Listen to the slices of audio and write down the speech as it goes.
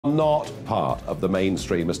Not part of the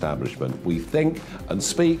mainstream establishment. We think and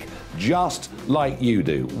speak just like you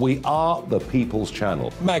do. We are the People's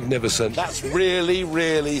Channel. Magnificent. That's really,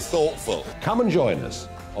 really thoughtful. Come and join us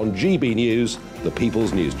on GB News, the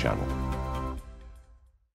People's News Channel.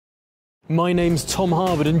 My name's Tom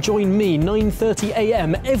Harwood and join me 9:30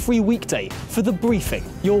 a.m. every weekday for The Briefing,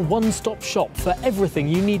 your one-stop shop for everything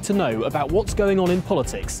you need to know about what's going on in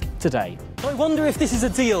politics today. I wonder if this is a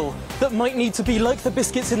deal that might need to be like the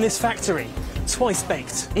biscuits in this factory, twice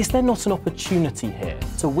baked. Is there not an opportunity here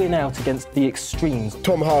to win out against the extremes?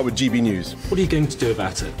 Tom Harwood, GB News. What are you going to do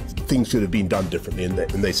about it? Things should have been done differently, and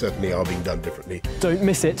they certainly are being done differently. Don't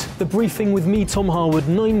miss it. The Briefing with me, Tom Harwood,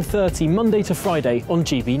 9:30 Monday to Friday on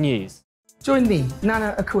GB News. Join me,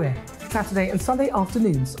 Nana Akue, Saturday and Sunday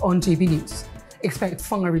afternoons on GB News. Expect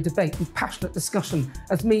fiery debate and passionate discussion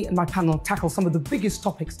as me and my panel tackle some of the biggest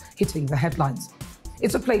topics hitting the headlines.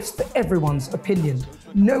 It's a place for everyone's opinion.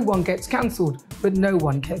 No one gets cancelled, but no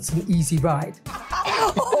one gets an easy ride.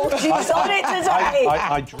 Oh, she's on it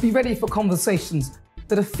today! Be ready for conversations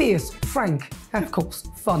that are fierce, frank, and of course,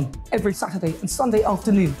 fun. Every Saturday and Sunday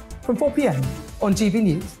afternoon from 4 p.m. on GB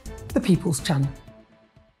News, the People's Channel.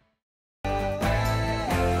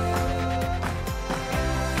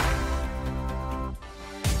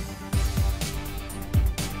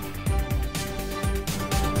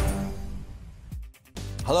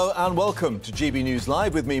 Hello and welcome to GB News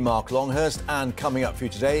Live with me, Mark Longhurst, and coming up for you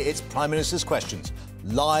today, it's Prime Minister's Questions,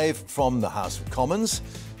 live from the House of Commons,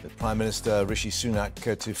 with Prime Minister Rishi Sunak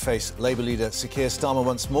to face Labour leader Sir Keir Starmer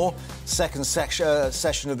once more, second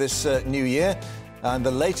session of this new year, and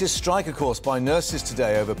the latest strike, of course, by nurses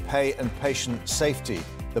today over pay and patient safety,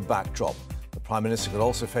 the backdrop. The Prime Minister could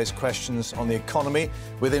also face questions on the economy,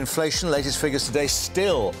 with inflation, latest figures today,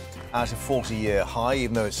 still at a 40-year high,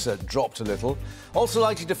 even though it's dropped a little. Also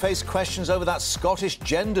likely to face questions over that Scottish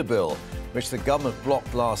gender bill, which the government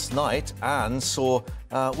blocked last night and saw,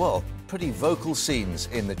 well, pretty vocal scenes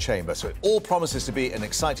in the chamber. So it all promises to be an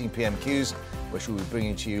exciting PMQs, which we'll be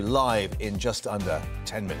bringing to you live in just under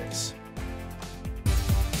 10 minutes.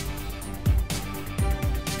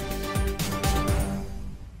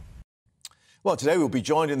 Well, today we'll be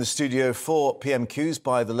joined in the studio for PMQs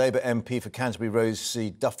by the Labour MP for Canterbury,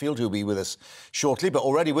 Rosie Duffield, who'll be with us shortly. But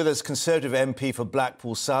already with us, Conservative MP for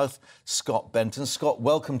Blackpool South, Scott Benton. Scott,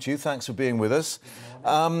 welcome to you. Thanks for being with us.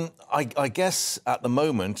 I guess at the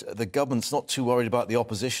moment, the government's not too worried about the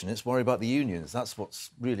opposition. It's worried about the unions. That's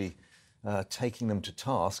what's really taking them to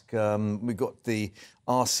task. We've got the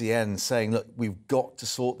RCN saying, look, we've got to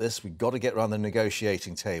sort this. We've got to get around the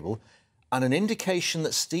negotiating table. And an indication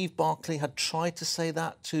that Steve Barclay had tried to say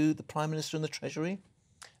that to the Prime Minister and the Treasury?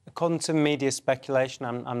 According to media speculation,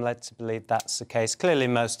 I'm led to believe that's the case. Clearly,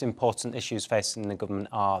 most important issues facing the government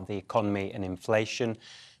are the economy and inflation.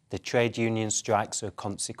 The trade union strikes are a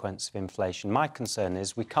consequence of inflation. My concern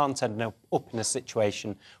is we can't end up in a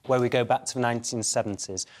situation where we go back to the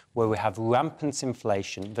 1970s, where we have rampant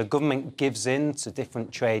inflation. The government gives in to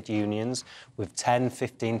different trade unions with 10,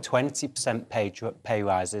 15, 20% pay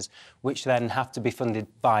rises, which then have to be funded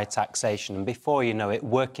by taxation. And before you know it,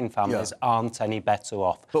 working families aren't any better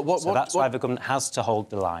off. But that's why the government has to hold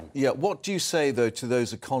the line. Yeah, what do you say, though, to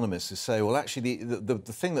those economists who say, well, actually, the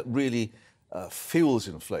thing that really fuels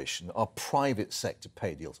inflation are private sector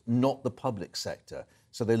pay deals, not the public sector.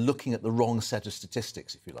 So they're looking at the wrong set of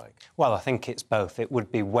statistics, if you like. Well, I think it's both. It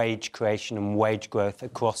would be wage creation and wage growth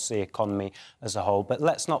across the economy as a whole. But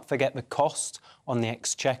let's not forget the cost on the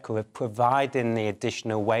exchequer of providing the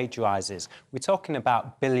additional wage rises. We're talking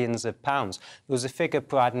about billions of pounds. There was a figure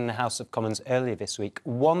provided in the House of Commons earlier this week,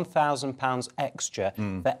 £1,000 extra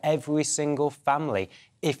for every single family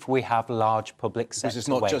if we have large public sector wage rises.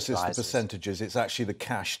 It's not just the percentages, it's actually the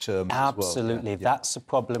cash terms as well. Absolutely, that's the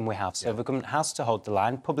problem we have. So the government has to hold the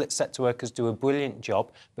line. Public sector workers do a brilliant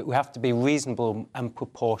job, but we have to be reasonable and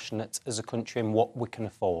proportionate as a country in what we can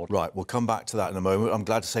afford. Right, we'll come back to that in a moment. I'm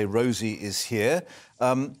glad to say Rosie is here.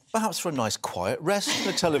 Perhaps for a nice quiet rest in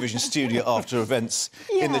the television studio after events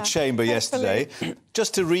in the chamber yesterday.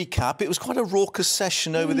 Just to recap, it was quite a raucous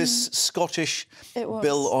session over this Scottish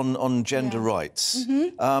bill on gender rights.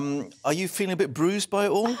 Are you feeling a bit bruised by it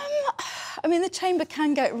all? I mean, the chamber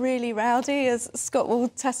can get really rowdy, as Scott will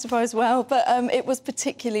testify as well, but it was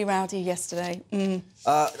particularly rowdy yesterday.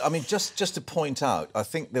 I mean, just to point out, I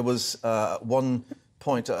think there was one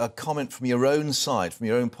point, a comment from your own side, from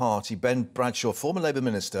your own party, Ben Bradshaw, former Labour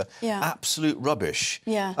Minister, absolute rubbish.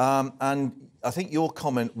 And I think your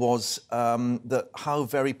comment was that how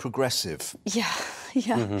very progressive.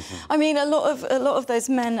 I mean, a lot of those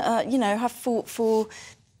men, you know, have fought for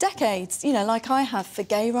decades, you know, like I have, for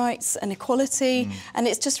gay rights and equality. And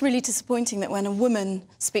it's just really disappointing that when a woman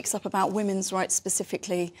speaks up about women's rights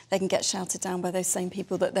specifically, they can get shouted down by those same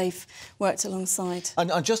people that they've worked alongside.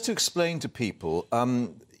 And just to explain to people,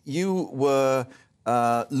 you were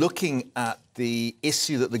looking at the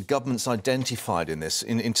issue that the government's identified in this,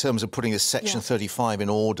 in terms of putting this Section 35 in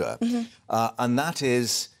order, and that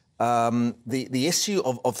is the issue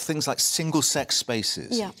of things like single-sex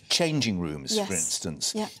spaces, changing rooms, for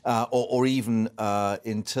instance, or even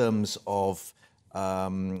in terms of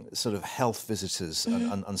sort of health visitors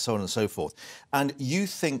and so on and so forth. And you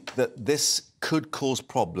think that this could cause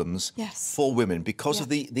problems for women because of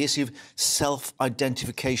the issue of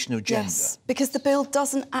self-identification of gender? Yes, because the bill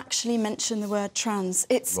doesn't actually mention the word trans.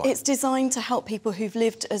 It's designed to help people who've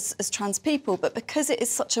lived as trans people, but because it is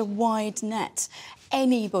such a wide net,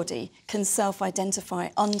 anybody can self-identify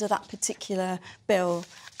under that particular bill,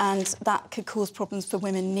 and that could cause problems for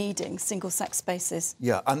women needing single-sex spaces.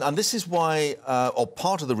 Yeah, and this is why, or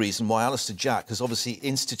part of the reason why Alistair Jack has obviously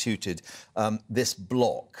instituted this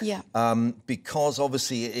block, because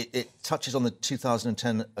obviously it touches on the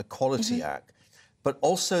 2010 Equality Act, but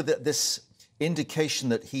also that this indication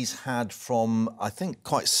that he's had from, I think,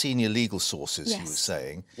 quite senior legal sources, he was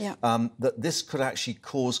saying, that this could actually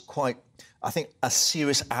cause quite, I think, a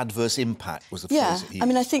serious adverse impact was the phrase that he used. I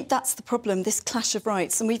mean, I think that's the problem, this clash of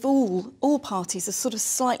rights, and we've all parties have sort of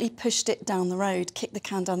slightly pushed it down the road, kicked the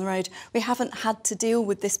can down the road. We haven't had to deal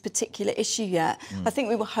with this particular issue yet. I think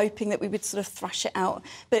we were hoping that we would sort of thrash it out,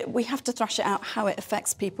 but we have to thrash it out how it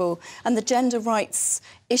affects people. And the gender rights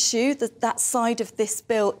issue, that side of this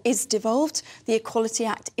bill is devolved. The Equality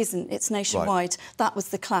Act isn't. It's nationwide. That was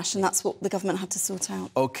the clash, and that's what the government had to sort out.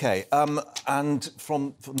 OK, and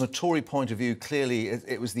from the Tory point of view, clearly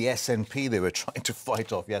it was the SNP they were trying to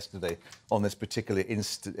fight off yesterday on this particular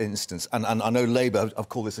instance. And I know Labour have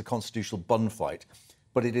called this a constitutional bun fight,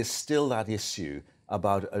 but it is still that issue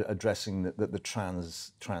about addressing the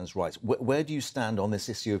trans rights. Where do you stand on this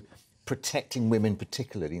issue of protecting women,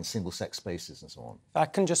 particularly in single-sex spaces and so on? I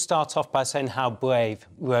can just start off by saying how brave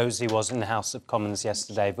Rosie was in the House of Commons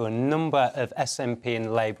yesterday. There were a number of SNP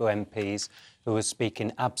and Labour MPs who were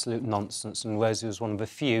speaking absolute nonsense, and Rosie was one of the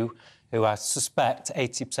few who I suspect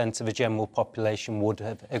 80% of the general population would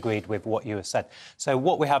have agreed with what you have said. So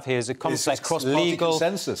what we have here is a complex legal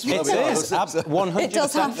consensus. It is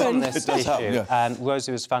 100% on this issue, and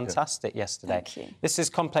Rosie was fantastic yesterday. Thank you. This is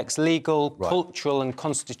complex legal, cultural and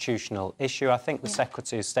constitutional issue. I think the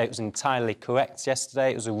Secretary of State was entirely correct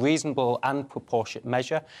yesterday. It was a reasonable and proportionate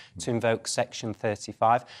measure to invoke Section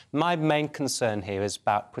 35. My main concern here is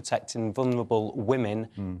about protecting vulnerable women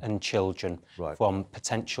and children from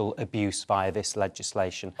potential abuse via this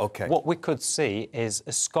legislation. What we could see is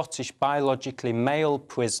a Scottish biologically male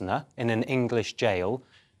prisoner in an English jail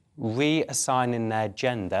reassigning their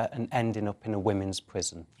gender and ending up in a women's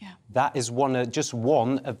prison. That is just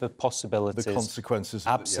one of the possibilities. The consequences.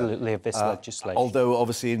 Absolutely, of this legislation. Although,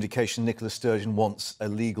 obviously, indication Nicola Sturgeon wants a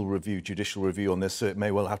legal review, judicial review on this, so it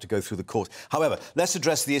may well have to go through the court. However, let's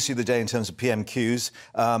address the issue of the day in terms of PMQs.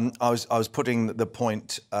 I was putting the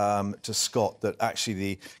point to Scott that actually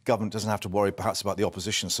the government doesn't have to worry perhaps about the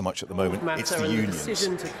opposition so much at the moment. It's the unions,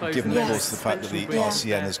 given, of course, the fact that the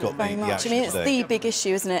RCN has got the action I mean, it's today. the big issue,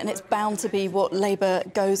 isn't it? And it's bound to be what Labour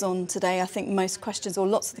goes on today. I think most questions, or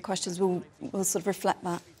lots of the questions, will sort of reflect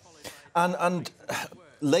that. And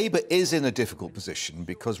Labour is in a difficult position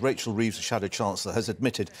because Rachel Reeves, the Shadow Chancellor, has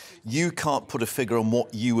admitted you can't put a figure on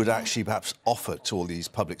what you would actually perhaps offer to all these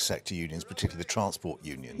public sector unions, particularly the transport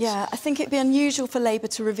unions. Yeah, I think it'd be unusual for Labour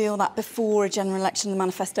to reveal that before a general election in the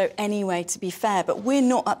manifesto anyway, to be fair. But we're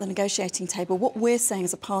not at the negotiating table. What we're saying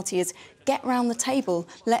as a party is get round the table,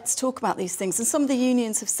 let's talk about these things. And some of the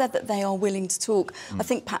unions have said that they are willing to talk. I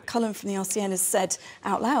think Pat Cullen from the RCN has said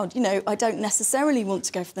out loud, you know, I don't necessarily want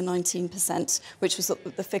to go for the 19%, which was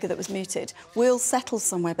the figure that was mooted. We'll settle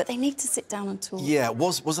somewhere, but they need to sit down and talk. Yeah,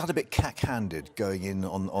 was that a bit cack-handed going in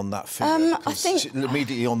on that figure? I think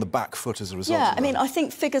immediately on the back foot as a result. Yeah, I mean, I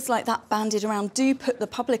think figures like that bandied around do put the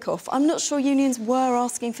public off. I'm not sure unions were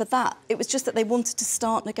asking for that. It was just that they wanted to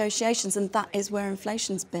start negotiations, and that is where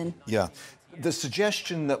inflation's been. Yeah. The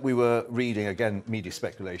suggestion that we were reading, again, media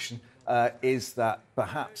speculation, is that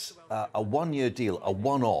perhaps a one-year deal, a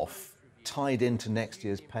one-off, tied into next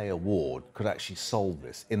year's pay award could actually solve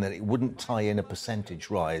this, in that it wouldn't tie in a percentage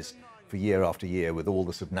rise for year after year with all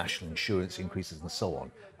the sort of national insurance increases and so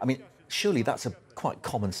on. I mean, surely that's a quite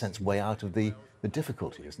common-sense way out of the the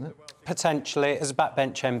difficulty, isn't it? Potentially. As a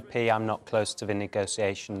backbench MP, I'm not close to the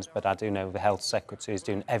negotiations, but I do know the Health Secretary is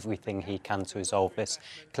doing everything he can to resolve this.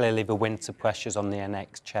 Clearly, the winter pressures on the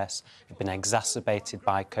NHS have been exacerbated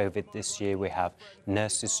by COVID this year. We have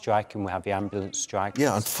nurses striking, we have the ambulance strike.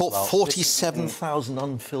 Yeah, and 47,000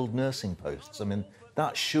 unfilled nursing posts. I mean,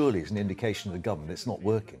 that surely is an indication of the government it's not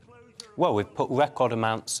working. Well, we've put record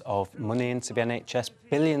amounts of money into the NHS,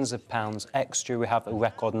 billions of pounds extra. We have a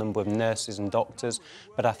record number of nurses and doctors.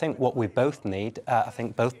 But I think what we both need, I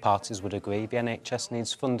think both parties would agree, the NHS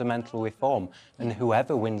needs fundamental reform. And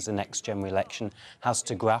whoever wins the next general election has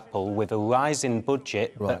to grapple with a rising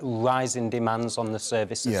budget, but rising demands on the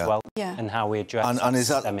service as well, and how we address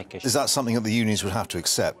systemic issues. Is that something that the unions would have to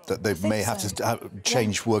accept, that they may have to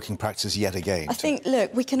change working practice yet again? I think,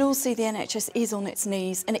 look, we can all see the NHS is on its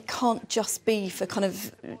knees, and it can't just be for kind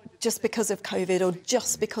of just because of COVID or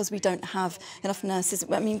just because we don't have enough nurses.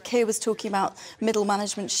 I mean, Keir was talking about middle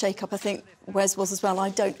management shake-up. I think Wes was as well.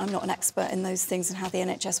 I'm not an expert in those things and how the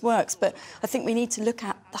NHS works, but I think we need to look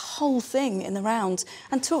at the whole thing in the round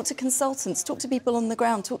and talk to consultants, talk to people on the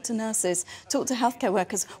ground, talk to nurses, talk to healthcare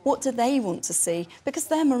workers. What do they want to see? Because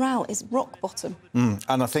their morale is rock bottom. And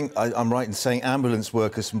I think I'm right in saying ambulance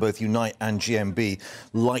workers from both Unite and GMB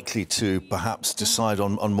likely to perhaps decide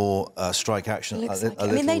on more strike action a little later.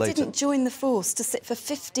 I mean, they didn't join the force to sit for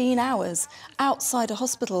 15 hours outside a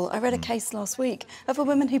hospital. I read a case last week of a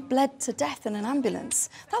woman who bled to death in an ambulance.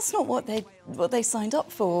 That's not what they signed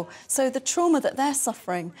up for. So the trauma that they're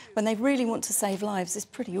suffering when they really want to save lives is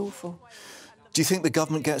pretty awful. Do you think the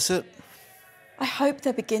government gets it? I hope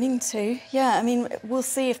they're beginning to. Yeah, I mean, we'll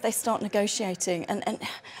see if they start negotiating. And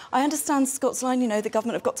I understand Scott's line, you know, the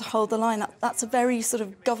government have got to hold the line. That's a very sort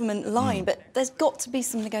of government line, but there's got to be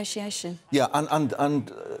some negotiation. Yeah,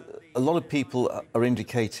 and a lot of people are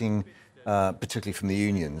indicating, particularly from the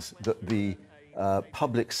unions, that the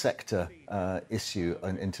public sector issue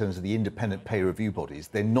in terms of the independent pay review bodies,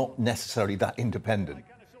 they're not necessarily that independent.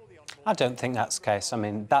 I don't think that's the case. I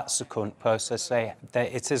mean, that's the current process.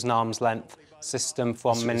 It is an arm's length system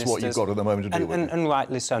from ministers. It's what you've got at the moment to deal with. And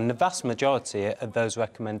rightly so. And the vast majority of those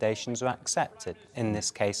recommendations are accepted, in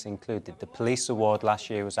this case included. The police award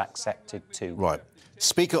last year was accepted too. Right.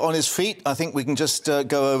 Speaker on his feet. I think we can just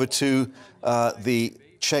go over to the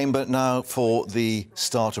chamber now for the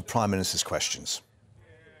start of Prime Minister's questions.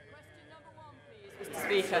 Mr.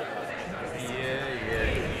 Speaker.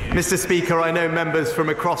 Mr. Speaker, I know members from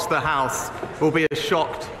across the House will be as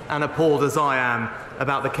shocked and appalled as I am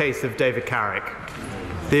about the case of David Carrick.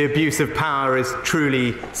 The abuse of power is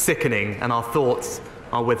truly sickening, and our thoughts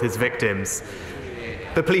are with his victims.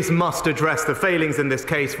 The police must address the failings in this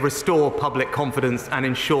case, restore public confidence and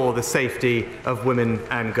ensure the safety of women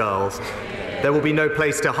and girls. There will be no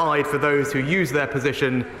place to hide for those who use their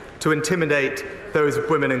position to intimidate those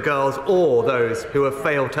women and girls or those who have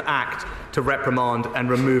failed to act to reprimand and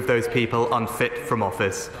remove those people unfit from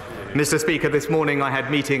office. Mr. Speaker, this morning I had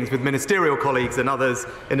meetings with ministerial colleagues and others.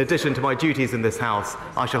 In addition to my duties in this House,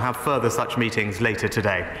 I shall have further such meetings later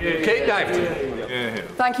today.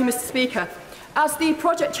 Thank you, Mr. Speaker. As the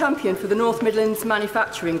project champion for the North Midlands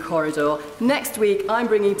Manufacturing Corridor, next week I'm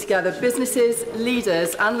bringing together businesses,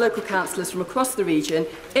 leaders and local councillors from across the region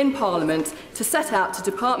in Parliament to set out to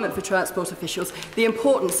Department for Transport officials the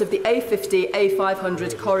importance of the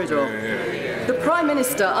A50-A500 corridor. The Prime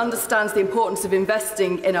Minister understands the importance of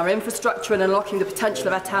investing in our infrastructure and unlocking the potential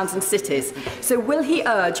of our towns and cities. So will he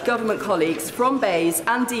urge government colleagues from Bays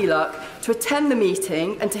and DLUC to attend the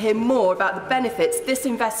meeting and to hear more about the benefits this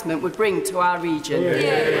investment would bring to our region?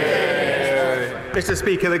 Mr.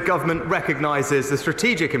 Speaker, the government recognises the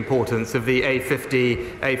strategic importance of the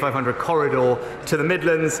A50-A500 corridor to the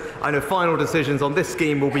Midlands. I know final decisions on this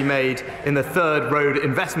scheme will be made in the third road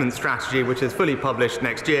investment strategy, which is fully published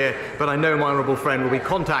next year, but I know my honourable friend will be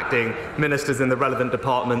contacting ministers in the relevant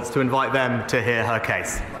departments to invite them to hear her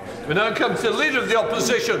case. We now come to the Leader of the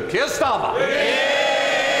Opposition, Keir Starmer.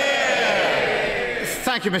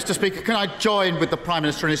 Thank you, Mr. Speaker. Can I join with the Prime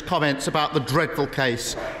Minister in his comments about the dreadful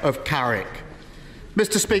case of Carrick?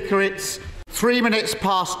 Mr. Speaker, it's 3 minutes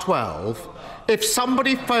past 12. If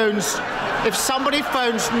somebody phones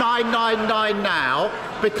 999 now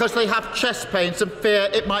because they have chest pains and fear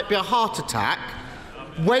it might be a heart attack,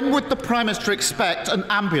 when would the Prime Minister expect an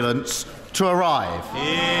ambulance to arrive?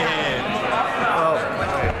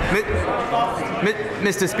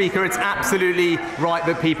 Mr. Speaker, it's absolutely right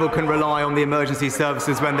that people can rely on the emergency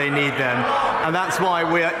services when they need them, and that's why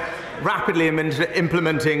rapidly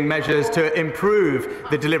implementing measures to improve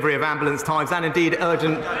the delivery of ambulance times and indeed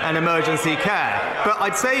urgent and emergency care. But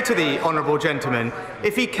I'd say to the honourable gentleman,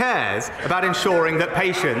 if he cares about ensuring that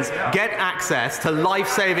patients get access to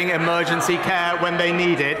life-saving emergency care when they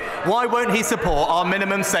need it, why won't he support our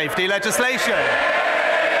minimum safety legislation?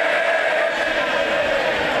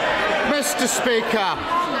 Mr. Speaker,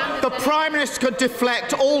 the Prime Minister can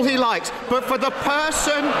deflect all he likes, but for the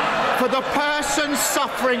person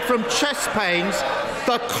suffering from chest pains,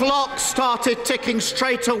 the clock started ticking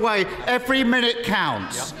straight away. Every minute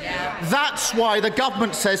counts. That's why the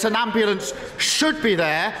government says an ambulance should be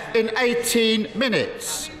there in 18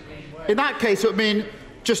 minutes. In that case, it would mean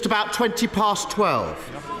just about 12:20.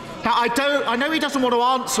 Now, I know he doesn't want to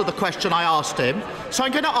answer the question I asked him, so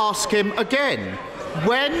I'm going to ask him again.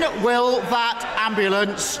 When will that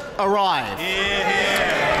ambulance arrive?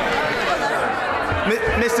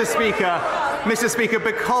 Mr. Speaker,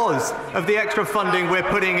 because of the extra funding we're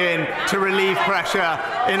putting in to relieve pressure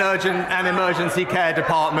in urgent and emergency care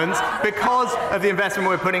departments, because of the investment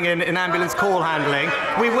we're putting in ambulance call handling,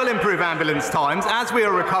 we will improve ambulance times as we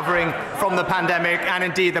are recovering from the pandemic and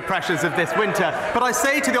indeed the pressures of this winter. But I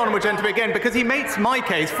say to the honourable gentleman again, because he makes my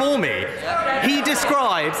case for me, he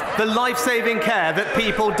describes the life-saving care that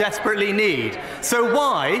people desperately need. So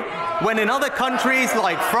why, when in other countries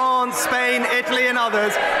like France, Spain, Italy and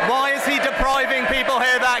others, why is he depriving people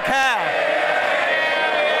here that care?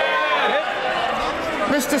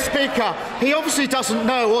 Mr. Speaker, he obviously doesn't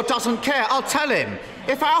know or doesn't care. I'll tell him.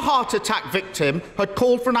 If our heart attack victim had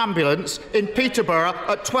called for an ambulance in Peterborough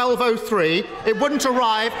at 12:03, it wouldn't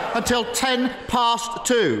arrive until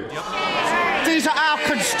 2:10. These are our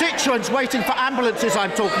constituents waiting for ambulances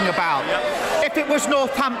I'm talking about. If it was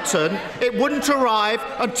Northampton, it wouldn't arrive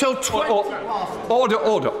until 20 past.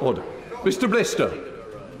 Order. Mr. Blister,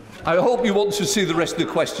 I hope you want to see the rest of the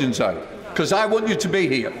questions out, because I want you to be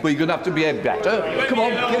here, but you're going to have to behave better. Come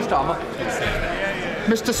on, Keir Starmer.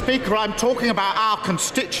 Mr. Speaker, I'm talking about our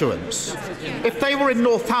constituents. If they were in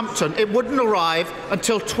Northampton, it wouldn't arrive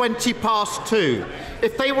until 2:20.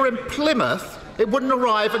 If they were in Plymouth, it wouldn't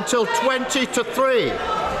arrive until 2:50.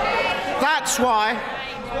 That's why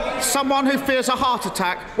someone who fears a heart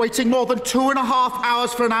attack waiting more than 2.5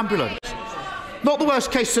 hours for an ambulance. Not the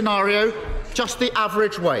worst case scenario, just the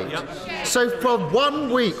average wait. So for 1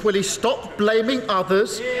 week, will he stop blaming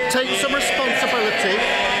others, take some responsibility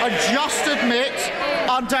and just admit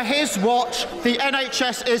under his watch the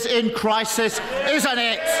NHS is in crisis, isn't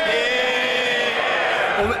it?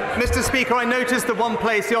 Well, Mr. Speaker, I noticed the one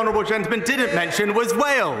place the honourable gentleman didn't mention was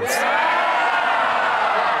Wales,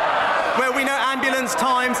 where we know ambulance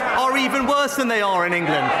times are even worse than they are in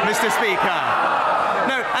England, Mr. Speaker.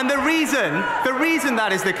 No, and the reason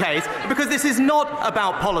that is the case, because this is not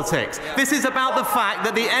about politics. This is about the fact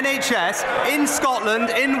that the NHS in Scotland,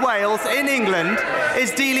 in Wales, in England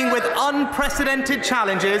is dealing with unprecedented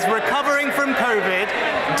challenges, recovering from COVID,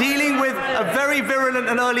 dealing with a very virulent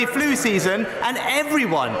and early flu season, and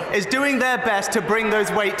everyone is doing their best to bring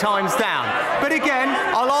those wait times down. But again,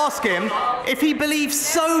 I'll ask him, if he believes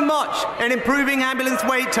so much in improving ambulance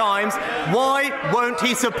wait times, why won't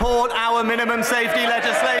he support our minimum safety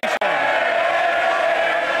legislation?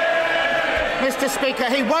 Mr. Speaker,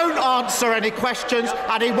 he won't answer any questions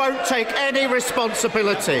and he won't take any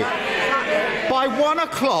responsibility. By 1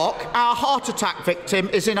 o'clock, our heart attack victim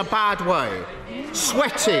is in a bad way.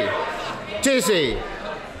 Sweaty, dizzy,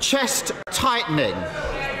 chest tightening.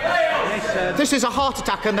 This is a heart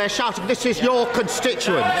attack and they're shouting, this is your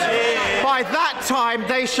constituent. By that time,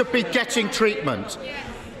 they should be getting treatment.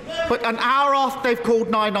 But an hour after they've called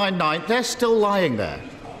 999, they're still lying there,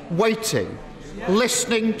 waiting,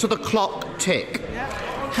 listening to the clock tick.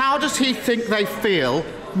 How does he think they feel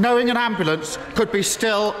knowing an ambulance could be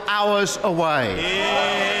still hours away?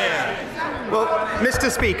 Well, Mr.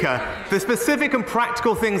 Speaker, the specific and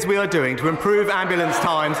practical things we are doing to improve ambulance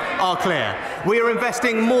times are clear. We are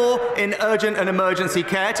investing more in urgent and emergency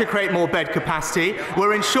care to create more bed capacity.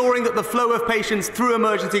 We're ensuring that the flow of patients through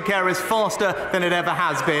emergency care is faster than it ever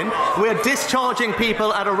has been. We're discharging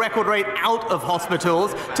people at a record rate out of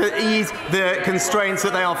hospitals to ease the constraints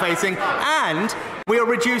that they are facing. And we are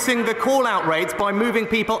reducing the call-out rates by moving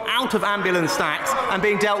people out of ambulance stacks and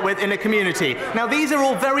being dealt with in a community. Now, these are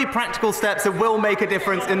all very practical steps that will make a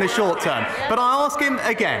difference in the short term. But I ask him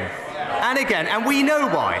again and again, and we know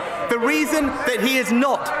why. The reason that he is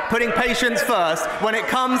not putting patients first when it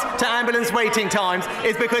comes to ambulance waiting times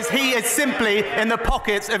is because he is simply in the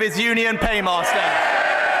pockets of his union paymaster.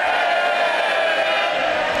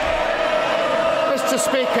 Mr.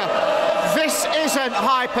 Speaker, this isn't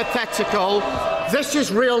hypothetical. This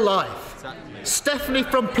is real life. Stephanie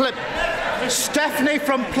from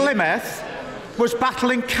Plymouth was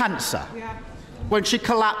battling cancer when she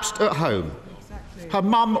collapsed at home. Her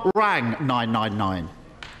mum rang 999,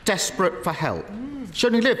 desperate for help. She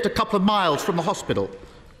only lived a couple of miles from the hospital,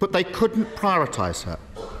 but they couldn't prioritise her.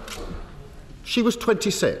 She was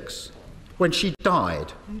 26 when she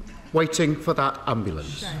died, waiting for that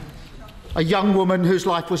ambulance. A young woman whose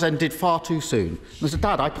life was ended far too soon. And as a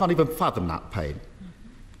dad, I can't even fathom that pain.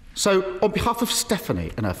 So, on behalf of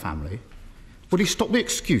Stephanie and her family, will you stop the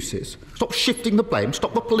excuses, stop shifting the blame,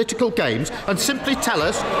 stop the political games, and simply tell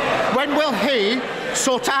us when will he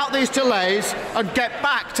sort out these delays and get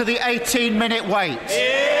back to the 18-minute wait?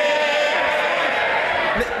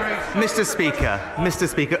 Mr.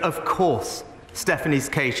 Speaker, of course Stephanie's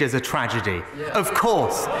case is a tragedy. Of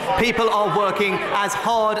course, people are working as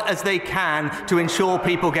hard as they can to ensure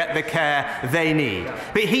people get the care they need.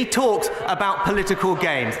 But he talks about political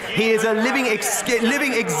games. He is a living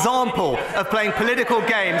example of playing political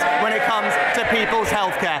games when it comes to people's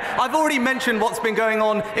healthcare. I've already mentioned what's been going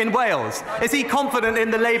on in Wales. Is he confident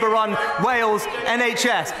in the Labour-run Wales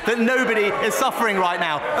NHS that nobody is suffering right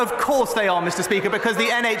now? Of course they are, Mr. Speaker, because the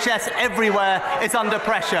NHS everywhere is under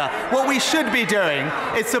pressure. What we should be doing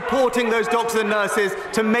is supporting those doctors and nurses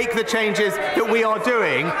to make the changes that we are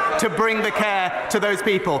doing to bring the care to those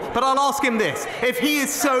people. But I'll ask him this: if he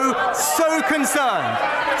is so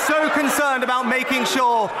concerned about making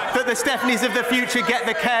sure that the Stephanies of the future get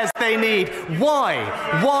the cares they need,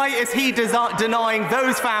 why is he denying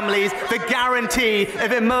those families the guarantee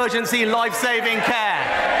of emergency life-saving care?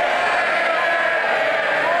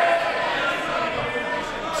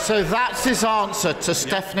 So that's his answer to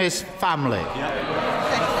Stephanie's family.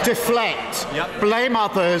 Deflect, blame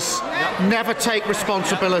others, never take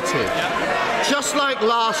responsibility. Just like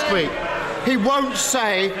last week, he won't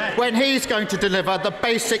say when he's going to deliver the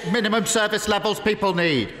basic minimum service levels people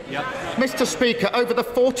need. Mr. Speaker, over the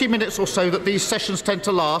 40 minutes or so that these sessions tend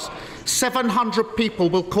to last, 700 people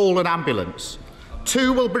will call an ambulance.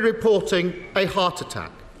 2 will be reporting a heart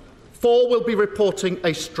attack. 4 will be reporting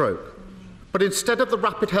a stroke. But instead of the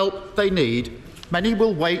rapid help they need, many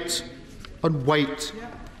will wait and wait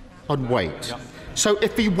and wait. So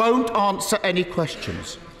if he won't answer any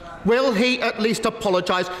questions, will he at least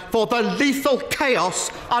apologise for the lethal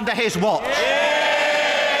chaos under his watch?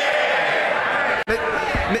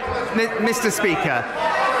 Mr. Speaker,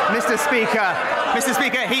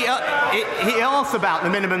 he asks about the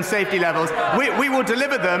minimum safety levels. We will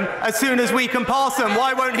deliver them as soon as we can pass them.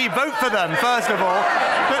 Why won't he vote for them, first of all?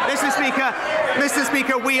 But, Mr.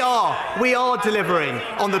 Speaker, we are delivering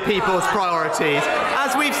on the people's priorities.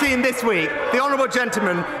 As we've seen this week, the honourable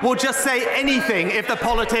gentleman will just say anything if the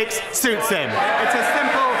politics suits him. It's as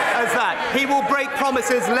simple as that. He will break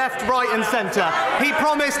promises left, right and centre. He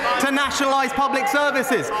promised to nationalise public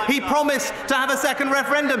services. He promised to have a second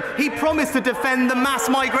referendum. He promised to defend the mass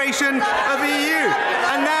migration of the EU.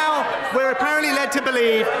 And now we're apparently led to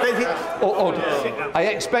believe that I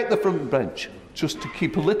expect the front bench just to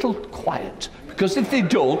keep a little quiet, because if they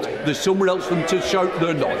don't, there's somewhere else for them to shout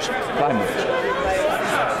their noise.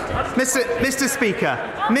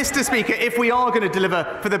 Mr. Speaker, if we are going to deliver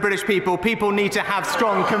for the British people, people need to have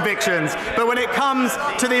strong convictions. But when it comes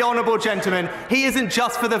to the honourable gentleman, he isn't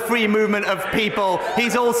just for the free movement of people,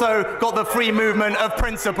 he's also got the free movement of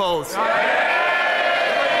principles.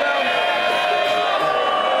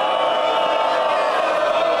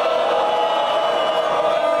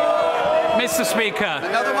 Mr. Speaker,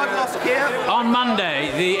 on Monday,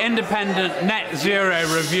 the independent Net Zero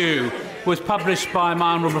review was published by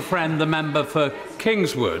my honourable friend, the member for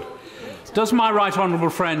Kingswood. Does my right honourable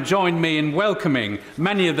friend join me in welcoming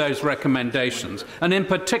many of those recommendations, and in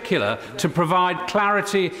particular to provide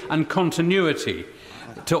clarity and continuity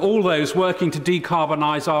to all those working to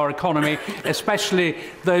decarbonise our economy, especially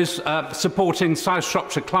those supporting South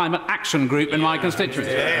Shropshire Climate Action Group in my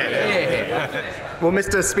constituency? Well,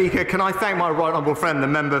 Mr. Speaker, can I thank my right honourable friend, the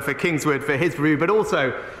member for Kingswood, for his review, but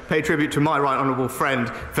also pay tribute to my right honourable friend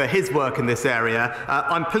for his work in this area.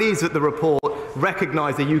 I'm pleased that the report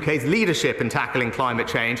recognised the UK's leadership in tackling climate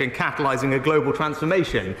change and catalysing a global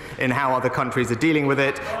transformation in how other countries are dealing with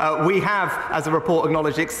it. We have, as the report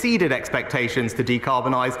acknowledged, exceeded expectations to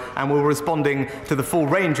decarbonise, and we're responding to the full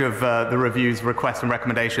range of the review's requests and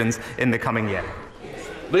recommendations in the coming year.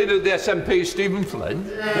 Leader of the SNP, Stephen Flynn.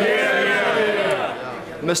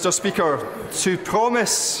 Mr. Speaker, to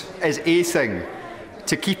promise is a thing,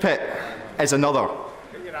 to keep it is another.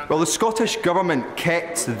 Well, the Scottish Government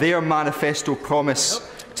kept their manifesto promise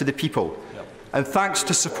to the people, and thanks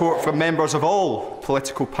to support from members of all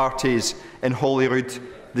political parties in Holyrood,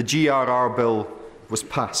 the GRR bill was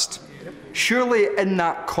passed. Surely in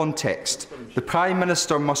that context, the Prime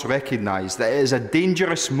Minister must recognise that it is a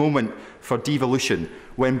dangerous moment for devolution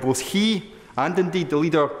when both he and indeed the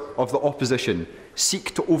Leader of the Opposition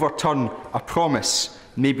seek to overturn a promise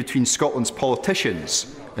made between Scotland's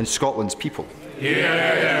politicians and Scotland's people.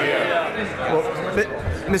 Well,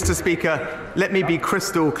 Mr. Speaker, let me be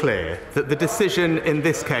crystal clear that the decision in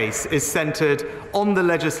this case is centred on the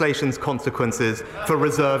legislation's consequences for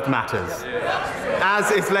reserved matters,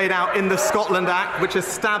 as is laid out in the Scotland Act, which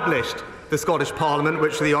established the Scottish Parliament,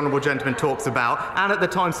 which the honourable gentleman talks about, and at the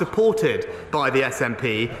time supported by the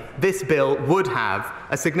SNP. This bill would have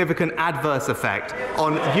a significant adverse effect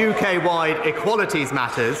on UK-wide equalities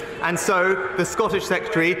matters, and so the Scottish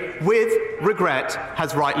Secretary, with regret,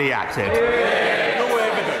 has rightly acted. No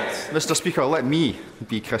evidence. Mr. Speaker, let me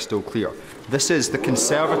be crystal clear. This is the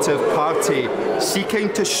Conservative Party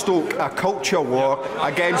seeking to stoke a culture war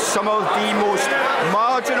against some of the most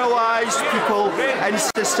marginalised people in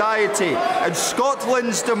society, and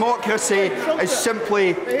Scotland's democracy is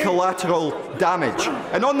simply collateral damage.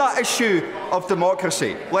 And on that issue of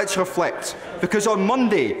democracy, let's reflect, because on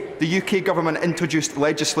Monday the UK Government introduced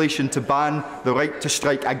legislation to ban the right to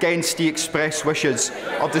strike against the express wishes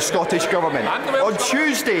of the Scottish Government. On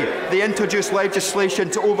Tuesday they introduced legislation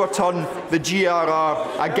to overturn the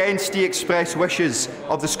GRR against the express wishes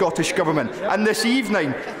of the Scottish Government. And this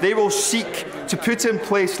evening they will seek to put in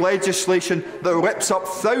place legislation that rips up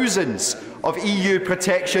thousands of EU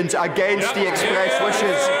protections against the express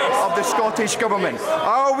wishes of the Scottish Government.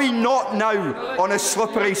 Are we not now on a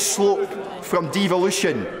slippery slope from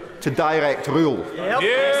devolution to direct rule?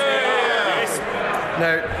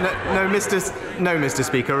 No, Mr.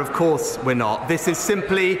 Speaker, of course we're not. This is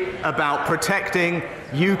simply about protecting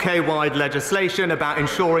UK-wide legislation, about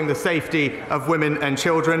ensuring the safety of women and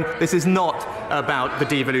children. This is not about the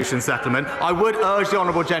devolution settlement. I would urge the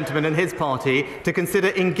honourable gentleman and his party to consider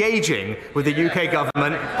engaging with the UK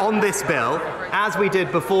government on this bill, as we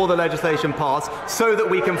did before the legislation passed, so that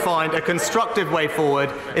we can find a constructive way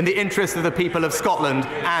forward in the interest of the people of Scotland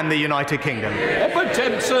and the United Kingdom. Edward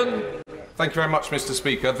Timpson. Thank you very much, Mr.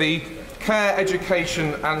 Speaker. The care,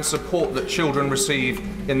 education and support that children receive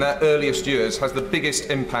in their earliest years has the biggest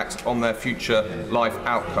impact on their future life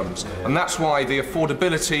outcomes. And that's why the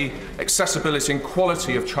affordability, accessibility and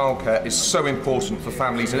quality of childcare is so important for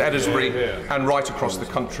families in Edinburgh and right across the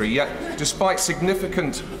country. Yet, despite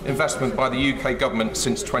significant investment by the UK government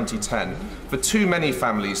since 2010, for too many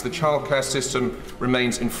families the childcare system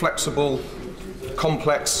remains inflexible,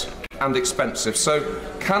 complex and expensive. So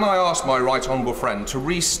can I ask my right honourable friend to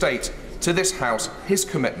restate to this House his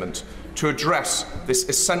commitment to address this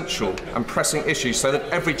essential and pressing issue so that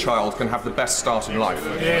every child can have the best start in life?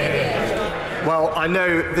 Well, I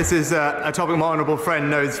know this is a topic my honourable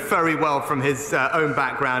friend knows very well from his own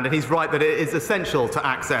background, and he's right that it is essential to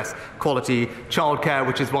access quality childcare,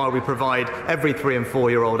 which is why we provide every 3- and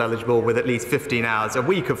 4-year-old eligible with at least 15 hours a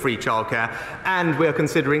week of free childcare, and we are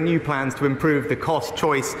considering new plans to improve the cost,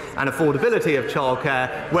 choice and affordability of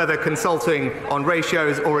childcare, whether consulting on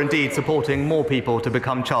ratios or indeed supporting more people to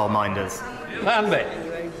become childminders.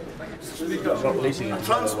 A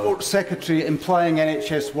Transport Secretary implying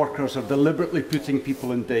NHS workers are deliberately putting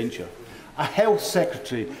people in danger. A Health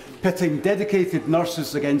Secretary pitting dedicated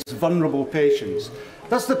nurses against vulnerable patients.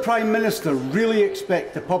 Does the Prime Minister really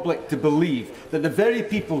expect the public to believe that the very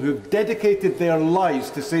people who have dedicated their lives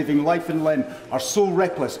to saving life and limb are so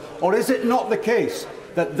reckless? Or is it not the case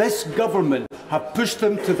that this government have pushed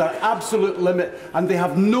them to their absolute limit and they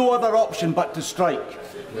have no other option but to strike?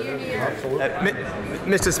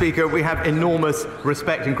 Mr. Speaker, we have enormous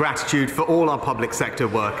respect and gratitude for all our public sector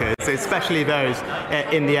workers, especially those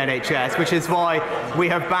in the NHS, which is why we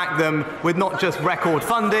have backed them with not just record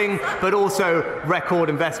funding, but also record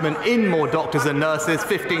investment in more doctors and nurses,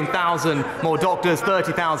 15,000 more doctors,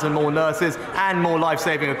 30,000 more nurses, and more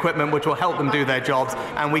life-saving equipment, which will help them do their jobs,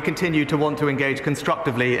 and we continue to want to engage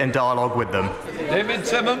constructively in dialogue with them. David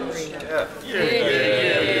Simmons.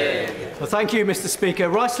 Well, thank you, Mr. Speaker.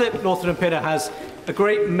 Ruislip, Northern and Pinner has a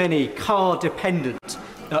great many car-dependent,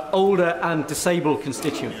 older and disabled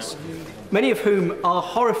constituents, many of whom are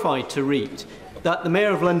horrified to read that the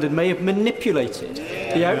Mayor of London may have manipulated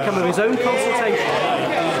the outcome of his own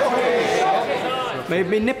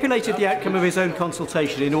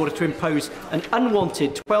consultation, in order to impose an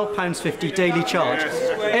unwanted £12.50 daily charge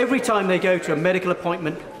every time they go to a medical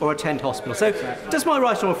appointment or attend hospital. So, does my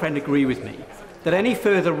right honourable friend agree with me that any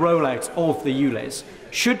further rollout of the ULEZ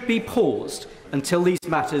should be paused until these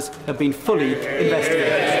matters have been fully investigated?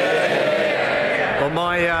 Well,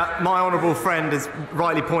 Well, my honourable friend has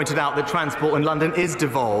rightly pointed out that transport in London is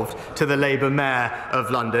devolved to the Labour Mayor of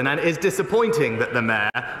London, and it is disappointing that the Mayor,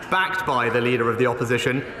 backed by the Leader of the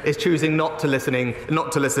Opposition, is choosing not to listen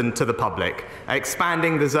to the public,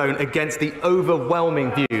 expanding the zone against the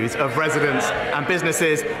overwhelming views of residents and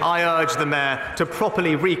businesses. I urge the Mayor to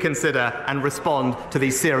properly reconsider and respond to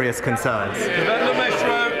these serious concerns.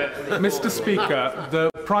 Mr. Speaker, the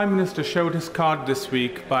Prime Minister showed his card this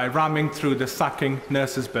week by ramming through the sacking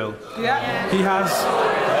nurses bill. Yeah. He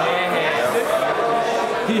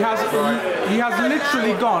has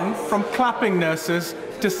literally gone from clapping nurses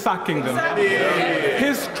to sacking them.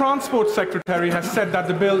 His Transport Secretary has said that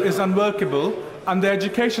the bill is unworkable, and the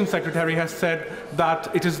Education Secretary has said that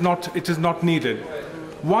it is not needed.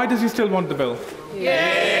 Why does he still want the bill?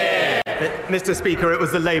 Mr. Speaker, it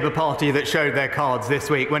was the Labour Party that showed their cards this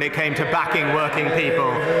week when it came to backing working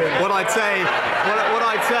people. What I'd say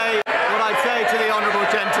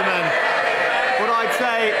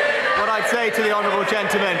to the honourable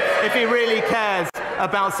gentleman, if he really cares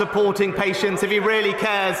about supporting patients, if he really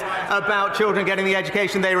cares about children getting the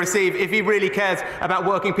education they receive, if he really cares about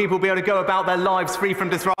working people being able to go about their lives free from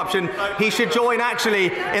disruption, he should join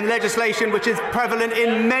actually in legislation which is prevalent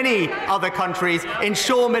in many other countries,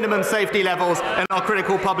 ensure minimum safety levels in our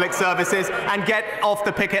critical public services, and get off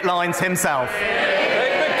the picket lines himself.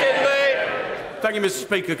 Thank you, Mr.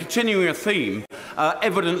 Speaker. Continuing a theme,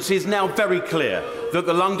 evidence is now very clear that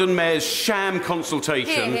the London Mayor's sham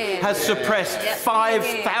consultation has suppressed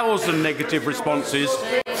 5,000 negative responses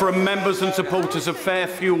from members and supporters of Fair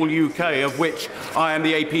Fuel UK, of which I am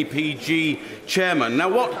the APPG chairman. Now,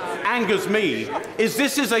 what angers me is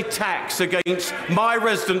this is a tax against my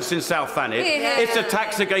residents in South Thanet. It's a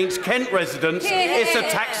tax against Kent residents. It's a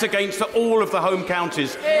tax against all of the home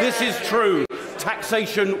counties. This is true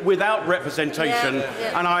taxation without representation,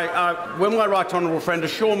 and when my right honourable friend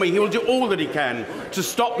assure me he will do all that he can to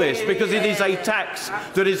stop this, because it is a tax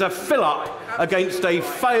that is a fill-up against a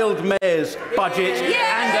failed mayor's budget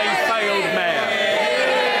and a failed mayor.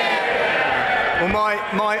 Well,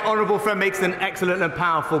 my honourable friend makes an excellent and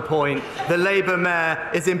powerful point. The Labour Mayor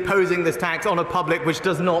is imposing this tax on a public which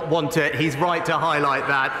does not want it. He's right to highlight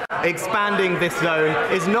that. Expanding this zone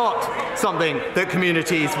is not something that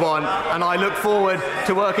communities want, and I look forward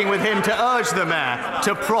to working with him to urge the Mayor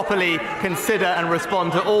to properly consider and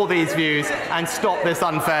respond to all these views and stop this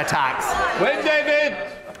unfair tax. When, David?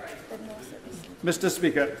 Mr.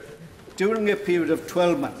 Speaker, during a period of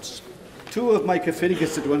 12 months, 2 of my Caerphilly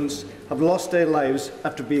constituents have lost their lives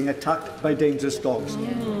after being attacked by dangerous dogs.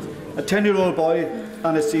 A 10-year-old boy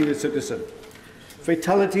and a senior citizen.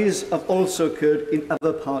 Fatalities have also occurred in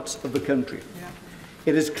other parts of the country.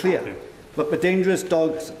 It is clear that the Dangerous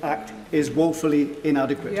Dogs Act is woefully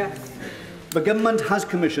inadequate. The government has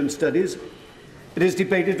commissioned studies. It has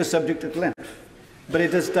debated the subject at length, but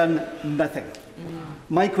it has done nothing.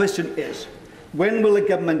 My question is, when will the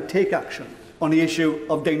government take action on the issue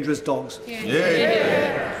of dangerous dogs?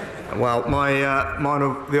 Well,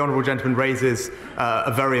 the honourable gentleman raises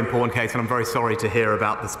a very important case, and I'm very sorry to hear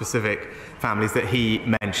about the specific families that he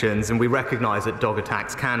mentions, and we recognise that dog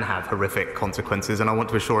attacks can have horrific consequences, and I want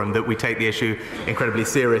to assure him that we take the issue incredibly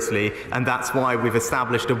seriously, and that's why we've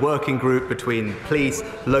established a working group between police,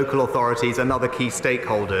 local authorities and other key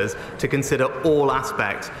stakeholders to consider all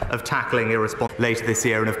aspects of tackling irresponsibility later this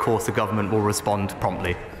year, and of course the government will respond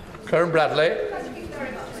promptly. Karen Bradley.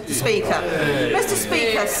 Mr.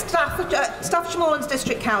 Speaker, Staffordshire Moorlands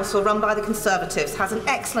District Council, run by the Conservatives, has an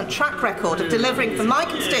excellent track record of delivering for my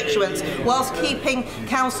constituents whilst keeping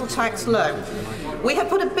council tax low. We have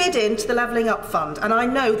put a bid into the Levelling Up Fund, and I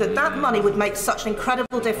know that that money would make such an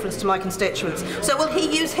incredible difference to my constituents. So will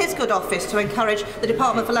he use his good office to encourage the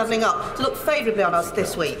Department for Levelling Up to look favourably on us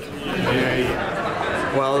this week?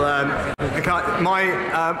 Well, my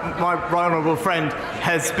right honourable friend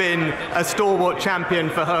has been a stalwart champion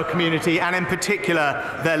for her community, and in particular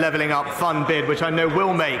their Levelling Up Fund bid, which I know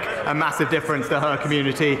will make a massive difference to her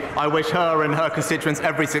community. I wish her and her constituents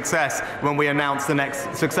every success when we announce the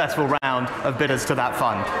next successful round of bidders to that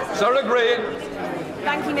fund. Sarah Green.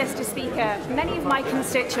 Thank you, Mr. Speaker. Many of my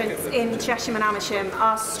constituents in Cheshire and Amersham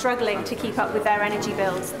are struggling to keep up with their energy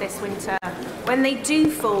bills this winter. When they do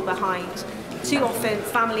fall behind, too often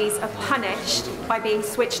families are punished by being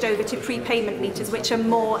switched over to prepayment meters, which are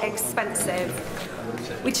more expensive,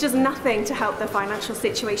 which does nothing to help their financial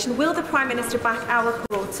situation. Will the Prime Minister back our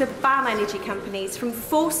call to ban energy companies from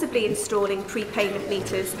forcibly installing prepayment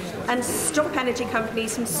meters and stop energy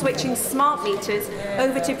companies from switching smart meters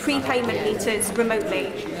over to prepayment meters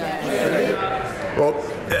remotely? Well,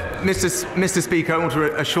 Mr. Speaker, I want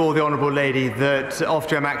to assure the honourable lady that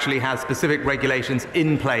Ofgem actually has specific regulations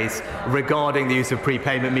in place regarding the use of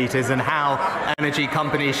prepayment meters and how energy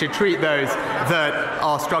companies should treat those that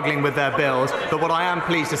are struggling with their bills. But what I am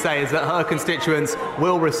pleased to say is that her constituents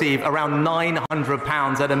will receive around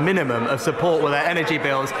 £900 at a minimum of support with their energy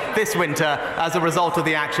bills this winter as a result of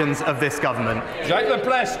the actions of this government. Jacques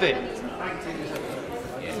Leplesty.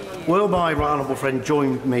 Will my honourable friend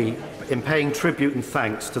join me in paying tribute and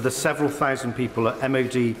thanks to the several thousand people at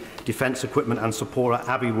MOD Defence Equipment and Support at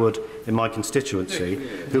Abbey Wood in my constituency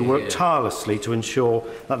who work tirelessly to ensure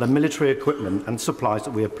that the military equipment and supplies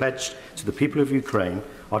that we have pledged to the people of Ukraine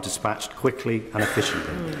are dispatched quickly and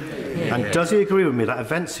efficiently? And does he agree with me that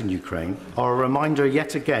events in Ukraine are a reminder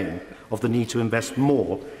yet again of the need to invest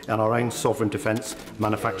more in our own sovereign defence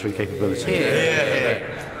manufacturing capability?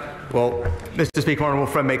 Well, Mr. Speaker, my honourable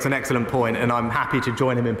friend makes an excellent point, and I'm happy to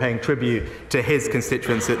join him in paying tribute to his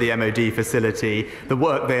constituents at the MOD facility. The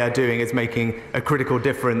work they are doing is making a critical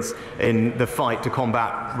difference in the fight to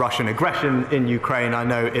combat Russian aggression in Ukraine. I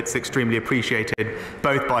know it's extremely appreciated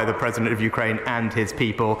both by the President of Ukraine and his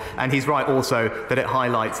people, and he's right also that it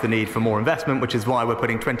highlights the need for more investment, which is why we're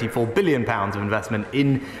putting £24 billion of investment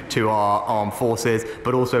into our armed forces,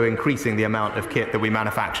 but also increasing the amount of kit that we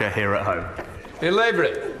manufacture here at home.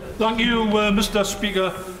 Thank you, Mr.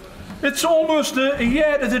 Speaker. It's almost a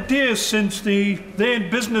year to the day since the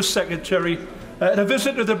then Business Secretary, at a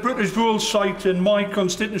visit to the British Rail site in my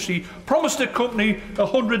constituency, promised the company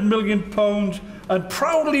 £100 million and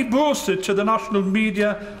proudly boasted to the national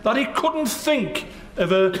media that he couldn't think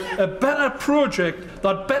of a better project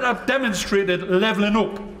that better demonstrated levelling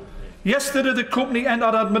up. Yesterday, the company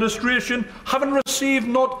entered administration, having received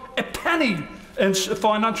not a penny in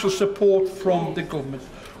financial support from the government.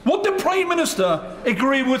 Would the Prime Minister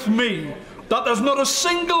agree with me that there's not a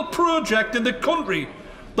single project in the country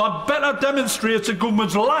that better demonstrates the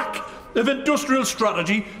government's lack of industrial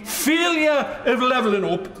strategy, failure of levelling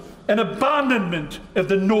up and abandonment of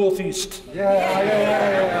the North East? Well,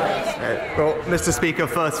 Mr. Speaker,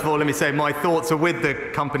 first of all, let me say my thoughts are with the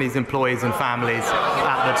company's employees and families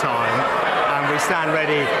at the time, and we stand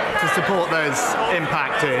ready to support those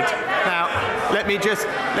impacted. Now, let me just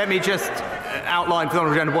outline for the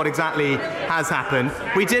Honourable Gentleman what exactly has happened.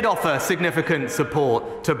 We did offer significant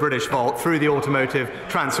support to British Volt through the Automotive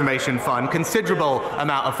Transformation Fund, considerable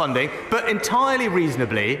amount of funding, but entirely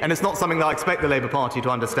reasonably, and it's not something that I expect the Labour Party to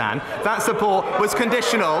understand, that support was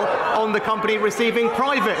conditional on the company receiving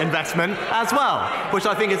private investment as well, which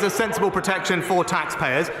I think is a sensible protection for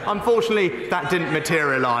taxpayers. Unfortunately, that didn't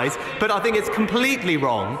materialise, but I think it's completely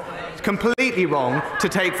wrong to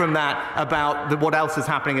take from that about what else is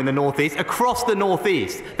happening in the North East. Across the North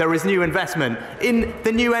East, there is new investment in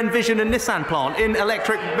the new Envision and Nissan plant, in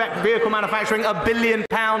electric vehicle manufacturing, £1 billion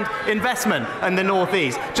investment in the North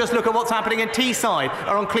East. Just look at what's happening in Teesside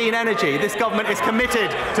or on clean energy. This government is committed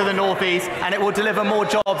to the North East, and it will deliver more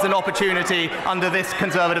jobs and opportunity under this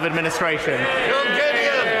Conservative administration.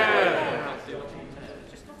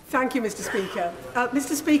 Thank you, Mr. Speaker.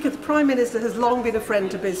 Mr. Speaker, the Prime Minister has long been a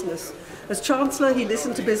friend to business. As Chancellor, he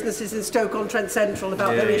listened to businesses in Stoke-on-Trent Central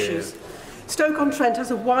about their issues. Stoke-on-Trent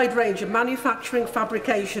has a wide range of manufacturing,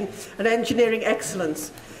 fabrication and engineering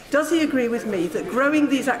excellence. Does he agree with me that growing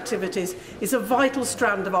these activities is a vital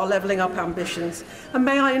strand of our levelling up ambitions? And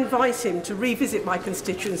may I invite him to revisit my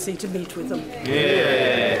constituency to meet with them?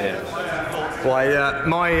 Why,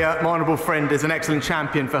 my honourable friend is an excellent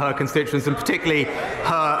champion for her constituents, and particularly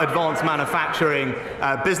her advanced manufacturing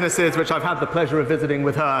businesses, which I've had the pleasure of visiting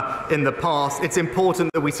with her in the past. It's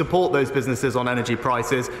important that we support those businesses on energy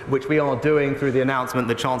prices, which we are doing through the announcement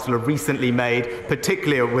the Chancellor recently made,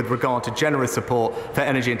 particularly with regard to generous support for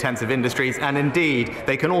energy-intensive industries. And indeed,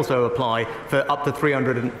 they can also apply for up to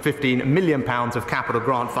 £315 million of capital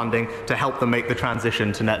grant funding to help them make the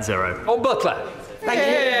transition to net zero. Butler.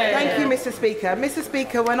 Thank you, Mr. Speaker. Mr.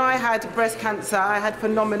 Speaker, when I had breast cancer, I had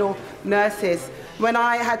phenomenal nurses. When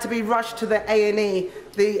I had to be rushed to the A&E,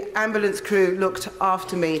 the ambulance crew looked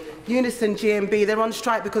after me. Unison, GMB, they're on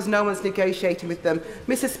strike because no one's negotiating with them.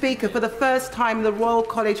 Mr. Speaker, for the first time in the Royal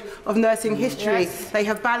College of Nursing history, they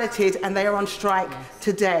have balloted and they are on strike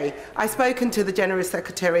today. I've spoken to the General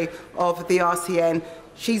Secretary of the RCN.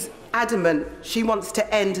 She's adamant she wants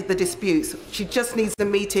to end the disputes. She just needs a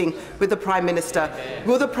meeting with the Prime Minister.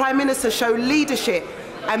 Will the Prime Minister show leadership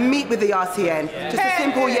and meet with the RCN? Just a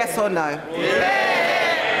simple yes or no.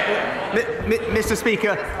 Mr.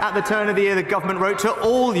 Speaker, at the turn of the year, the government wrote to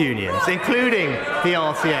all unions, including the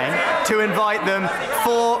RCN, to invite them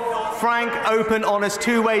for frank, open, honest,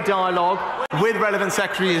 two-way dialogue with relevant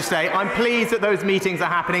Secretaries of State. I'm pleased that those meetings are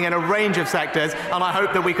happening in a range of sectors, and I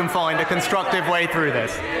hope that we can find a constructive way through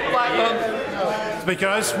this. Speaker,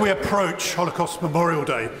 as we approach Holocaust Memorial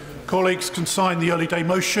Day, colleagues can sign the early day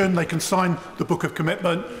motion, they can sign the Book of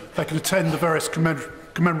Commitment, they can attend the various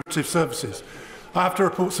commemorative services. I have to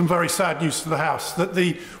report some very sad news to the House, that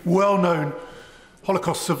the well-known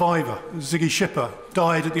Holocaust survivor, Ziggy Schipper,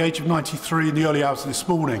 died at the age of 93 in the early hours of this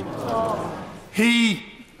morning. He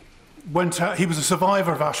was a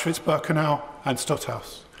survivor of Auschwitz, Birkenau and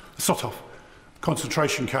Stutthof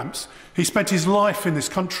concentration camps. He spent his life in this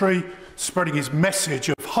country spreading his message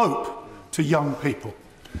of hope to young people.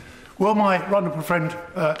 Will my honourable friend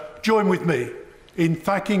join with me in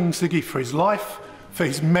thanking Ziggy for his life, for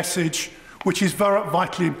his message, which is very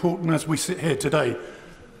vitally important as we sit here today.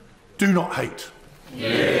 Do not hate.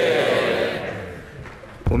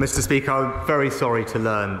 Well, Mr. Speaker, I'm very sorry to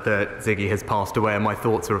learn that Ziggy has passed away, and my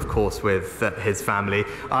thoughts are, of course, with his family.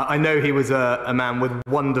 I know he was a man with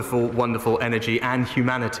wonderful, wonderful energy and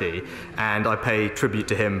humanity, and I pay tribute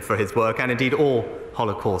to him for his work, and indeed all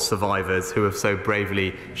Holocaust survivors who have so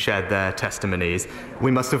bravely shared their testimonies. We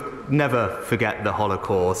must never forget the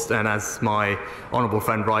Holocaust, and as my honourable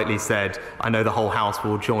friend rightly said, I know the whole House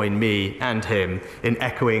will join me and him in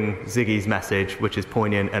echoing Ziggy's message, which is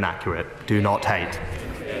poignant and accurate. Do not hate.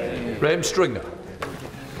 Graham Stringer.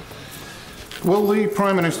 Will the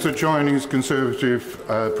Prime Minister join his Conservative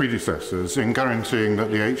predecessors in guaranteeing that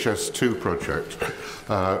the HS2 project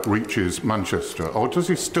reaches Manchester, or does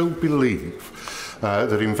he still believe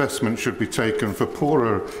that investment should be taken for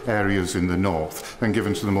poorer areas in the north and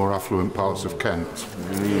given to the more affluent parts of Kent?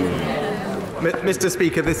 Mr.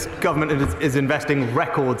 Speaker, this government is investing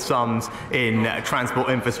record sums in transport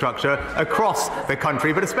infrastructure across the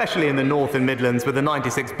country, but especially in the North and Midlands, with a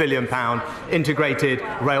 £96 billion integrated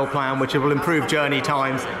rail plan, which will improve journey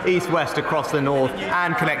times east-west across the north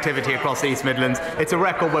and connectivity across the East Midlands. It's a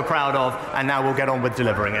record we're proud of, and now we'll get on with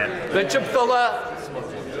delivering it. Richard Fuller.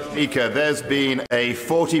 Speaker, there's been a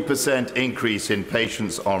 40% increase in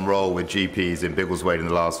patients on roll with GPs in Biggleswade in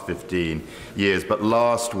the last 15 years, but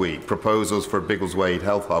last week proposals for a Biggleswade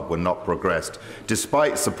Health Hub were not progressed,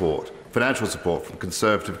 despite financial support from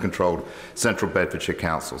Conservative-controlled Central Bedfordshire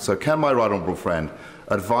Council. So can my right honourable friend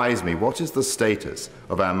advise me what is the status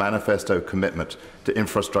of our manifesto commitment to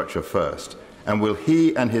infrastructure first? And will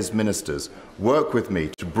he and his ministers work with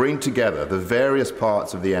me to bring together the various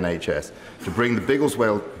parts of the NHS to bring the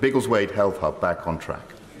Biggleswade Health Hub back on track?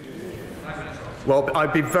 Well,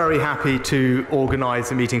 I'd be very happy to organise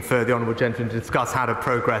a meeting for the honourable gentleman to discuss how to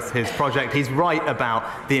progress his project. He's right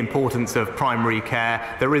about the importance of primary care.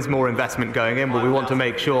 There is more investment going in, but we want to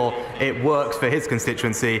make sure it works for his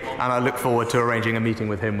constituency, and I look forward to arranging a meeting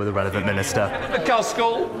with him with the relevant minister.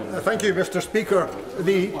 Thank you, Mr. Speaker.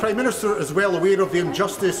 The Prime Minister is well aware of the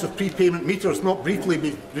injustice of prepayment meters, not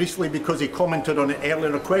recently because he commented on it earlier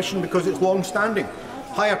in a question, because it's long-standing.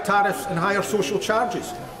 Higher tariffs and higher social charges.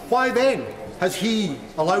 Why then has he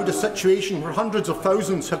allowed a situation where hundreds of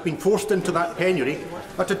thousands have been forced into that penury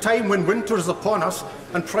at a time when winter is upon us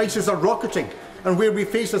and prices are rocketing, and where we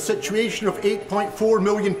face a situation of 8.4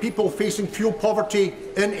 million people facing fuel poverty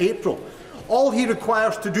in April? All he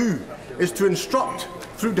requires to do is to instruct,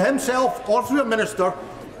 through himself or through a minister,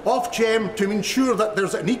 Ofgem to ensure that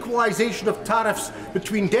there's an equalisation of tariffs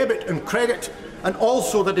between debit and credit, and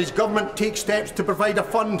also that his government takes steps to provide a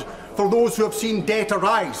fund for those who have seen debt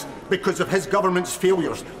arise because of his government's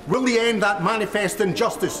failures. Will he end that manifest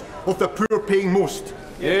injustice of the poor paying most?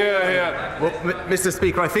 Well, Mr.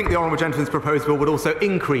 Speaker, I think the honourable gentleman's proposed bill would also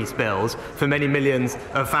increase bills for many millions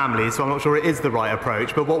of families, so I'm not sure it is the right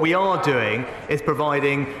approach. But what we are doing is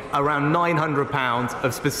providing around £900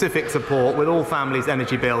 of specific support with all families'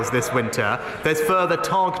 energy bills this winter. There's further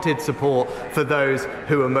targeted support for those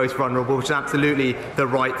who are most vulnerable, which is absolutely the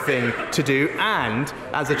right thing to do. And,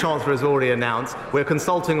 as the Chancellor has already announced, we're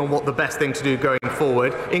consulting on what the best thing to do going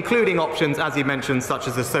forward, including options, as he mentioned, such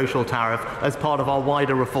as a social tariff, as part of our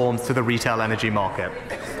wider reforms to the retail energy market.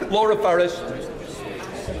 Laura Farris.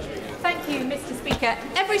 Thank you, Mr. Speaker.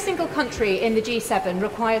 Every single country in the G7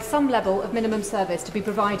 requires some level of minimum service to be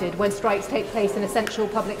provided when strikes take place in essential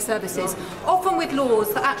public services, often with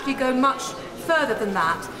laws that actually go much further than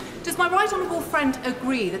that. Does my right honourable friend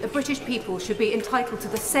agree that the British people should be entitled to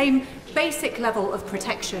the same basic level of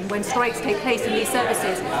protection when strikes take place in these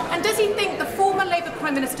services? And does he think the former Labour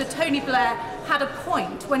Prime Minister Tony Blair had a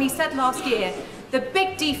point when he said last year the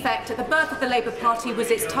big defect at the birth of the Labour Party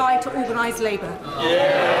was its tie to organised labour?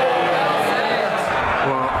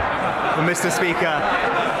 Well, Mr. Speaker,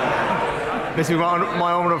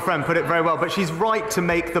 my honourable friend put it very well, but she's right to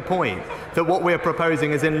make the point that what we're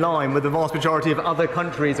proposing is in line with the vast majority of other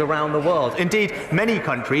countries around the world. Indeed, many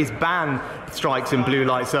countries ban strikes in blue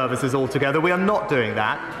light services altogether. We are not doing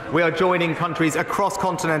that. We are joining countries across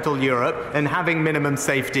continental Europe and having minimum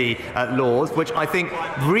safety laws, which I think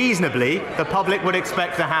reasonably the public would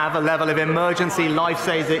expect to have a level of emergency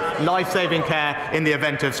life-saving care in the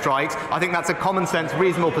event of strikes. I think that's a common sense,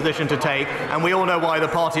 reasonable position to take, and we all know why the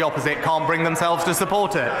party opposite can't bring themselves to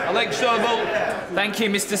support it. Thank you,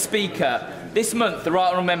 Mr. Speaker. This month, the Right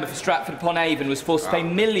Honourable Member for Stratford-upon-Avon was forced to pay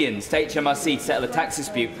millions to HMRC to settle a tax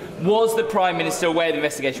dispute. Was the Prime Minister aware of the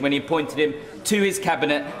investigation when he appointed him to his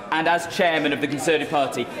Cabinet and as Chairman of the Conservative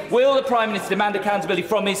Party? Will the Prime Minister demand accountability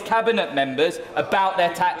from his Cabinet members about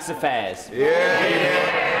their tax affairs?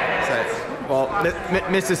 Well,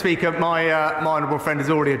 Mr. Speaker, my honourable friend has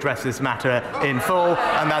already addressed this matter in full,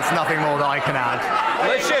 and that's nothing more that I can add.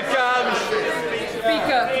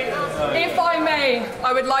 Speaker, if I may,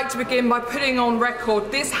 I would like to begin by putting on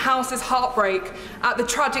record this House's heartbreak at the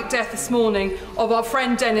tragic death this morning of our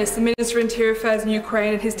friend Dennis, the Minister of Interior Affairs in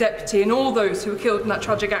Ukraine, and his deputy, and all those who were killed in that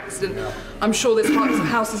tragic accident. I'm sure this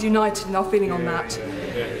House is united in our feeling on that.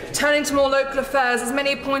 Turning to more local affairs, as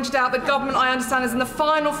many have pointed out, the government, I understand, is in the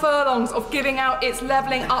final furlongs of giving out its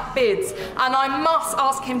levelling up bids, and I must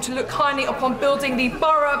ask him to look kindly upon building the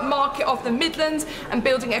borough market of the Midlands and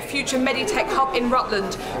building a future Meditech hub in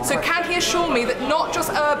Rutland. So can he assure me that not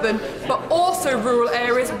just urban but also rural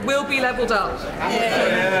areas will be levelled up?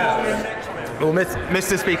 Well,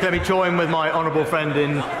 Mr. Speaker, let me join with my honourable friend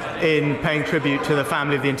in paying tribute to the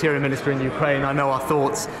family of the Interior Minister in Ukraine. I know our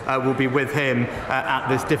thoughts will be with him at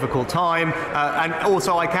this difficult time. And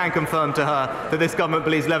also I can confirm to her that this government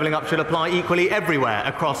believes levelling up should apply equally everywhere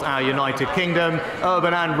across our United Kingdom.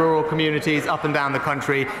 Urban and rural communities up and down the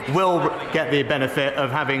country will get the benefit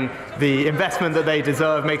of having the investment that they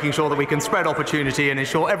deserve, making sure that we can spread opportunity and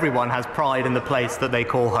ensure everyone has pride in the place that they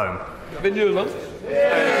call home.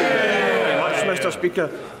 Mr. Speaker,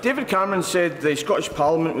 David Cameron said the Scottish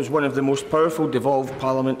Parliament was one of the most powerful devolved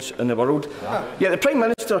parliaments in the world. Yet the Prime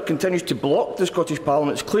Minister continues to block the Scottish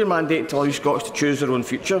Parliament's clear mandate to allow Scots to choose their own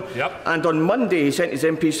future. And on Monday he sent his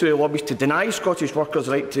MPs through the lobbies to deny Scottish workers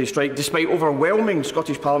the right to strike despite overwhelming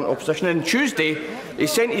Scottish Parliament opposition. And on Tuesday he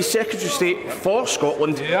sent his Secretary of State for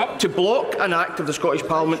Scotland to block an act of the Scottish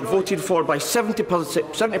Parliament voted for by 70%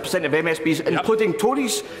 of MSPs, including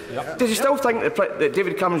Tories. Does he still think that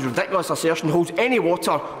David Cameron's ridiculous assertion holds any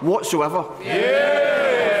water whatsoever?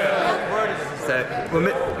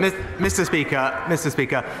 Mr.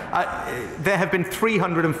 Speaker, there have been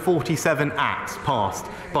 347 acts passed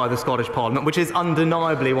by the Scottish Parliament, which is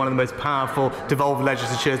undeniably one of the most powerful devolved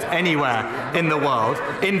legislatures anywhere in the world.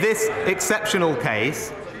 In this exceptional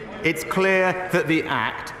case, it's clear that the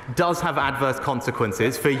Act does have adverse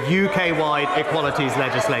consequences for UK-wide equalities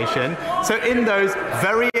legislation. So in those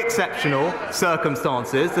very exceptional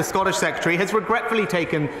circumstances, the Scottish Secretary has regretfully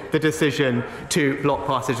taken the decision to block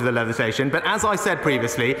passage of the legislation. But as I said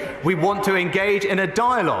previously, we want to engage in a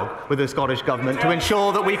dialogue with the Scottish Government to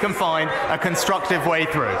ensure that we can find a constructive way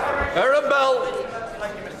through.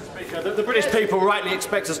 The British people rightly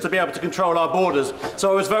expect us to be able to control our borders, so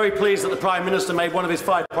I was very pleased that the Prime Minister made one of his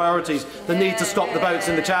 5 priorities the need to stop the boats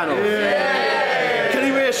in the Channel. Can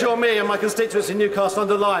he reassure me and my constituents in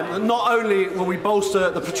Newcastle-under-Lyme that not only will we bolster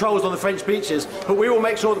the patrols on the French beaches, but we will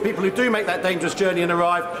make sure that people who do make that dangerous journey and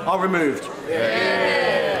arrive are removed?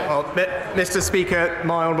 Well, Mr. Speaker,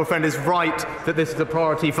 my honourable friend is right that this is a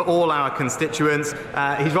priority for all our constituents.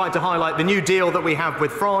 He's right to highlight the new deal that we have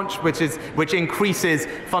with France, which increases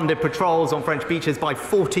funded patrols on French beaches by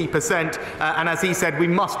 40%. And as he said, we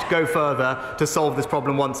must go further to solve this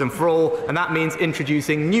problem once and for all. And that means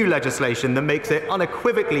introducing new legislation that makes it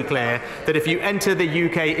unequivocally clear that if you enter the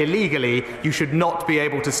UK illegally, you should not be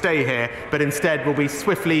able to stay here, but instead will be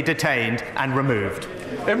swiftly detained and removed.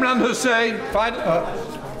 Imran Hussain,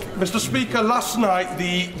 Mr. Speaker, last night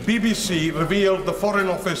the BBC revealed the Foreign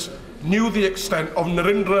Office knew the extent of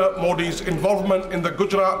Narendra Modi's involvement in the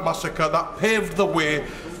Gujarat massacre that paved the way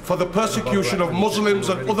for the persecution of Muslims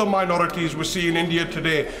and other minorities we see in India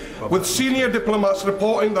today, with senior diplomats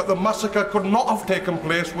reporting that the massacre could not have taken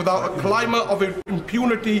place without a climate of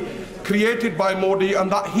impunity created by Modi,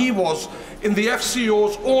 and that he was, in the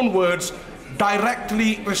FCO's own words,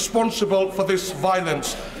 directly responsible for this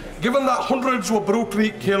violence. Given that hundreds were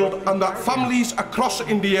brutally killed and that families across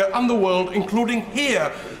India and the world, including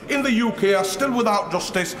here in the UK, are still without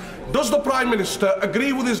justice, does the Prime Minister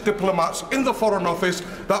agree with his diplomats in the Foreign Office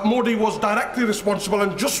that Modi was directly responsible?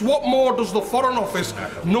 And just what more does the Foreign Office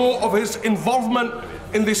know of his involvement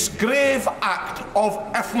in this grave act of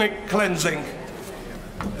ethnic cleansing?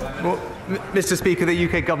 Well, Mr. Speaker, the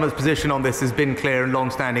UK government's position on this has been clear and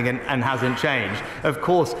long-standing and hasn't changed. Of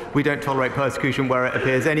course, we don't tolerate persecution where it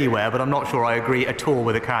appears anywhere, but I'm not sure I agree at all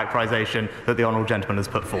with the characterisation that the honourable gentleman has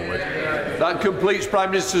put forward. That completes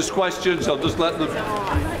Prime Minister's questions. I'll just let the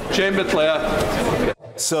chamber clear.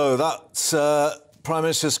 So that's Prime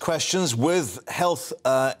Minister's questions with health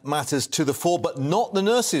matters to the fore, but not the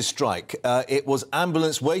nurses' strike. It was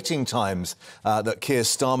ambulance waiting times that Keir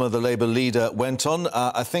Starmer, the Labour leader, went on.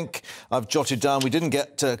 I think I've jotted down, we didn't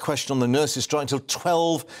get a question on the nurses' strike until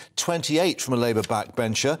 12:28 from a Labour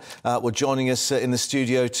backbencher. Were joining us in the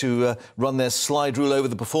studio to run their slide rule over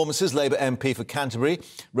the performances. Labour MP for Canterbury,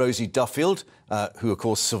 Rosie Duffield, who, of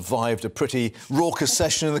course, survived a pretty raucous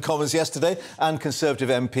session in the Commons yesterday, and Conservative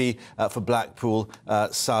MP for Blackpool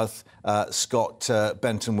South, Scott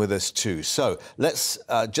Benton, with us too. So let's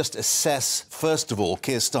just assess, first of all,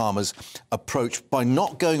 Keir Starmer's approach by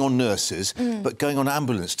not going on nurses, but going on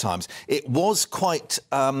ambulance times. It was quite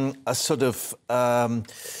a sort of,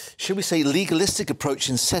 should we say, legalistic approach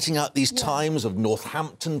in setting out these times of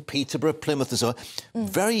Northampton, Peterborough, Plymouth and so on.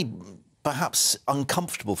 Very perhaps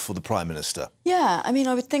uncomfortable for the Prime Minister. Yeah, I mean,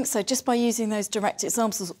 I would think so. Just by using those direct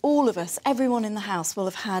examples, all of us, everyone in the House will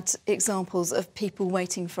have had examples of people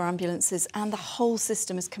waiting for ambulances, and the whole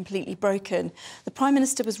system is completely broken. The Prime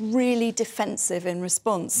Minister was really defensive in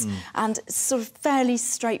response and sort of fairly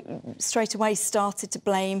straight away started to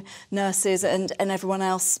blame nurses and everyone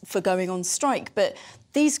else for going on strike. But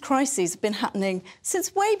these crises have been happening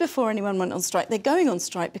since way before anyone went on strike. They're going on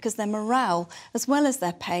strike because their morale, as well as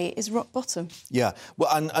their pay, is rock bottom. Yeah, well,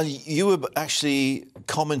 and you were actually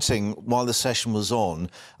commenting while the session was on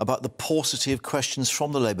about the paucity of questions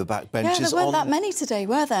from the Labour backbenchers. Yeah, there weren't that many today,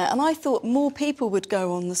 were there? And I thought more people would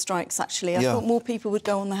go on the strikes, actually. I thought more people would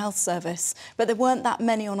go on the health service. But there weren't that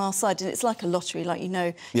many on our side. And it's like a lottery, like, you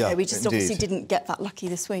know, we just obviously didn't get that lucky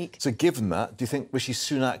this week. So given that, do you think Rishi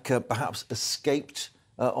Sunak perhaps escaped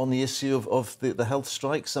on the issue of the health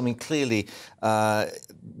strikes? I mean, clearly,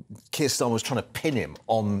 Keir Starmer was trying to pin him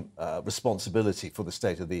on responsibility for the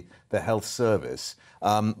state of the health service.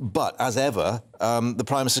 But, as ever, the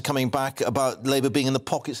Prime Minister coming back about Labour being in the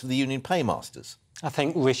pockets of the union paymasters. I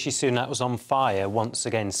think Rishi Sunak was on fire once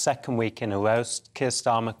again, second week in a row. Keir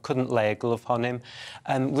Starmer couldn't lay a glove on him.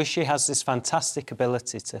 Rishi has this fantastic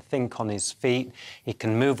ability to think on his feet. He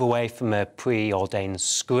can move away from a preordained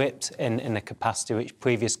script in a capacity which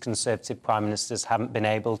previous Conservative Prime Ministers haven't been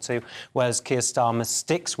able to, whereas Keir Starmer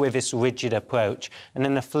sticks with this rigid approach. And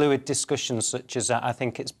in a fluid discussion such as that, I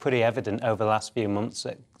think it's pretty evident over the last few months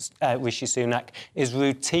that Rishi Sunak is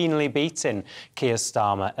routinely beating Keir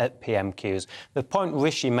Starmer at PMQs. The point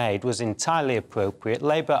Rishi made was entirely appropriate.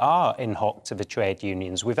 Labour are in hock to the trade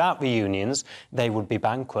unions. Without the unions, they would be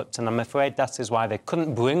bankrupt, and I'm afraid that is why they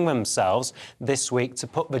couldn't bring themselves this week to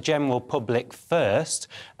put the general public first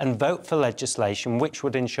and vote for legislation which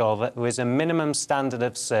would ensure that there is a minimum standard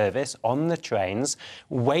of service on the trains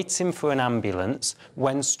waiting for an ambulance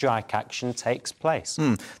when strike action takes place.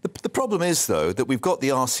 The problem is, though, that we've got the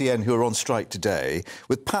RCN who are on strike today,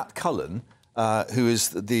 with Pat Cullen, who is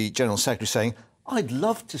the General Secretary, saying, I'd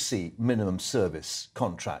love to see minimum service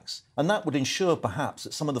contracts, and that would ensure perhaps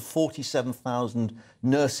that some of the 47,000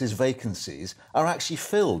 nurses' vacancies are actually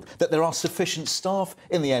filled, that there are sufficient staff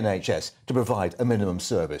in the NHS to provide a minimum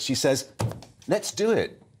service. She says, let's do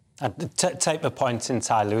it. I take the point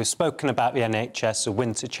entirely. We've spoken about the NHS, the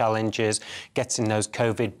winter challenges, getting those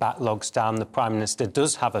COVID backlogs down. The Prime Minister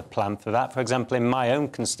does have a plan for that. For example, in my own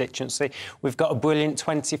constituency, we've got a brilliant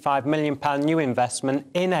 £25 million new investment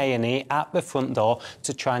in A&E at the front door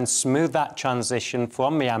to try and smooth that transition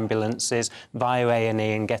from the ambulances via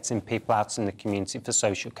A&E and getting people out in the community for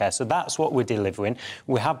social care. So that's what we're delivering.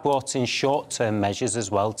 We have brought in short-term measures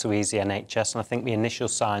as well to ease the NHS, and I think the initial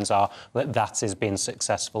signs are that that is being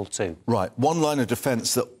successful too. Right. One line of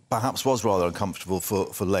defence that perhaps was rather uncomfortable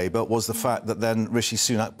for Labour was the fact that then Rishi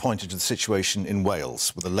Sunak pointed to the situation in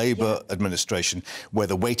Wales with the Labour administration, where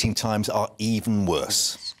the waiting times are even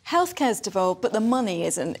worse. Healthcare's devolved, but the money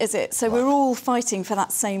isn't, is it? So we're all fighting for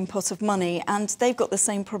that same pot of money, and they've got the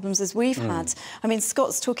same problems as we've had. I mean,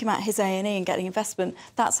 Scott's talking about his A&E and getting investment.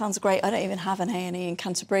 That sounds great. I don't even have an A&E in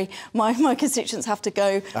Canterbury. My constituents have to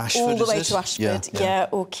go all the way to Ashford,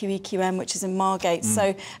 or QEQM, which is in Margate.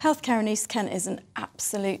 So healthcare in East Kent is an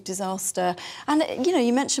absolute absolute disaster. And, you know,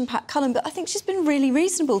 you mentioned Pat Cullen, but I think she's been really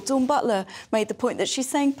reasonable. Dawn Butler made the point that she's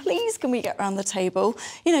saying, please, can we get round the table?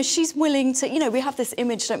 You know, she's willing to, you know, we have this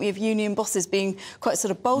image, don't we, of union bosses being quite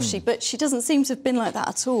sort of bolshy, but she doesn't seem to have been like that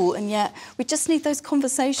at all, and yet we just need those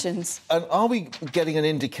conversations. And are we getting an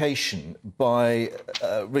indication by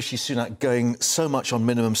Rishi Sunak going so much on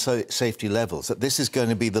minimum safety levels that this is going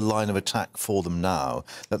to be the line of attack for them now,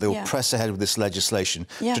 that they will press ahead with this legislation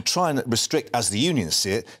to try and restrict, as the unions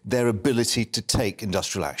see it, their ability to take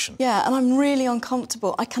industrial action? Yeah, and I'm really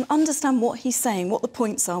uncomfortable. I can understand what he's saying, what the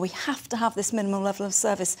points are. We have to have this minimum level of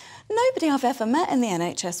service. Nobody I've ever met in the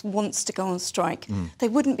NHS wants to go on strike. They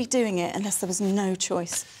wouldn't be doing it unless there was no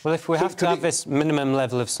choice. Well, if we have to have this minimum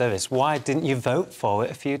level of service, why didn't you vote for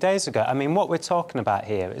it a few days ago? I mean, what we're talking about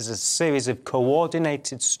here is a series of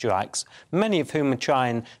coordinated strikes, many of whom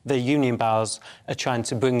the union powers are trying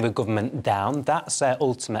to bring the government down. That's their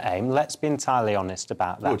ultimate aim. Let's be entirely honest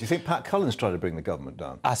about that. Oh, do you think Pat Cullen's trying to bring the government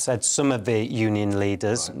down? I said some of the union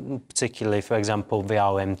leaders, particularly, for example, the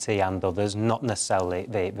RMT and others, not necessarily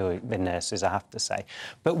the nurses, I have to say.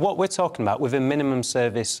 But what we're talking about with a minimum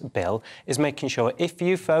service bill is making sure if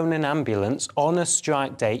you phone an ambulance on a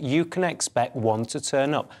strike day, you can expect one to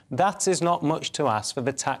turn up. That is not much to ask for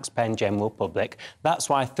the taxpaying general public. That's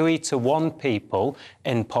why 3 to 1 people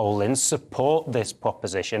in polling support this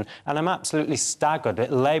proposition, and I'm absolutely staggered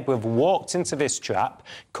that Labour have walked into this trap,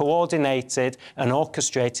 coordinated and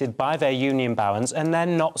orchestrated by their union barons, and they're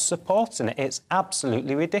not supporting it. It's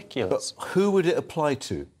absolutely ridiculous. But who would it apply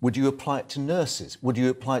to? Would you apply it to nurses? Would you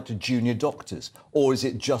apply it to junior doctors? Or is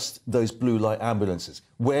it just those blue light ambulances?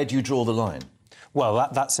 Where do you draw the line? Well,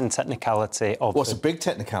 that's in technicality of... Well, it's a big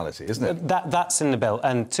technicality, isn't it? That's in the bill.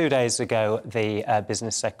 And 2 days ago, the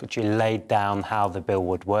Business Secretary laid down how the bill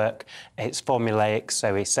would work. It's formulaic,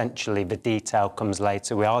 so essentially the detail comes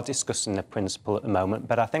later. We are discussing the principle at the moment,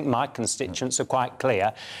 but I think my constituents are quite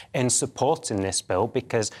clear in supporting this bill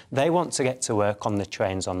because they want to get to work on the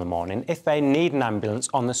trains on the morning. If they need an ambulance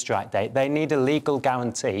on the strike date, they need a legal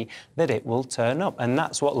guarantee that it will turn up. And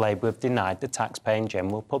that's what Labour have denied the taxpaying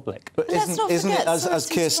general public. But isn't it, as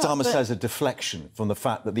Keir Starmer says, a deflection from the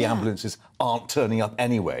fact that the ambulances aren't turning up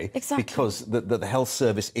anyway because the health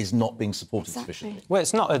service is not being supported sufficiently? Well,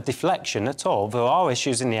 it's not a deflection at all. There are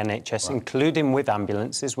issues in the NHS, including with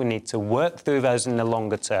ambulances. We need to work through those in the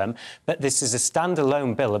longer term. But this is a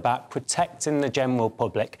standalone bill about protecting the general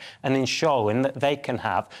public and ensuring that they can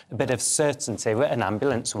have a bit of certainty that an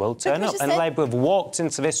ambulance will turn up. And Labour have walked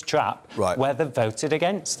into this trap where they've voted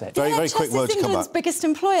against it. Very quick word to come back. England's biggest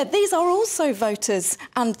employer. These are also voters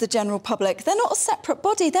and the general public. They're not a separate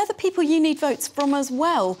body. They're the people you need votes from as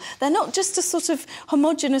well. They're not just a sort of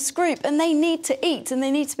homogenous group, and they need to eat and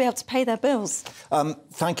they need to be able to pay their bills.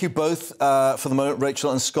 Thank you both for the moment,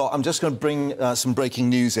 Rachel and Scott. I'm just going to bring some breaking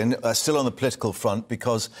news in, still on the political front,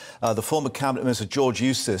 because the former Cabinet Minister George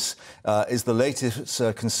Eustice is the latest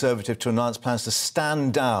Conservative to announce plans to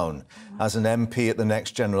stand down as an MP at the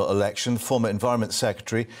next general election. Former Environment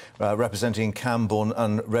Secretary representing Camborne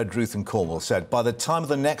and Redruth and Cornwall said, "By the time of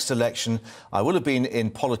the next election, I will have been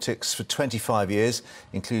in politics for 25 years,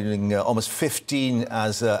 including almost 15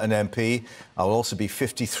 as an MP. I will also be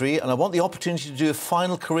 53, and I want the opportunity to do a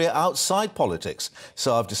final career outside politics.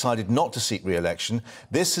 So I've decided not to seek re-election.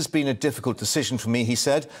 This has been a difficult decision for me," he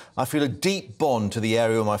said. "I feel a deep bond to the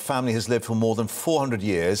area where my family has lived for more than 400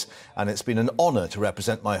 years, and it's been an honour to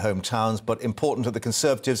represent my hometowns, but important that the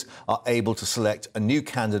Conservatives are able to select a new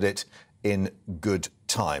candidate in good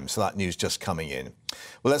time." So that news just coming in.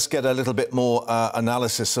 Well, let's get a little bit more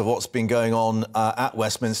analysis of what's been going on at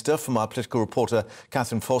Westminster from our political reporter,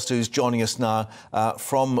 Catherine Foster, who's joining us now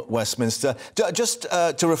from Westminster. Just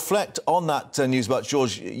to reflect on that news about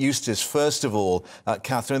George Eustice, first of all,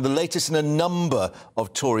 Catherine, the latest in a number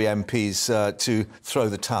of Tory MPs to throw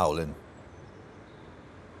the towel in.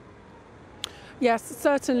 Yes,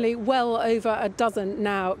 certainly well over a dozen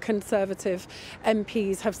now Conservative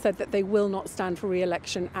MPs have said that they will not stand for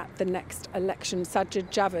re-election at the next election. Sajid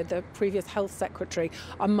Javid, the previous Health Secretary,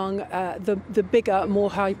 among the bigger, more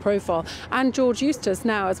high-profile, and George Eustice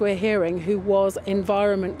now, as we're hearing, who was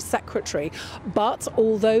Environment Secretary. But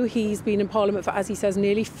although he's been in Parliament for, as he says,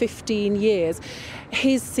 nearly 15 years,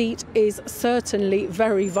 his seat is certainly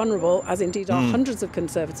very vulnerable, as indeed are hundreds of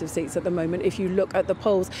Conservative seats at the moment. If you look at the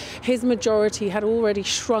polls, his majority had already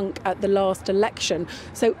shrunk at the last election.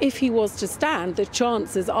 So if he was to stand, the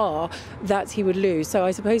chances are that he would lose. So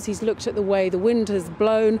I suppose he's looked at the way the wind has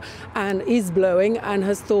blown and is blowing and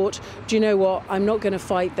has thought, do you know what, I'm not going to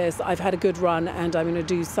fight this. I've had a good run and I'm going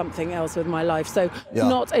to do something else with my life. So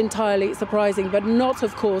not entirely surprising, but not,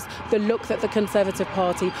 of course, the look that the Conservative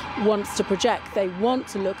Party wants to project. They want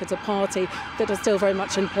to look at a party that is still very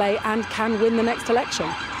much in play and can win the next election.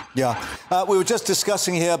 Yeah, we were just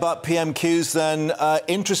discussing here about PMQs then.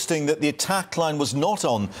 Interesting that the attack line was not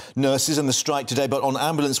on nurses and the strike today, but on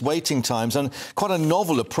ambulance waiting times, and quite a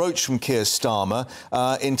novel approach from Keir Starmer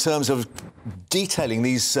in terms of detailing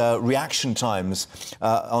these reaction times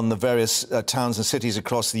on the various towns and cities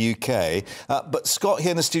across the UK. But Scott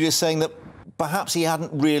here in the studio is saying that perhaps he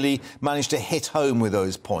hadn't really managed to hit home with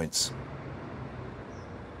those points.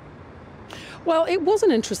 Well, it was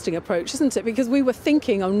an interesting approach, isn't it? Because we were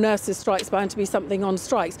thinking of nurses' strikes bound to be something on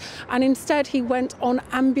strikes. And instead he went on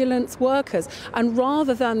ambulance workers. And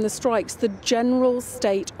rather than the strikes, the general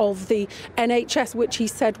state of the NHS, which he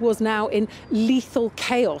said was now in lethal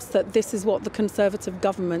chaos, that this is what the Conservative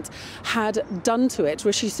government had done to it.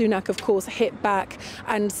 Rishi Sunak, of course, hit back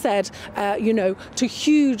and said, you know, to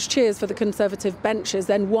huge cheers for the Conservative benches,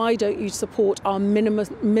 then why don't you support our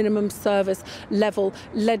minimum service level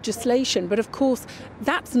legislation? But of course,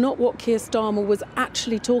 that's not what Keir Starmer was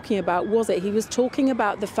actually talking about, was it? He was talking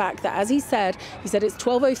about the fact that, as he said it's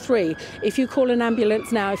 12:03. If you call an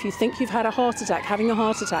ambulance now, if you think you've had a heart attack, having a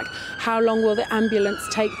heart attack, how long will the ambulance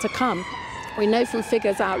take to come? We know from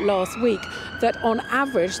figures out last week that on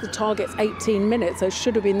average the target's 18 minutes, so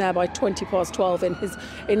should have been there by 12:20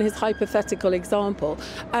 in his hypothetical example.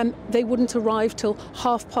 They wouldn't arrive till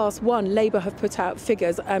 1:30. Labour have put out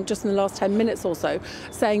figures just in the last 10 minutes or so,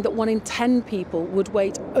 saying that 1 in 10 people would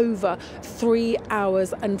wait over 3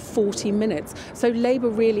 hours and 40 minutes. So Labour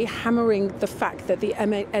really hammering the fact that the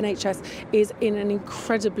NHS is in an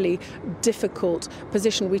incredibly difficult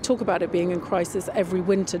position. We talk about it being in crisis every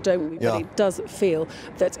winter, don't we? Yeah. But it does feel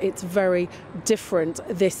that it's very different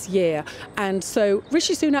this year. And so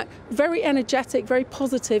Rishi Sunak, very energetic, very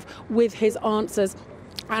positive with his answers,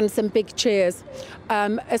 and some big cheers,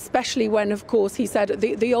 especially when, of course, he said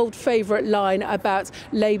the old favourite line about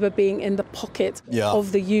Labour being in the pocket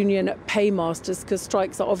of the union paymasters, because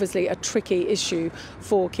strikes are obviously a tricky issue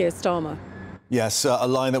for Keir Starmer. Yes, a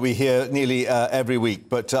line that we hear nearly every week.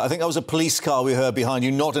 But I think that was a police car we heard behind you,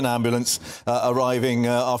 not an ambulance arriving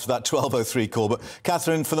after that 12:03 call. But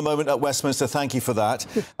Catherine, for the moment at Westminster, thank you for that.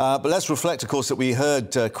 But let's reflect, of course, that we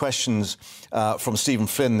heard questions from Stephen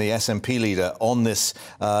Flynn, the SNP leader, on this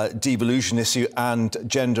devolution issue and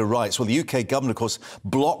gender rights. Well, the UK government, of course,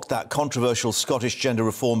 blocked that controversial Scottish gender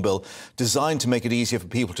reform bill designed to make it easier for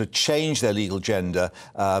people to change their legal gender,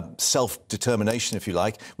 self-determination, if you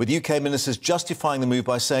like, with UK ministers justifying the move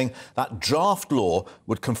by saying that draft law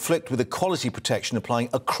would conflict with equality protection applying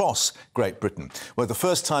across Great Britain. Well, the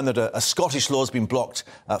first time that a Scottish law has been blocked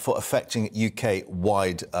for affecting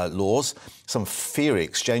UK-wide laws. Some fiery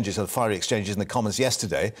exchanges in the Commons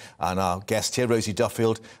yesterday, and our guest here, Rosie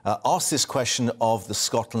Duffield, asked this question of the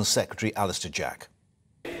Scotland Secretary, Alistair Jack.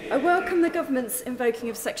 I welcome the government's invoking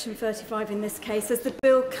of Section 35 in this case, as the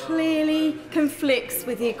bill clearly conflicts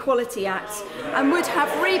with the Equality Act and would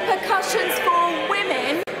have repercussions for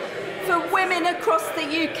women across the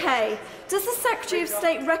UK. Does the Secretary of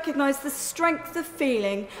State recognise the strength of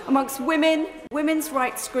feeling amongst women, women's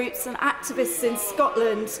rights groups and activists in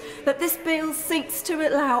Scotland that this bill seeks to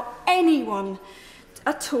allow anyone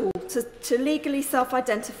at all to legally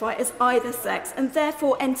self-identify as either sex and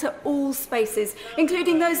therefore enter all spaces,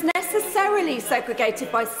 including those necessarily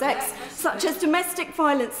segregated by sex, such as domestic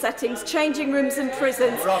violence settings, changing rooms and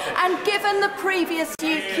prisons? And given the previous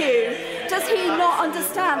UQ, does he not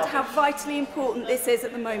understand how vitally important this is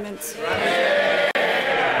at the moment?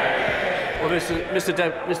 Well,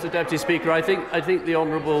 Mr. Deputy Speaker, I think the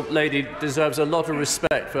honourable lady deserves a lot of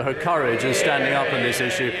respect for her courage in standing up on this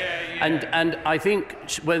issue. And I think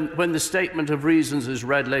when the statement of reasons is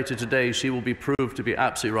read later today, she will be proved to be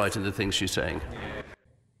absolutely right in the things she's saying.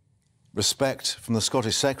 Respect from the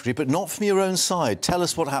Scottish Secretary, but not from your own side. Tell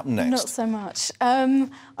us what happened next. Not so much. I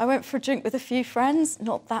went for a drink with a few friends.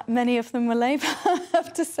 Not that many of them were Labour, I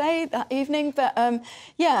have to say, that evening. But,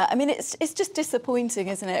 yeah, I mean, it's just disappointing,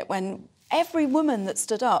 isn't it, when every woman that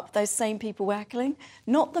stood up, those same people were heckling,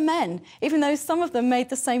 not the men, even though some of them made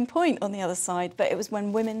the same point on the other side, but it was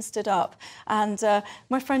when women stood up. And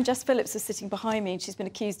my friend Jess Phillips was sitting behind me, and she's been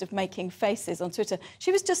accused of making faces on Twitter.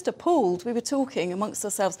 She was just appalled. We were talking amongst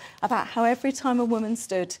ourselves about how every time a woman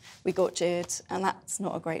stood, we got jeered, and that's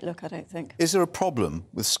not a great look, I don't think. Is there a problem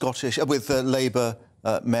with Labour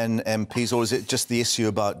men MPs, or is it just the issue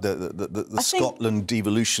about the Scotland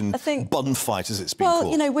devolution bun fight, as it's been called?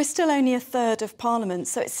 Well, you know, we're still only a third of Parliament,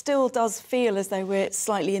 so it still does feel as though we're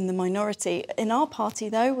slightly in the minority. In our party,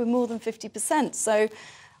 though, we're more than 50%, so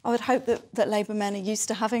I would hope that Labour men are used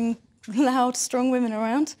to having loud, strong women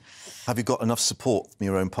around. Have you got enough support from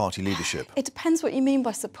your own party leadership? It depends what you mean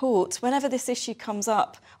by support. Whenever this issue comes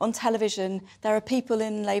up on television, there are people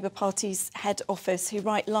in Labour Party's head office who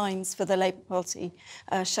write lines for the Labour Party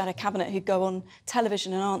shadow cabinet who go on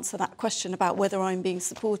television and answer that question about whether I'm being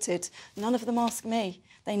supported. None of them ask me.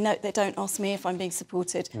 They don't ask me if I'm being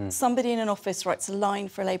supported. Somebody in an office writes a line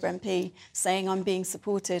for a Labour MP saying I'm being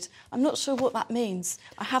supported. I'm not sure what that means.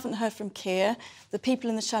 I haven't heard from Keir. The people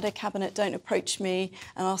in the shadow cabinet don't approach me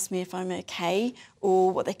and ask me if I'm OK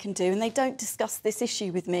or what they can do, and they don't discuss this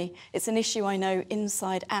issue with me. It's an issue I know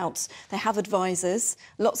inside out. They have advisors.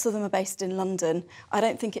 Lots of them are based in London. I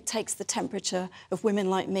don't think it takes the temperature of women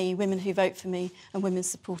like me, women who vote for me and women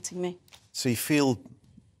supporting me. So you feel a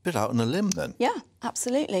bit out on a limb, then? Yeah,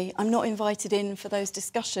 absolutely. I'm not invited in for those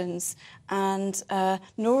discussions, and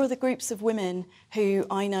nor are the groups of women who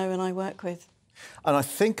I know and I work with. And I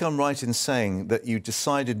think I'm right in saying that you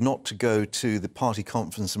decided not to go to the party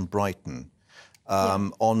conference in Brighton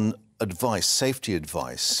on advice, safety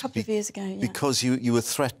advice. A couple of years ago, yeah. Because you were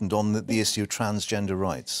threatened on the issue of transgender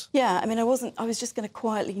rights. Yeah, I mean, I was just going to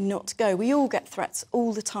quietly not go. We all get threats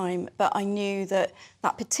all the time, but I knew that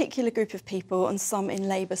that particular group of people and some in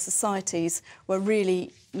Labour societies were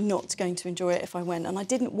really not going to enjoy it if I went. And I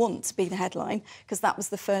didn't want to be the headline, because that was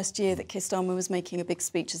the first year that Keir Starmer was making a big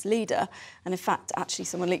speech as leader. And in fact, actually,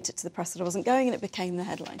 someone leaked it to the press that I wasn't going, and it became the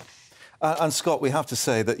headline. And Scott, we have to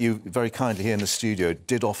say that you very kindly here in the studio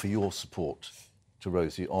did offer your support to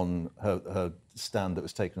Rosie on her stand that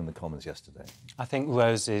was taken in the Commons yesterday. I think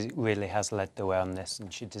Rosie really has led the way on this,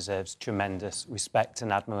 and she deserves tremendous respect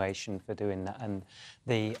and admiration for doing that. And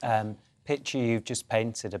the picture you've just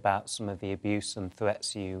painted about some of the abuse and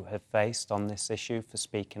threats you have faced on this issue for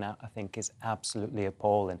speaking out, I think is absolutely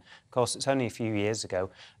appalling. Of course, it's only a few years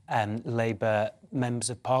ago, Labour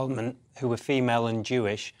members of Parliament who were female and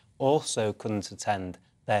Jewish also couldn't attend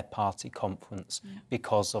their party conference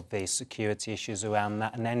because of the security issues around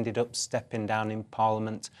that, and ended up stepping down in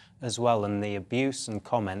Parliament as well. And the abuse and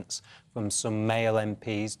comments from some male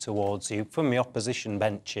MPs towards you from the opposition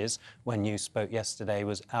benches when you spoke yesterday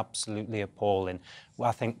was absolutely appalling. Well,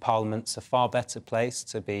 I think Parliament's a far better place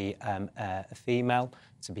to be a female,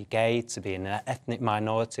 to be gay, to be an ethnic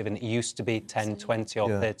minority than it used to be 10, 20 or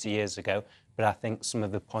 30 years ago. But I think some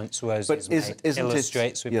of the points Rosie's made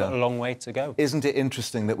illustrates we've got a long way to go. Isn't it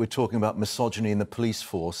interesting that we're talking about misogyny in the police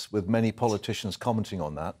force, with many politicians commenting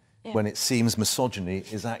on that, when it seems misogyny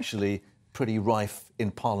is actually pretty rife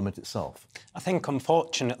in Parliament itself? I think,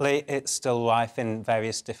 unfortunately, it's still rife in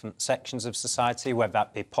various different sections of society, whether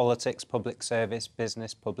that be politics, public service,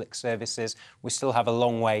 business, public services. We still have a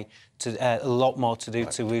long way to, a lot more to do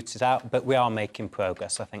to root it out, but we are making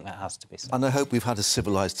progress. I think that has to be said. And I hope we've had a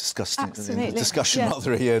civilised discussion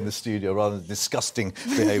rather here in the studio, rather than disgusting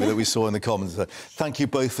behaviour that we saw in the Commons. Thank you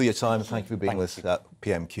both for your time, and thank you for being with us at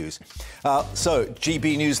PMQs. So,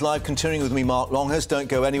 GB News Live, continuing with me, Mark Longhurst. Don't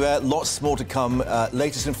go anywhere. Lots more to come.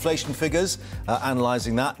 Latest inflation figures,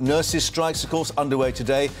 analysing that. Nurses' strikes, of course, underway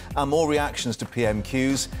today, and more reactions to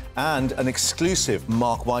PMQs, and an exclusive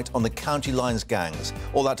Mark White on the County Lines gangs.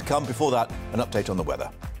 All that to come. Before that, an update on the weather.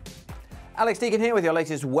 Alex Deacon here with your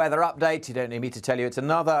latest weather update. You don't need me to tell you it's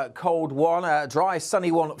another cold one, a dry,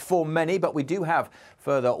 sunny one for many, but we do have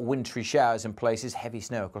further wintry showers in places, heavy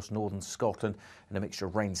snow across northern Scotland and a mixture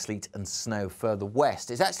of rain, sleet and snow further west.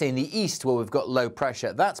 It's actually in the east where we've got low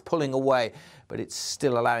pressure. That's pulling away, but it's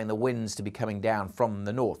still allowing the winds to be coming down from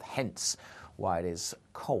the north, hence why it is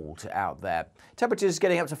cold out there. Temperatures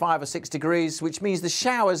getting up to 5 or 6 degrees, which means the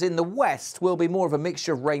showers in the west will be more of a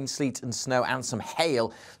mixture of rain, sleet and snow, and some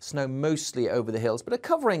hail. Snow mostly over the hills, but a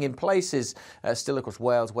covering in places still across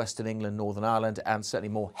Wales, Western England, Northern Ireland, and certainly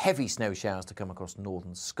more heavy snow showers to come across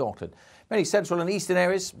northern Scotland. Many central and eastern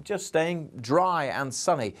areas just staying dry and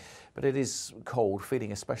sunny, but it is cold,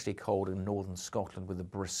 feeling especially cold in northern Scotland with a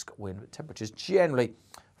brisk wind. Temperatures generally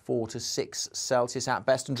 4 to 6 Celsius at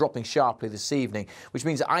best, and dropping sharply this evening, which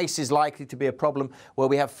means ice is likely to be a problem where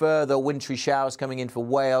we have further wintry showers coming in for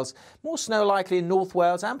Wales. More snow likely in North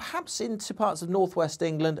Wales and perhaps into parts of northwest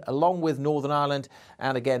England, along with Northern Ireland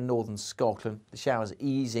and again northern Scotland. The showers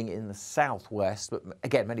easing in the southwest, but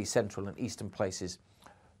again many central and eastern places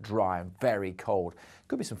dry and very cold.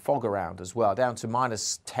 Could be some fog around as well, down to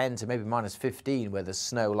 -10 to maybe -15 where there's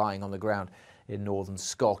snow lying on the ground in northern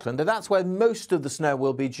Scotland. And that's where most of the snow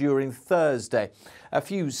will be during Thursday. A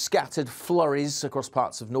few scattered flurries across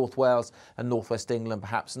parts of North Wales and northwest England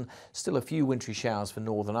perhaps, and still a few wintry showers for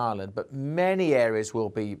Northern Ireland. But many areas will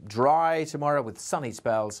be dry tomorrow with sunny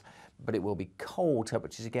spells, but it will be cold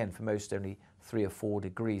temperatures again for most only 3 or 4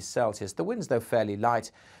 degrees Celsius. The winds, though, fairly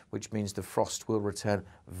light, which means the frost will return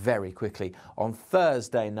very quickly. On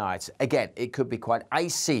Thursday night, again, it could be quite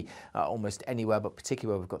icy almost anywhere, but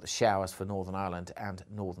particularly where we've got the showers for Northern Ireland and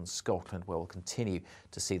northern Scotland, where we'll continue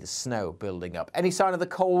to see the snow building up. Any sign of the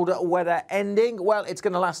cold weather ending? Well, it's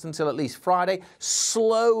going to last until at least Friday.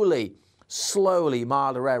 Slowly,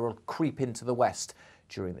 milder air will creep into the west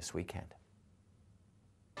during this weekend.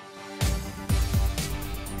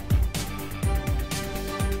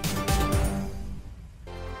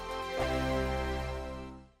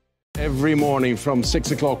 Every morning from 6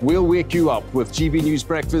 o'clock, we'll wake you up with GB News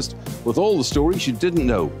Breakfast with all the stories you didn't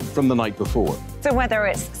know from the night before. So whether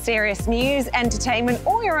it's serious news, entertainment,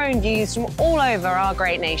 or your own views from all over our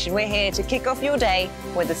great nation, we're here to kick off your day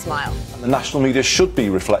with a smile. The national media should be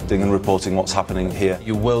reflecting and reporting what's happening here.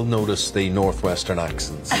 You will notice the northwestern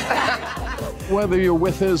accents. Whether you're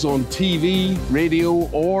with us on TV, radio,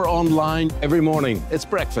 or online, every morning, it's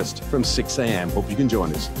breakfast from 6 a.m. Hope you can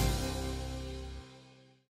join us.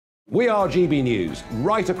 We are GB News,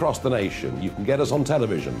 right across the nation. You can get us on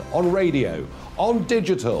television, on radio, on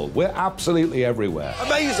digital. We're absolutely everywhere.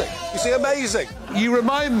 Amazing! You see, amazing! You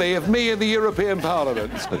remind me of me in the European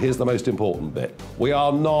Parliament. But here's the most important bit. We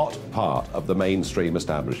are not part of the mainstream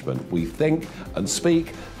establishment. We think and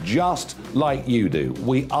speak just like you do.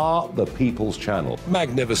 We are the People's Channel.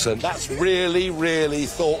 Magnificent. That's really, really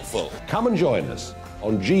thoughtful. Come and join us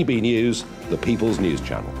on GB News, the People's News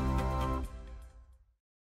Channel.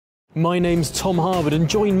 My name's Tom Harwood, and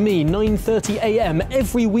join me 9:30 a.m.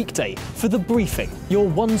 every weekday for The Briefing, your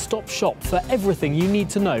one-stop shop for everything you need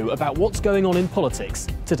to know about what's going on in politics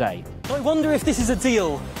today. I wonder if this is a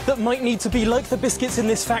deal that might need to be like the biscuits in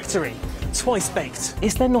this factory, twice baked.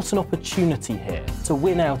 Is there not an opportunity here to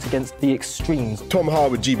win out against the extremes? Tom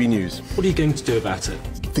Harwood, GB News. What are you going to do about it?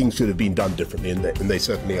 Things should have been done differently, and they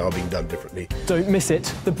certainly are being done differently. Don't miss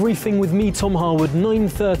it. The Briefing with me, Tom Harwood,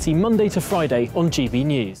 9:30 Monday to Friday on GB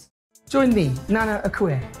News. Join me, Nana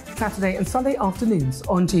Akue, Saturday and Sunday afternoons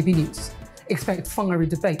on GB News. Expect fiery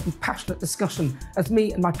debate and passionate discussion as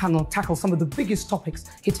me and my panel tackle some of the biggest topics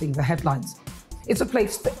hitting the headlines. It's a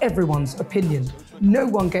place for everyone's opinion. No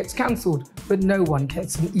one gets cancelled, but no one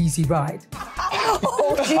gets an easy ride.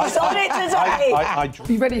 Oh, she's on it today!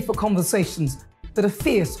 Be ready for conversations that are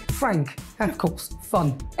fierce, frank, and of course,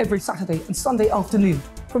 fun. Every Saturday and Sunday afternoon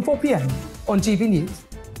from 4 p.m. on GB News,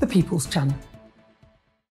 the People's Channel.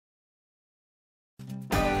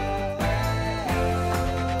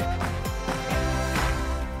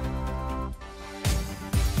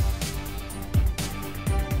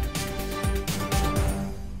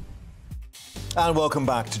 And welcome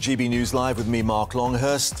back to GB News Live with me, Mark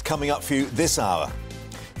Longhurst. Coming up for you this hour,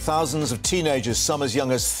 thousands of teenagers, some as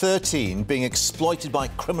young as 13, being exploited by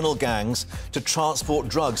criminal gangs to transport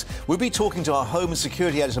drugs. We'll be talking to our Home and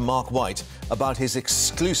Security Editor, Mark White, about his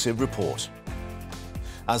exclusive report.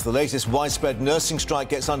 As the latest widespread nursing strike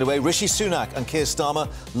gets underway, Rishi Sunak and Keir Starmer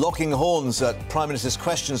locking horns at Prime Minister's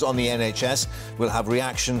questions on the NHS. We'll have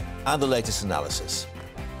reaction and the latest analysis.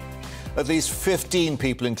 At least 15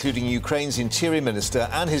 people, including Ukraine's Interior Minister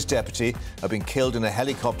and his deputy, have been killed in a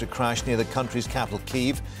helicopter crash near the country's capital,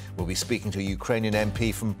 Kyiv. We'll be speaking to a Ukrainian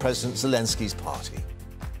MP from President Zelensky's party.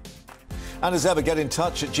 And as ever, get in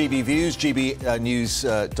touch at GBViews,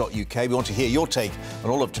 gbnews.uk. We want to hear your take on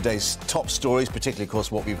all of today's top stories, particularly, of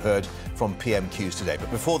course, what we've heard from PMQs today.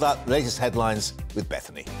 But before that, the latest headlines with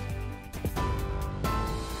Bethany.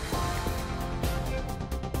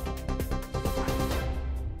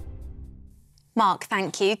 Mark,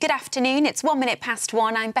 thank you. Good afternoon. It's 1 minute past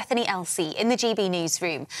 1. I'm Bethany Elsey in the GB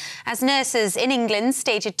newsroom. As nurses in England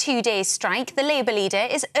stage a 2-day strike, the Labour leader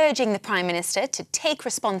is urging the Prime Minister to take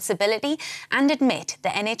responsibility and admit the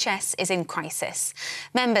NHS is in crisis.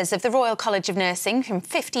 Members of the Royal College of Nursing from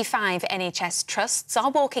 55 NHS trusts are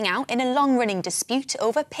walking out in a long-running dispute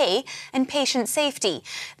over pay and patient safety.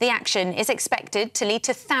 The action is expected to lead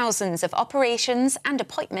to thousands of operations and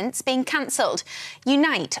appointments being cancelled.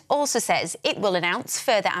 Unite also says it will announce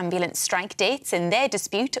further ambulance strike dates in their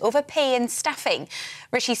dispute over pay and staffing.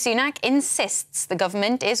 Rishi Sunak insists the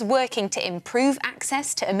government is working to improve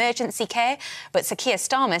access to emergency care, but Sir Keir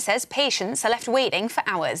Starmer says patients are left waiting for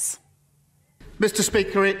hours. Mr.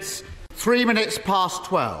 Speaker, it's 3 minutes past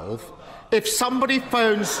 12. If somebody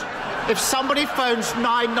phones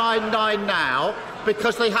 999 now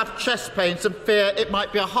because they have chest pains and fear it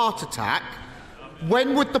might be a heart attack,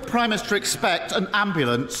 when would the Prime Minister expect an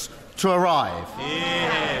ambulance to arrive?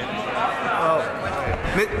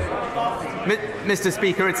 Mr.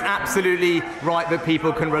 Speaker, it's absolutely right that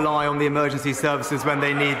people can rely on the emergency services when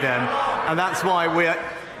they need them, and that's why we're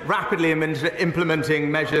rapidly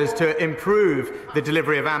implementing measures to improve the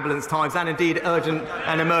delivery of ambulance times and indeed urgent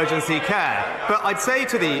and emergency care. But I'd say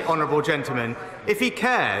to the honourable gentleman, if he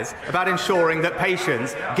cares about ensuring that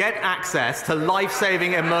patients get access to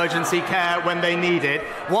life-saving emergency care when they need it,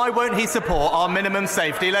 why won't he support our minimum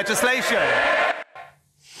safety legislation?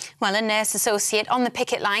 Well, a nurse associate on the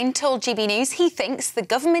picket line told GB News he thinks the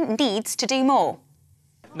government needs to do more.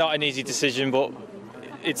 Not an easy decision, but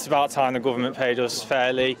it's about time the government paid us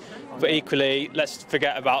fairly. But equally, let's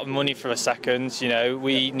forget about money for a second. You know,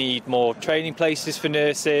 we need more training places for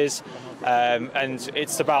nurses, and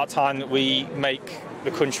it's about time that we make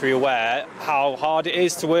the country aware how hard it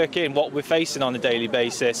is to work in what we're facing on a daily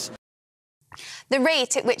basis. The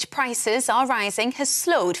rate at which prices are rising has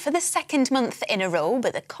slowed for the second month in a row,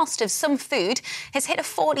 but the cost of some food has hit a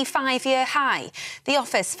 45-year high. The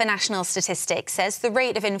Office for National Statistics says the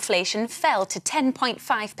rate of inflation fell to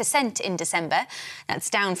 10.5% in December. That's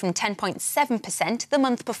down from 10.7% the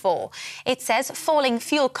month before. It says falling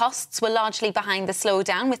fuel costs were largely behind the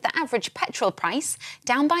slowdown, with the average petrol price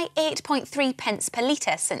down by 8.3 pence per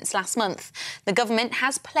litre since last month. The government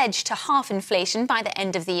has pledged to halve inflation by the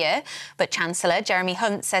end of the year, but Chancellor Jeremy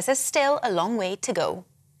Hunt says there's still a long way to go.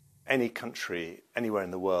 Any country anywhere in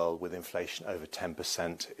the world with inflation over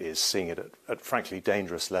 10% is seeing it at frankly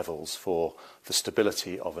dangerous levels for the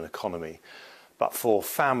stability of an economy. But for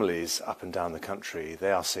families up and down the country,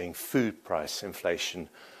 they are seeing food price inflation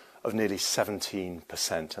of nearly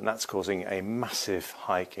 17%, and that's causing a massive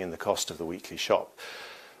hike in the cost of the weekly shop.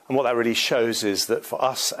 And what that really shows is that for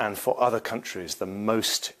us and for other countries, the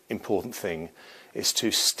most important thing is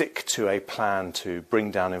to stick to a plan to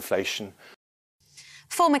bring down inflation.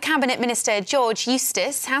 Former Cabinet Minister George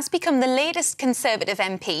Eustice has become the latest Conservative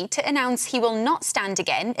MP to announce he will not stand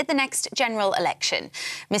again at the next general election.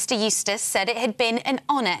 Mr Eustice said it had been an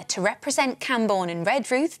honour to represent Camborne and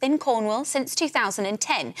Redruth in Cornwall since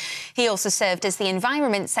 2010. He also served as the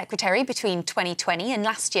Environment Secretary between 2020 and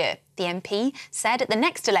last year. The MP said at the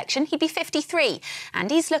next election he'd be 53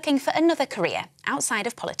 and he's looking for another career outside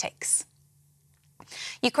of politics.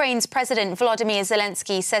 Ukraine's President Volodymyr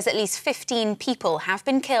Zelensky says at least 15 people have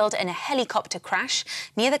been killed in a helicopter crash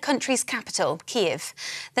near the country's capital, Kyiv.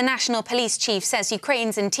 The National Police Chief says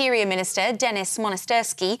Ukraine's Interior Minister, Denis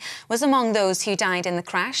Monastyrsky, was among those who died in the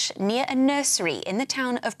crash near a nursery in the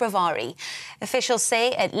town of Brovary. Officials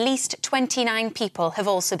say at least 29 people have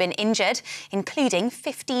also been injured, including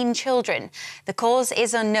 15 children. The cause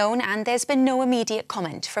is unknown and there's been no immediate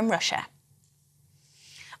comment from Russia.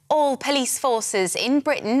 All police forces in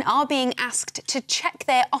Britain are being asked to check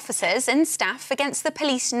their officers and staff against the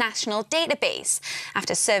Police National Database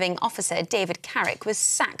after serving officer David Carrick was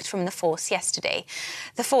sacked from the force yesterday.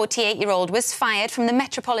 The 48-year-old was fired from the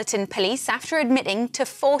Metropolitan Police after admitting to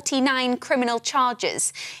 49 criminal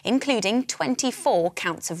charges, including 24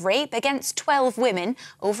 counts of rape against 12 women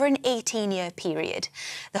over an 18-year period.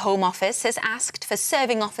 The Home Office has asked for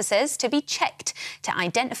serving officers to be checked to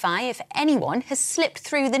identify if anyone has slipped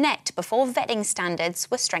through the net before vetting standards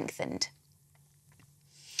were strengthened.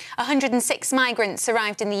 106 migrants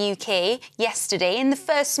arrived in the UK yesterday in the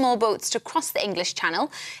first small boats to cross the English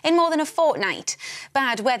Channel in more than a fortnight.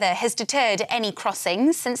 Bad weather has deterred any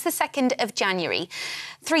crossings since the 2nd of January.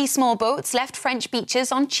 3 small boats left French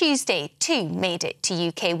beaches on Tuesday. 2 made it to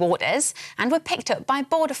UK waters and were picked up by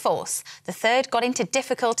Border Force. The 3rd got into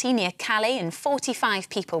difficulty near Calais and 45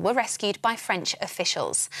 people were rescued by French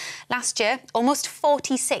officials. Last year, almost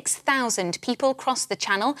 46,000 people crossed the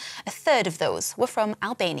Channel. A 1/3 of those were from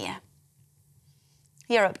Albania.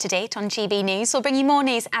 You're up to date on GB News. We'll bring you more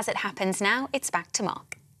news as it happens now. It's back to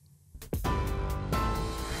Mark.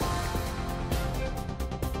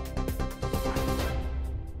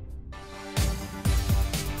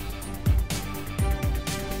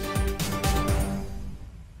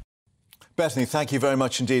 Bethany, thank you very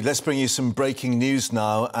much indeed. Let's bring you some breaking news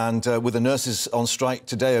now. And with the nurses on strike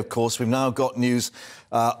today, of course, we've now got news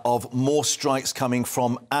of more strikes coming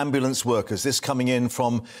from ambulance workers. This coming in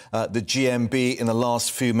from the GMB in the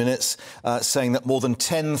last few minutes, saying that more than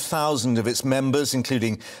 10,000 of its members,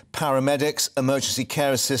 including paramedics, emergency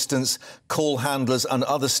care assistants, call handlers and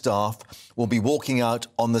other staff, will be walking out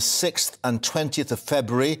on the 6th and 20th of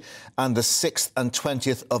February and the 6th and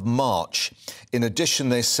 20th of March. In addition,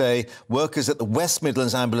 they say workers at the West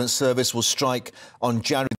Midlands Ambulance Service will strike on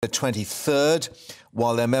January the 23rd,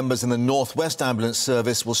 while their members in the North West Ambulance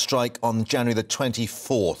Service will strike on January the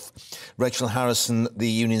 24th. Rachel Harrison, the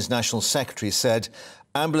union's National Secretary, said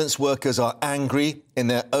ambulance workers are angry. In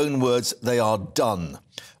their own words, they are done.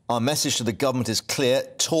 Our message to the government is clear.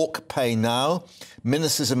 Talk pay now.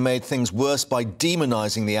 Ministers have made things worse by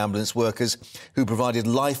demonising the ambulance workers who provided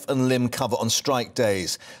life and limb cover on strike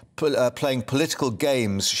days, playing political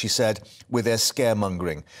games, she said, with their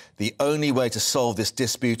scaremongering. The only way to solve this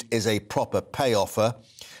dispute is a proper pay offer.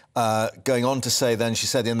 Going on to say then, she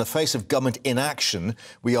said, in the face of government inaction,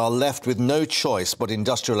 we are left with no choice but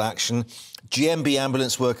industrial action. GMB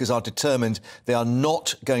ambulance workers are determined they are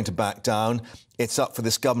not going to back down. It's up for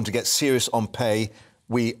this government to get serious on pay.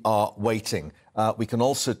 We are waiting. We can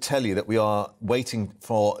also tell you that we are waiting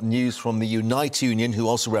for news from the Unite Union, who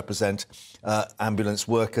also represent ambulance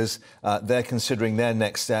workers. They're considering their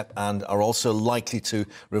next step and are also likely to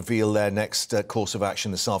reveal their next course of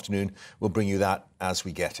action this afternoon. We'll bring you that as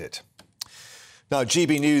we get it. Now,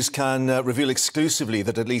 GB News can reveal exclusively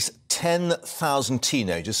that at least 10,000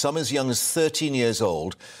 teenagers, some as young as 13 years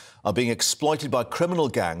old, are being exploited by criminal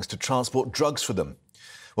gangs to transport drugs for them.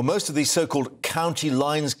 Well, most of these so-called county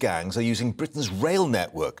lines gangs are using Britain's rail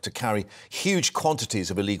network to carry huge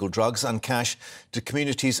quantities of illegal drugs and cash to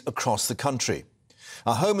communities across the country.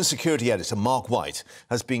 Our Home and Security editor, Mark White,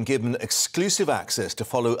 has been given exclusive access to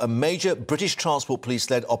follow a major British Transport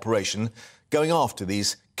Police-led operation going after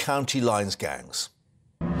these county lines gangs.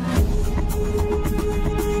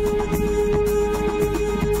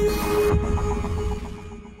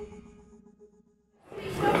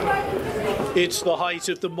 It's the height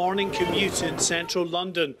of the morning commute in central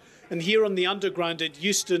London, and here on the Underground at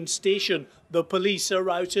Euston Station, the police are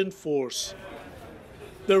out in force.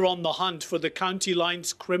 They're on the hunt for the county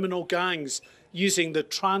lines criminal gangs, using the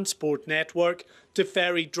transport network to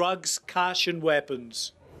ferry drugs, cash and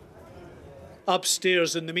weapons.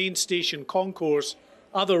 Upstairs in the main station concourse,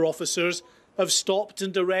 other officers have stopped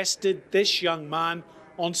and arrested this young man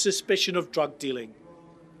on suspicion of drug dealing.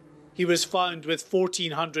 He was found with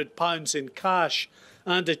 £1,400 in cash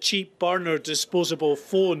and a cheap burner disposable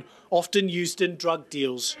phone often used in drug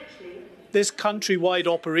deals. This countrywide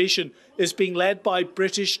operation is being led by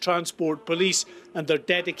British Transport Police and their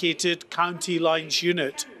dedicated County Lines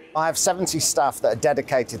unit. I have 70 staff that are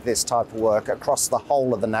dedicated to this type of work across the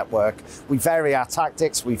whole of the network. We vary our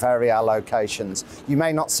tactics, we vary our locations. You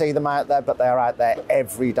may not see them out there, but they're out there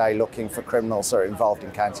every day looking for criminals that are involved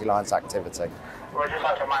in county lines activity.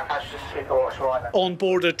 On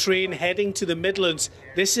board a train heading to the Midlands,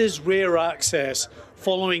 this is rare access,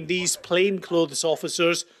 following these plainclothes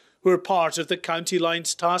officers who are part of the County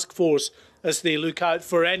Lines Task Force as they look out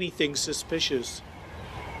for anything suspicious.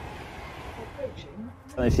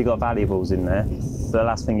 If you've got valuables in there, the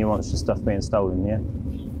last thing you want is just stuff being stolen, yeah?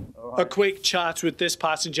 A quick chat with this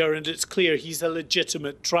passenger and it's clear he's a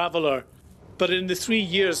legitimate traveller. But in the 3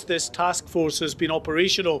 years this task force has been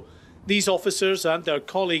operational, these officers and their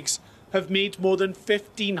colleagues have made more than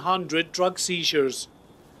 1,500 drug seizures,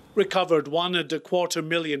 recovered £1.25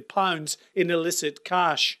 million in illicit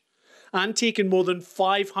cash, and taken more than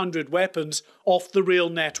 500 weapons off the rail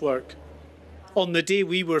network. On the day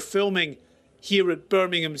we were filming, here at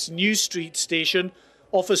Birmingham's New Street station,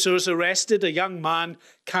 officers arrested a young man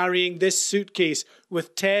carrying this suitcase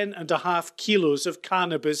with 10.5 kilos of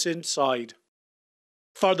cannabis inside.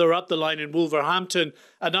 Further up the line in Wolverhampton,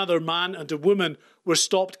 another man and a woman were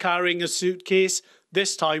stopped carrying a suitcase,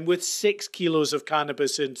 this time with 6 kilos of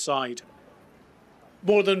cannabis inside.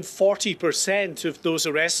 More than 40% of those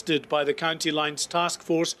arrested by the County Lines Task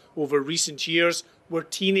Force over recent years were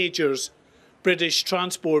teenagers. British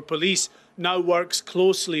Transport Police now works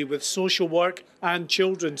closely with social work and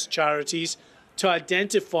children's charities to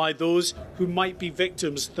identify those who might be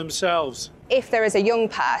victims themselves. If there is a young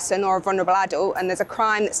person or a vulnerable adult and there's a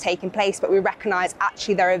crime that's taking place but we recognise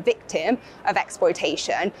actually they're a victim of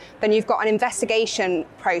exploitation, then you've got an investigation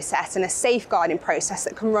process and a safeguarding process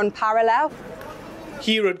that can run parallel.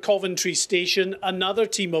 Here at Coventry Station, another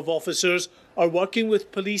team of officers are working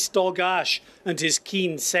with police dog Ash and his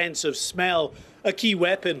keen sense of smell, a key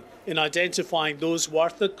weapon in identifying those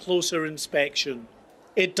worth a closer inspection.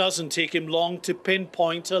 It doesn't take him long to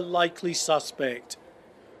pinpoint a likely suspect.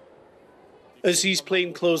 As these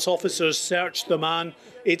plainclothes officers searched the man,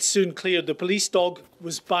 it's soon clear the police dog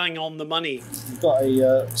was bang on the money. We've got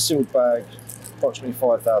a sealed bag, approximately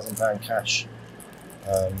 £5,000 cash.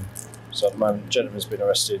 So the gentleman's been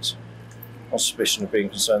arrested on suspicion of being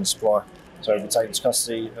concerned supply. So we've taken into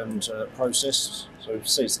custody and processed. So we've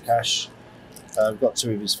seized the cash. We've got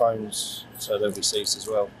 2 of his phones, so they'll be seized as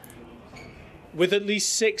well. With at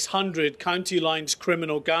least 600 County Lines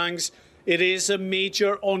criminal gangs, It is a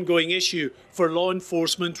major ongoing issue for law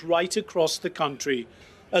enforcement right across the country,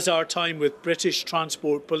 as our time with British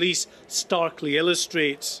Transport Police starkly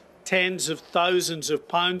illustrates. Tens of thousands of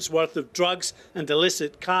pounds worth of drugs and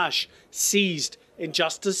illicit cash seized in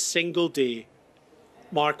just a single day.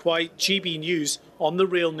 Mark White, GB News on the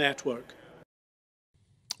Rail Network.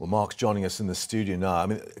 Well, Mark's joining us in the studio now. I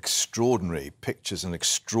mean, extraordinary pictures and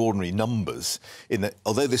extraordinary numbers in that,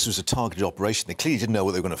 although this was a targeted operation, they clearly didn't know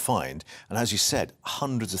what they were going to find. And as you said,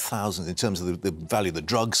 hundreds of thousands in terms of the value of the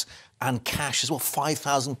drugs and cash as well,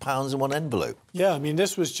 £5,000 in one envelope. Yeah, I mean,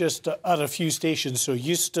 this was just at a few stations. So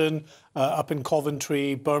Euston, up in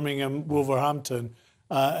Coventry, Birmingham, Wolverhampton.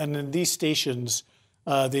 And in these stations,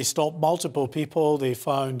 they stopped multiple people. They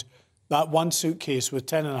found that one suitcase with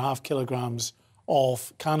 10.5 kilograms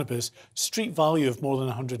of cannabis, street value of more than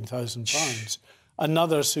 £100,000.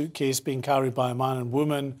 Another suitcase being carried by a man and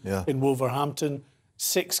woman in Wolverhampton,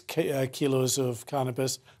 6 kilos of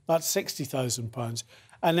cannabis, that's £60,000.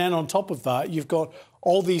 And then on top of that, you've got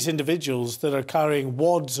all these individuals that are carrying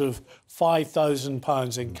wads of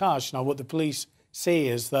 £5,000 in cash. Now, what the police say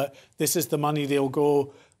is that this is the money they'll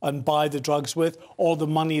go and buy the drugs with, or the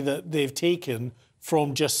money that they've taken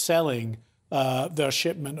from just selling their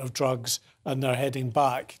shipment of drugs, and they're heading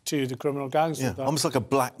back to the criminal gangs. Yeah, almost like a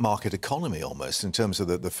black market economy, almost, in terms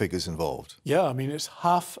of the figures involved. Yeah, I mean, it's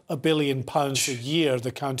 £500 million a year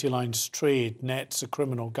the county lines trade nets the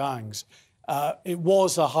criminal gangs. It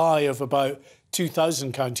was a high of about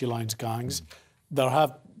 2,000 county lines gangs. There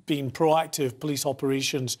have been proactive police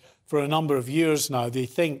operations for a number of years now. They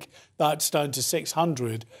think that's down to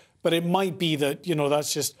 600, but it might be that, you know,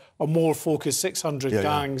 that's just a more focused 600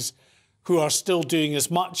 gangs who are still doing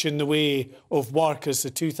as much in the way of work as the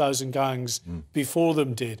 2,000 gangs before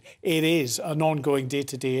them did. It is an ongoing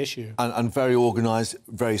day-to-day issue. And very organised,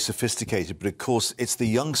 very sophisticated. But, of course, it's the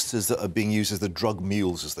youngsters that are being used as the drug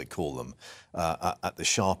mules, as they call them, at the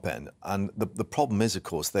sharp end. And the problem is, of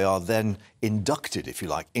course, they are then inducted, if you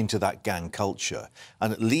like, into that gang culture.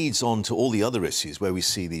 And it leads on to all the other issues where we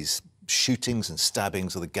see these shootings and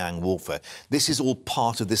stabbings of the gang warfare. This is all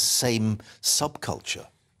part of this same subculture.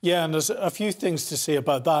 Yeah, and there's a few things to say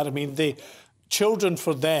about that. I mean, the children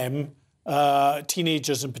for them,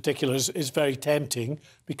 teenagers in particular, is very tempting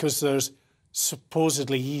because there's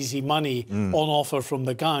supposedly easy money on offer from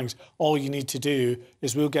the gangs. All you need to do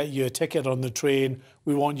is we'll get you a ticket on the train.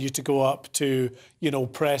 We want you to go up to, you know,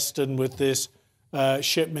 Preston with this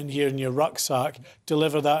shipment here in your rucksack,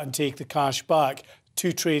 deliver that and take the cash back.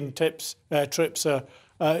 2 train trips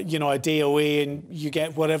you know, a day away, and you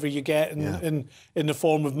get whatever you get in the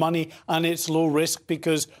form of money. And it's low risk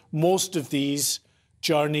because most of these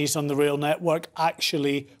journeys on the rail network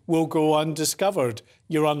actually will go undiscovered.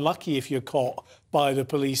 You're unlucky if you're caught by the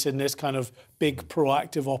police in this kind of big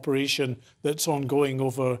proactive operation that's ongoing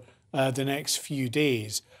over the next few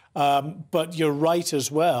days. But you're right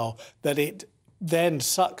as well that it then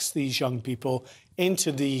sucks these young people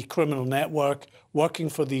into the criminal network, working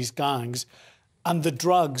for these gangs. And the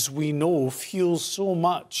drugs, we know, fuel so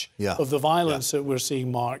much of the violence that we're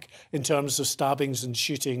seeing, Mark, in terms of stabbings and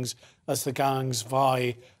shootings as the gangs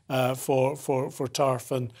vie for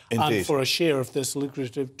turf and for a share of this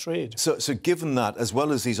lucrative trade. So given that, as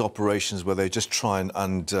well as these operations where they just try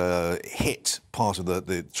and hit part of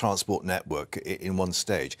the transport network in one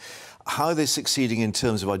stage, how are they succeeding in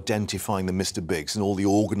terms of identifying the Mr. Bigs and all the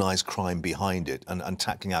organised crime behind it and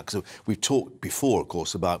tackling out? Because we've talked before, of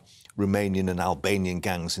course, about Romanian and Albanian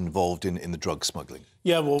gangs involved in the drug smuggling.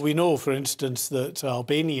 Yeah, well, we know, for instance, that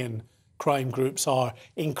Albanian crime groups are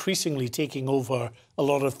increasingly taking over a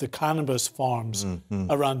lot of the cannabis farms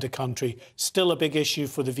around the country. Still a big issue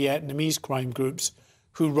for the Vietnamese crime groups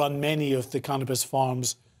who run many of the cannabis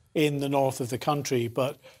farms in the north of the country,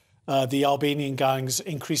 but the Albanian gangs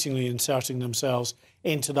increasingly inserting themselves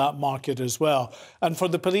into that market as well. And for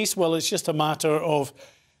the police, well, it's just a matter of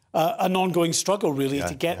an ongoing struggle, really,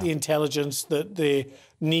 to get the intelligence that they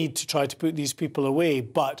need to try to put these people away.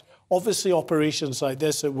 But obviously operations like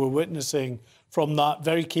this that we're witnessing from that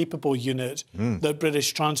very capable unit that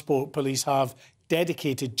British Transport Police have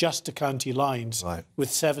dedicated just to county lines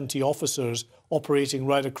with 70 officers operating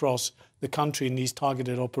right across the country in these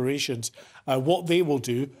targeted operations. What they will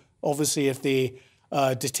do, obviously, if they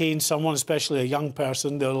detain someone, especially a young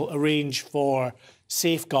person, they'll arrange for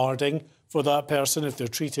safeguarding for that person if they're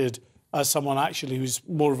treated as someone actually who's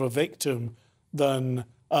more of a victim than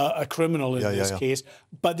a criminal in this case.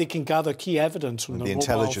 But they can gather key evidence from their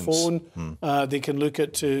mobile phone. They can look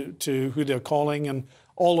at to who they're calling, and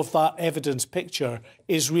all of that evidence picture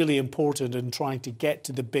is really important in trying to get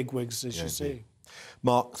to the bigwigs, as you say.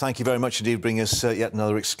 Mark, thank you very much indeed. Bring us yet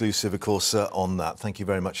another exclusive, of course, on that. Thank you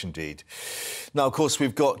very much indeed. Now, of course,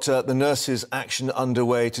 we've got the nurses' action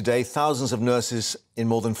underway today. Thousands of nurses in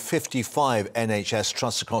more than 55 NHS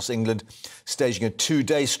trusts across England staging a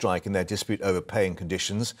 2-day strike in their dispute over pay and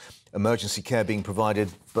conditions. Emergency care being provided,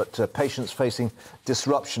 but patients facing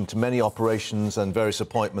disruption to many operations and various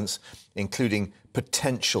appointments, including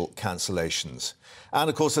potential cancellations. And,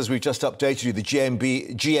 of course, as we've just updated you, the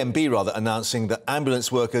GMB announcing that ambulance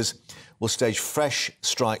workers will stage fresh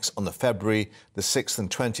strikes on the February the 6th and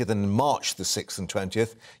 20th and March the 6th and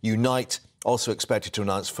 20th. Unite also expected to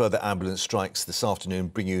announce further ambulance strikes this afternoon,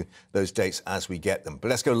 bring you those dates as we get them. But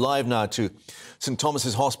let's go live now to St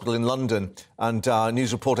Thomas's Hospital in London, and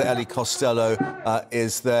news reporter Ellie Costello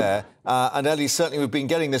is there. And Ellie, certainly we've been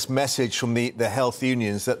getting this message from the health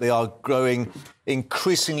unions that they are growing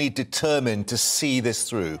increasingly determined to see this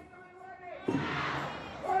through.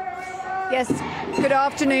 Yes, good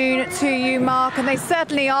afternoon to you, Mark. And they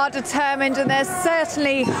certainly are determined, and they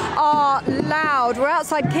certainly are loud. We're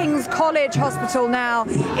outside King's College Hospital now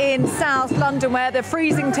in South London, where the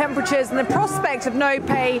freezing temperatures and the prospect of no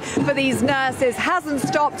pay for these nurses hasn't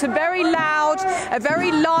stopped. A very loud, a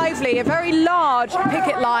very lively, a very large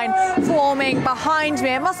picket line forming behind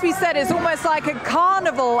me. It must be said, it's almost like a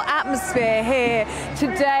carnival atmosphere here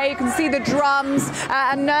today. You can see the drums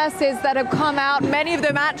and nurses that have come out, many of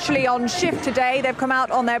them actually on shift today. They've come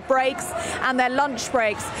out on their breaks and their lunch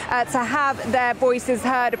breaks to have their voices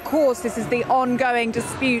heard. Of course, this is the ongoing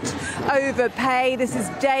dispute over pay. This is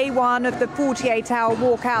day one of the 48-hour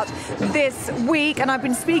walkout this week, and I've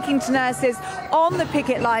been speaking to nurses on the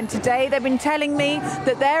picket line today. They've been telling me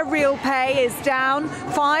that their real pay is down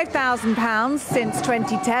 £5,000 since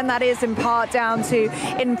 2010. That is in part down to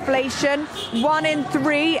inflation. 1 in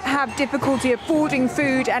 3 have difficulty affording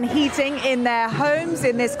food and heating in their homes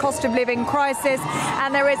in this cost of living crisis,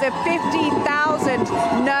 and there is a 50,000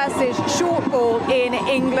 nurses shortfall in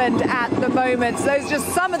England at the moment. So those are just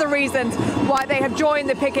some of the reasons why they have joined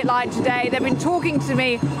the picket line today. They've been talking to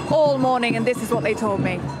me all morning, and this is what they told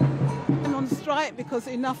me. I'm on strike because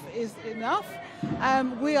enough is enough.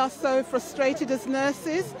 We are so frustrated as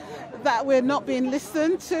nurses that we're not being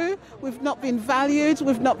listened to, we've not been valued,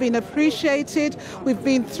 we've not been appreciated. We've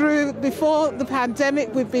been through, before the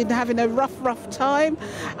pandemic, we've been having a rough time,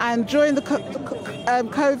 and during the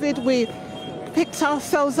COVID we picked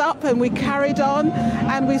ourselves up and we carried on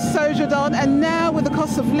and we soldiered on, and now with the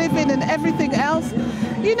cost of living and everything else,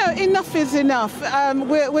 you know, enough is enough.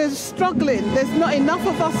 We're struggling. There's not enough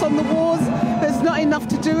of us on the wards. There's not enough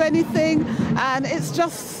to do anything, and it's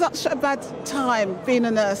just such a bad time being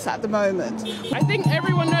a nurse at the moment. I think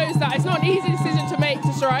everyone knows that it's not an easy decision to make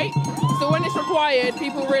to strike, so when it's required,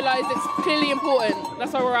 people realise it's clearly important.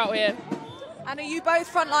 That's why we're out here. And are you both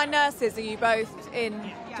frontline nurses? Are you both in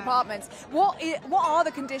departments? What are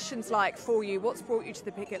the conditions like for you? What's brought you to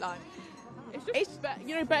the picket line? It's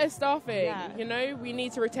better staffing. Yeah. You know, we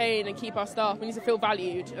need to retain and keep our staff. We need to feel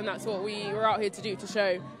valued, and that's what we're out here to do, to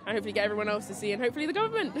show, and hopefully get everyone else to see, and hopefully the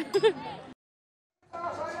government.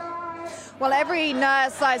 Well, every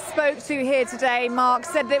nurse I spoke to here today, Mark,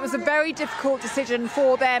 said that it was a very difficult decision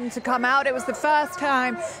for them to come out. It was the first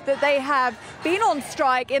time that they have been on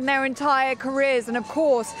strike in their entire careers. And of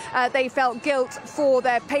course, they felt guilt for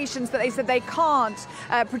their patients, that they said they can't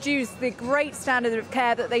produce the great standard of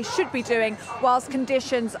care that they should be doing whilst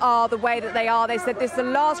conditions are the way that they are. They said this is the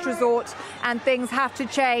last resort and things have to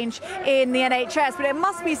change in the NHS. But it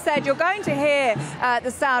must be said, you're going to hear the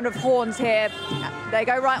sound of horns here. They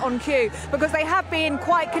go right on cue, because they have been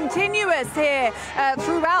quite continuous here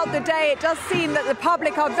throughout the day. It does seem that the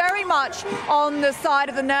public are very much on the side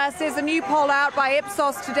of the nurses. A new poll out by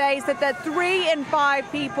Ipsos today said that 3 in 5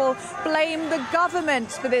 people blame the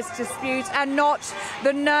government for this dispute and not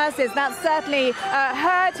the nurses. That's certainly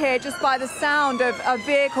heard here just by the sound of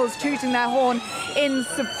vehicles tooting their horn in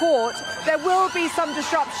support. There will be some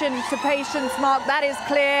disruption to patients, Mark, that is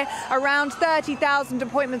clear. Around 30,000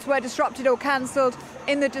 appointments were disrupted or cancelled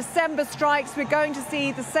in the December strikes. We're going to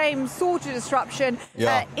see the same sort of disruption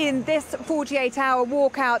in this 48-hour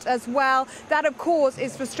walkout as well. That, of course,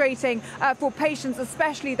 is frustrating for patients,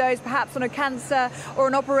 especially those perhaps on a cancer or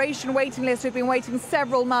an operation waiting list who've been waiting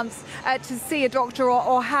several months to see a doctor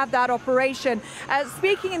or have that operation.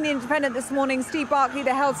 Speaking in The Independent this morning, Steve Barclay,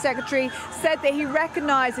 the Health Secretary, said that he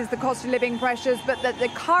recognises the cost of living pressures, but that the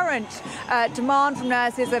current demand from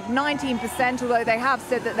nurses of 19%, although they have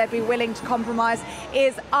said that they'd be willing to compromise,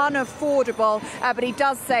 is unaffordable, but he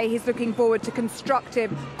does say he's looking forward to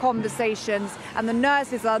constructive conversations. And the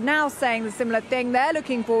nurses are now saying the similar thing. They're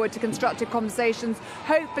looking forward to constructive conversations.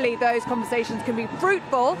 Hopefully those conversations can be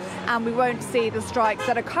fruitful and we won't see the strikes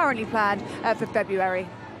that are currently planned for February.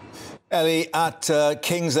 Ellie, at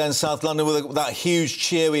King's End, South London, with that huge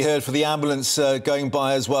cheer we heard for the ambulance going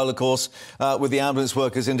by as well, of course, with the ambulance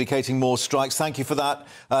workers indicating more strikes. Thank you for that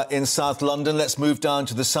in South London. Let's move down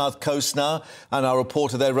to the South Coast now. And our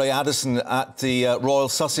reporter there, Ray Addison, at the Royal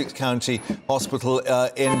Sussex County Hospital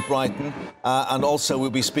in Brighton. And also we'll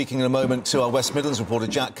be speaking in a moment to our West Midlands reporter,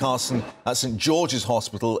 Jack Carson, at St George's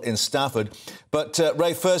Hospital in Stafford. But,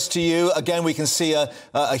 Ray, first to you. Again, we can see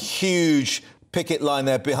a huge picket line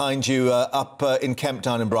there behind you up in Kemp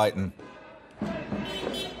Town in Brighton.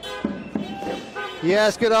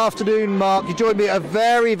 Yes, good afternoon, Mark. You joined me at a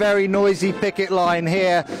very, very noisy picket line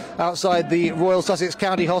here outside the Royal Sussex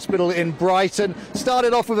County Hospital in Brighton.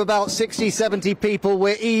 Started off with about 60, 70 people.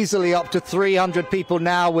 We're easily up to 300 people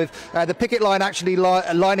now, with the picket line actually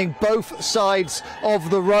lining both sides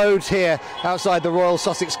of the road here outside the Royal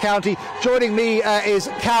Sussex County. Joining me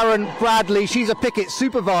is Karen Bradley. She's a picket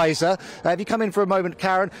supervisor. Have you come in for a moment,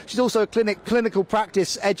 Karen? She's also a clinical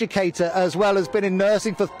practice educator, as well as been in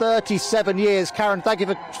nursing for 37 years. Karen, thank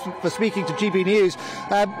you for speaking to GB News.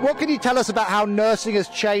 What can you tell us about how nursing has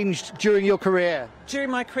changed during your career? During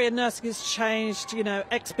my career, nursing has changed, you know,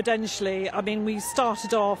 exponentially. I mean, we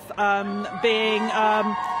started off being...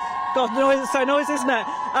 God, noise, it's so noisy, isn't it?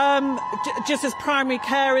 Just as primary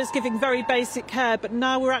carers, giving very basic care, but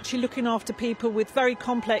now we're actually looking after people with very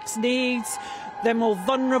complex needs. They're more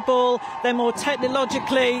vulnerable, they're more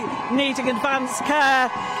technologically needing advanced care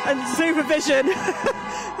and supervision.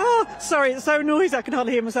 Oh, sorry, it's so noisy, I can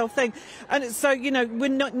hardly hear myself think. And so, you know, we're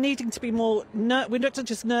not needing to be more, we're not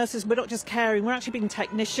just nurses, we're not just caring, we're actually being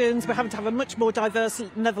technicians. We're having to have a much more diverse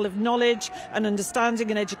level of knowledge and understanding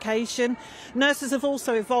and education. Nurses have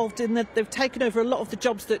also evolved in that they've taken over a lot of the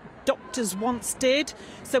jobs that doctors once did.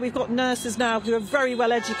 So we've got nurses now who are very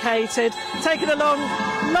well educated, taking along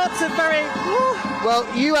lots of very... Well,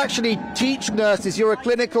 you actually teach nurses. You're a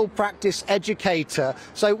clinical practice educator.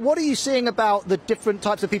 So what are you seeing about the different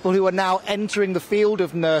types of people who are now entering the field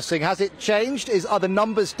of nursing? Has it changed? Are the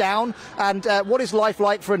numbers down? And what is life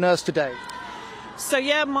like for a nurse today? So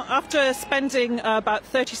yeah, after spending about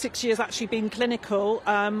 36 years actually being clinical,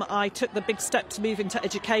 I took the big step to move into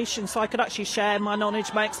education so I could actually share my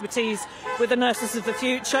knowledge, my expertise with the nurses of the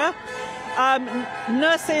future.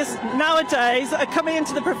 Nurses nowadays are coming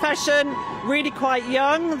into the profession really quite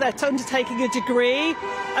young. They're undertaking a degree,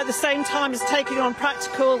 at the same time as taking on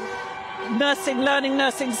practical nursing, learning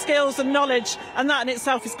nursing skills and knowledge, and that in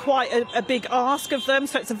itself is quite a big ask of them.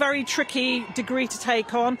 So it's a very tricky degree to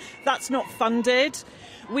take on. That's not funded.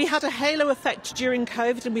 We had a halo effect during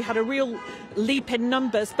COVID and we had a real leap in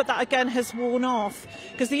numbers, but that again has worn off,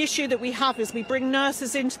 because the issue that we have is we bring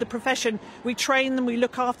nurses into the profession, we train them, we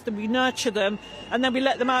look after them, we nurture them, and then we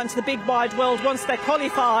let them out into the big wide world once they're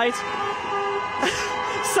qualified.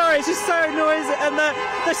 Sorry, it's just so noisy. And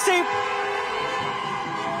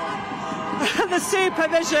the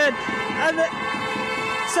supervision and the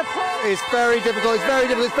support. It's very difficult. It's very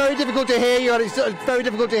difficult. It's very difficult to hear you, and it's very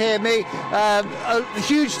difficult to hear me. A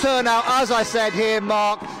huge turnout, as I said here,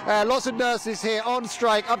 Mark. Lots of nurses here on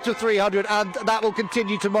strike, up to 300, and that will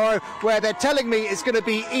continue tomorrow, where they're telling me it's going to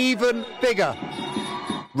be even bigger.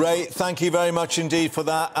 Ray, thank you very much indeed for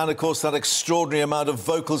that. And, of course, that extraordinary amount of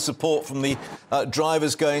vocal support from the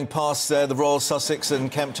drivers going past there, the Royal Sussex and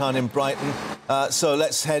Kemp Town in Brighton. So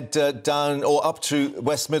let's head down or up to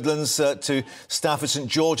West Midlands to Stafford St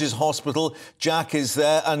George's Hospital. Jack is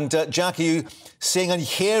there. And, Jack, are you seeing and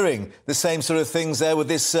hearing the same sort of things there with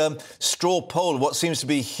this straw poll, what seems to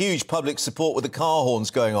be huge public support with the car horns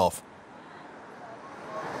going off?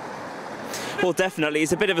 Well, definitely.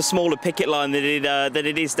 It's a bit of a smaller picket line than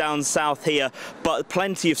it is down south here, but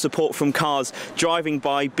plenty of support from cars driving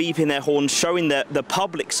by, beeping their horns, showing the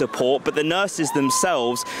public support. But the nurses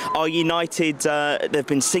themselves are united. They've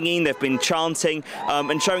been singing, they've been chanting,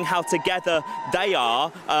 and showing how together they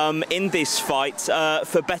are in this fight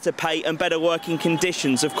for better pay and better working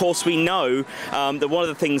conditions. Of course, we know that one of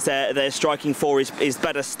the things they're striking for is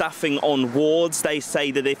better staffing on wards. They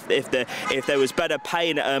say that if there was better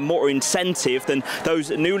pay and more incentive, alternative, then those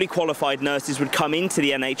newly qualified nurses would come into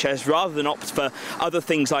the NHS rather than opt for other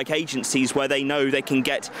things like agencies where they know they can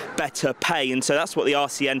get better pay. And so that's what the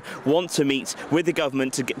RCN want to meet with the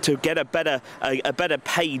government to get a better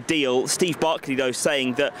pay deal. Steve Barclay, though,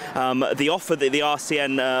 saying that the offer that the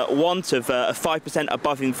RCN want of 5%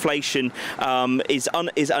 above inflation is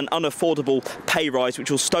an unaffordable pay rise,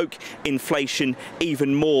 which will stoke inflation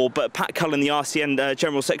even more. But Pat Cullen, the RCN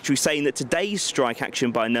General Secretary, saying that today's strike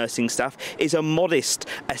action by nursing staff is a modest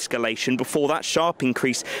escalation before that sharp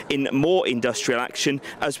increase in more industrial action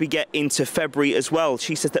as we get into February as well.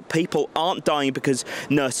 She says that people aren't dying because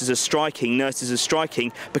nurses are striking. Nurses are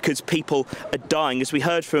striking because people are dying. As we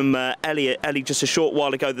heard from Ellie just a short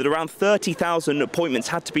while ago, that around 30,000 appointments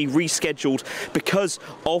had to be rescheduled because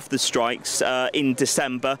of the strikes in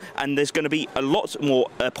December, and there's going to be a lot more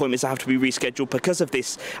appointments that have to be rescheduled because of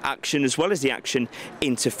this action, as well as the action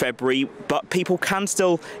into February. But people can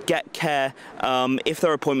still get care if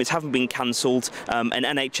their appointments haven't been cancelled, and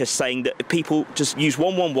NHS saying that people just use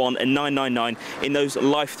 111 and 999 in those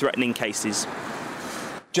life-threatening cases.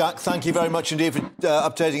 Jack, thank you very much indeed for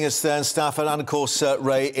updating us there in Stafford, and of course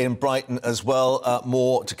Ray in Brighton as well.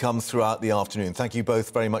 More to come throughout the afternoon. Thank you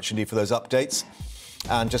both very much indeed for those updates.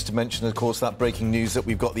 And just to mention, of course, that breaking news that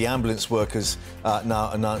we've got the ambulance workers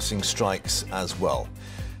now announcing strikes as well.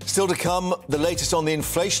 Still to come, the latest on the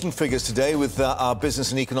inflation figures today with our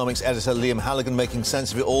business and economics editor Liam Halligan making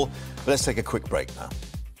sense of it all. But let's take a quick break now.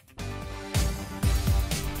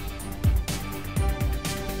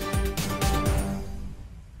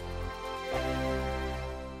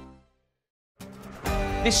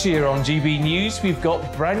 This year on GB News, we've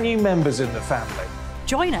got brand new members in the family.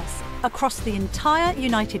 Join us. Across the entire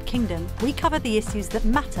United Kingdom, we cover the issues that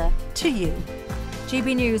matter to you.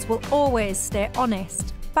 GB News will always stay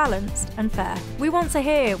honest, balanced and fair. We want to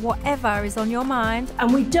hear whatever is on your mind.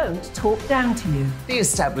 And we don't talk down to you. The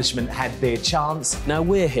establishment had their chance. Now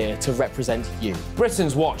we're here to represent you.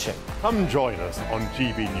 Britain's watching. Come join us on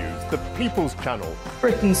GB News, the People's Channel.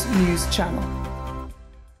 Britain's news channel.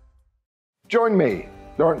 Join me,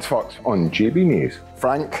 Lawrence Fox, on GB News.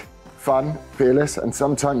 Frank, fun, fearless and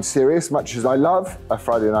sometimes serious. Much as I love a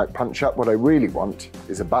Friday night punch-up, what I really want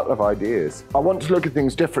is a battle of ideas. I want to look at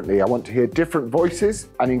things differently. I want to hear different voices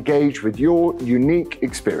and engage with your unique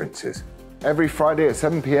experiences. Every Friday at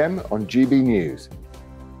 7 p.m. on GB News.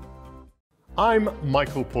 I'm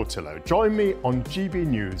Michael Portillo. Join me on GB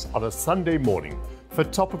News on a Sunday morning for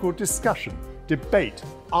topical discussion, debate,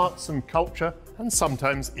 arts and culture, and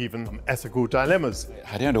sometimes even ethical dilemmas.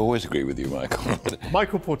 I don't always agree with you, Michael.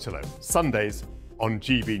 Michael Portillo, Sundays on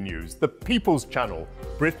GB News, the People's Channel,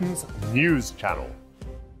 Britain's news channel.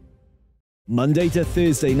 Monday to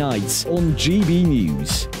Thursday nights on GB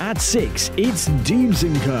News. At 6, it's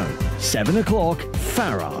Deebs & Co. 7 o'clock,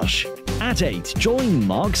 Farage. At 8, join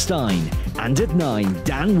Mark Stein. And at 9,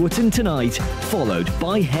 Dan Wootton Tonight, followed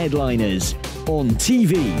by Headliners. On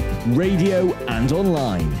TV, radio and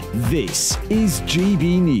online. This is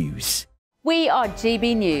GB News. We are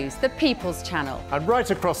GB News, the People's Channel. And right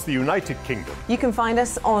across the United Kingdom. You can find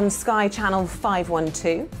us on Sky Channel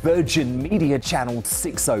 512. Virgin Media Channel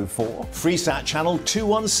 604. Freesat Channel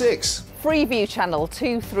 216. Freeview Channel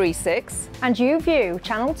 236. And YouView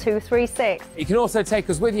Channel 236. You can also take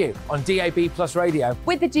us with you on DAB Plus Radio.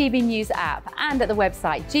 With the GB News app and at the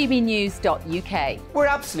website gbnews.uk. We're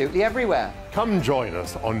absolutely everywhere. Come join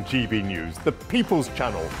us on GB News, the People's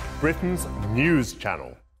Channel, Britain's news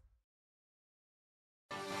channel.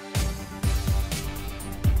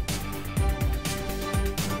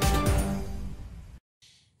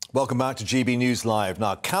 Welcome back to GB News Live.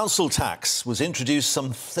 Now, council tax was introduced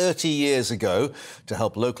some 30 years ago to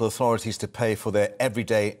help local authorities to pay for their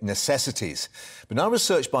everyday necessities. But now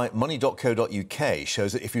research by money.co.uk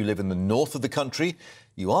shows that if you live in the north of the country,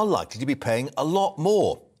 you are likely to be paying a lot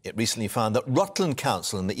more. It recently found that Rutland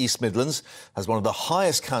Council in the East Midlands has one of the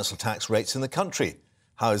highest council tax rates in the country.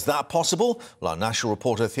 How is that possible? Well, our national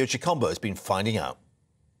reporter Theo Chicombo has been finding out.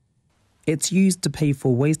 It's used to pay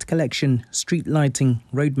for waste collection, street lighting,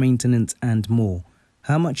 road maintenance and more.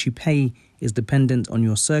 How much you pay is dependent on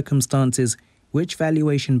your circumstances, which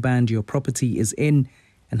valuation band your property is in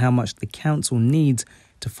and how much the council needs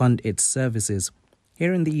to fund its services.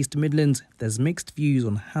 Here in the East Midlands, there's mixed views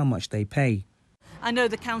on how much they pay. I know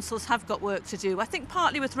the councils have got work to do. I think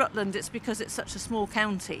partly with Rutland it's because it's such a small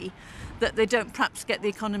county that they don't perhaps get the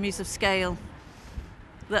economies of scale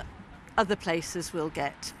that other places will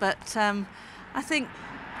get. But I think,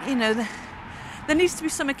 you know, there needs to be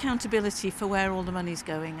some accountability for where all the money's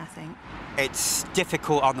going, I think. It's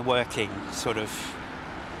difficult on the working sort of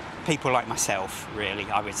people like myself, really,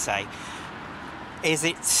 I would say.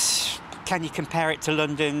 Can you compare it to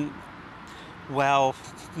London? Well,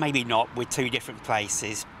 maybe not, with two different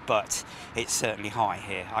places, but it's certainly high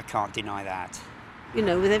here. I can't deny that. You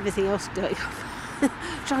know, with everything else going on,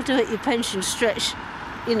 trying to make your pension stretch,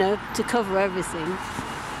 you know, to cover everything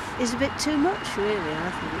is a bit too much, really,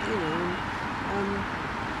 I think, you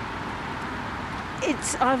know.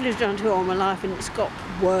 I've lived around here all my life and it's got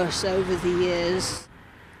worse over the years.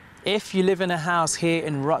 If you live in a house here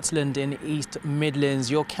in Rutland in East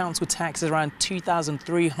Midlands, your council tax is around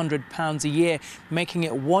 £2,300 a year, making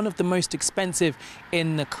it one of the most expensive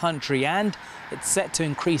in the country, and it's set to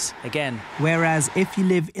increase again. Whereas if you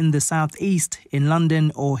live in the southeast, in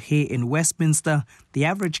London or here in Westminster, the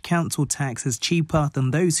average council tax is cheaper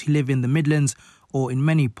than those who live in the Midlands or in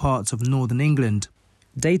many parts of northern England.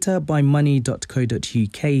 Data by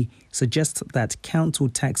money.co.uk suggests that council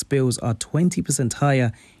tax bills are 20%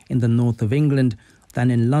 higher in the north of England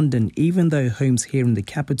than in London, even though homes here in the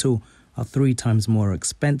capital are 3 times more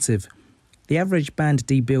expensive. The average Band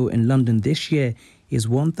D bill in London this year is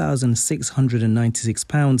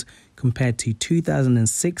 £1,696 compared to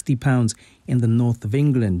 £2,060 in the north of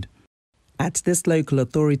England. At this local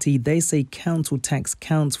authority, they say council tax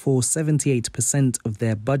counts for 78% of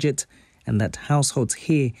their budget, and that households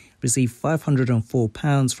here receive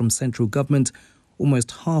 £504 from central government,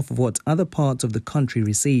 almost half of what other parts of the country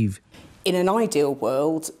receive. In an ideal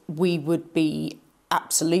world, we would be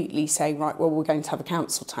absolutely saying, right, well, we're going to have a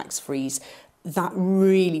council tax freeze. That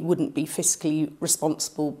really wouldn't be fiscally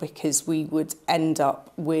responsible because we would end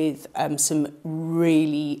up with some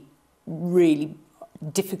really, really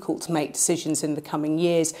difficult to make decisions in the coming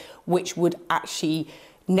years, which would actually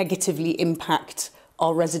negatively impact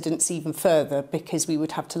our residents even further, because we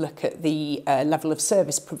would have to look at the level of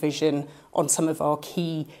service provision on some of our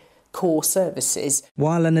key core services.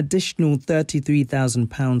 While an additional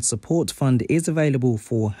 £33,000 support fund is available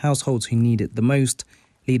for households who need it the most,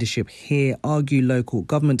 leadership here argue local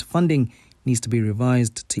government funding needs to be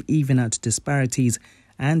revised to even out disparities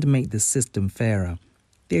and make the system fairer.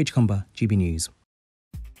 D.H. Comber, GB News.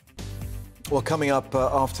 Well, coming up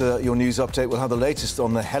after your news update, we'll have the latest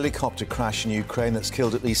on the helicopter crash in Ukraine that's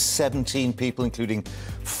killed at least 17 people, including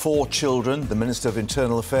 4 children, the Minister of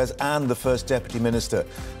Internal Affairs and the First Deputy Minister.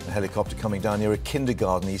 The helicopter coming down near a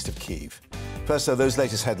kindergarten east of Kyiv. First, though, those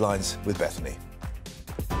latest headlines with Bethany.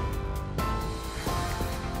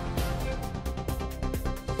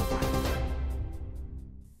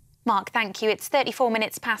 Mark, thank you. It's 34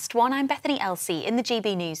 minutes past 1. I'm Bethany Elsey in the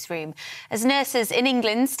GB newsroom. As nurses in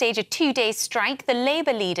England stage a 2-day strike, the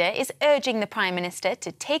Labour leader is urging the Prime Minister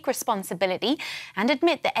to take responsibility and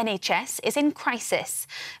admit the NHS is in crisis.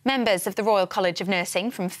 Members of the Royal College of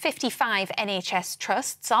Nursing from 55 NHS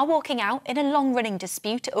trusts are walking out in a long-running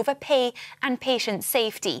dispute over pay and patient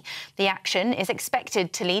safety. The action is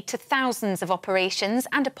expected to lead to thousands of operations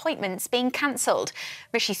and appointments being cancelled.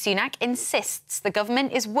 Rishi Sunak insists the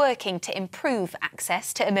government is working to improve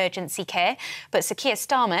access to emergency care, but Sir Keir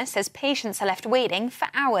Starmer says patients are left waiting for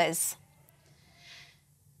hours.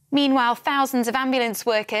 Meanwhile, thousands of ambulance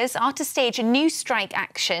workers are to stage a new strike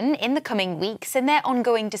action in the coming weeks in their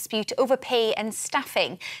ongoing dispute over pay and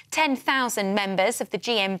staffing. 10,000 members of the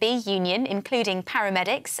GMB union, including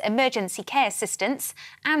paramedics, emergency care assistants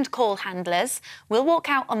and call handlers, will walk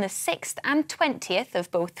out on the 6th and 20th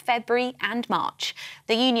of both February and March.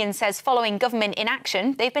 The union says following government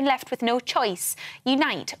inaction, they've been left with no choice.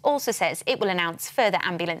 Unite also says it will announce further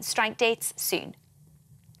ambulance strike dates soon.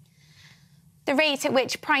 The rate at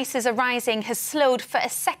which prices are rising has slowed for a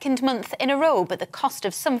second month in a row, but the cost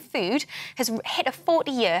of some food has hit a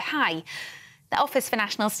 40-year high. The Office for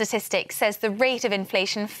National Statistics says the rate of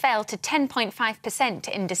inflation fell to 10.5%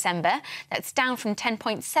 in December. That's down from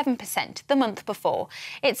 10.7% the month before.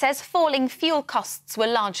 It says falling fuel costs were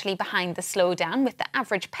largely behind the slowdown, with the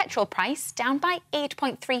average petrol price down by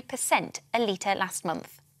 8.3% a litre last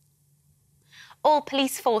month. All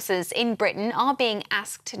police forces in Britain are being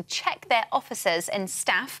asked to check their officers and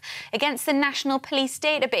staff against the National Police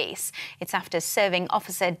Database. It's after serving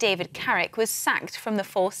officer David Carrick was sacked from the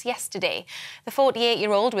force yesterday. The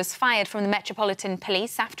 48-year-old was fired from the Metropolitan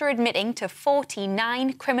Police after admitting to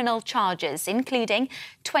 49 criminal charges, including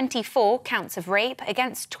 24 counts of rape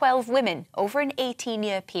against 12 women over an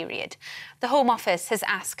 18-year period. The Home Office has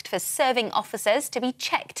asked for serving officers to be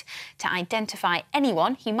checked to identify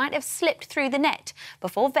anyone who might have slipped through the net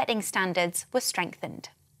before vetting standards were strengthened.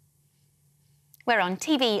 We're on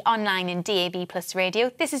TV, online and DAB+ radio.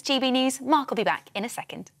 This is GB News. Mark will be back in a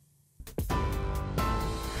second.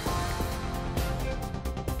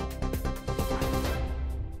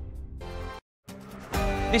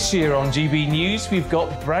 This year on GB News, we've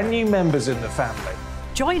got brand new members in the family.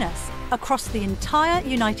 Join us Across the entire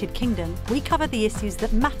United Kingdom, we cover the issues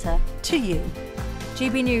that matter to you.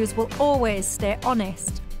 GB News will always stay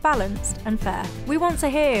honest, balanced and fair. We want to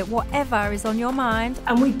hear whatever is on your mind.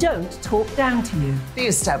 And we don't talk down to you. The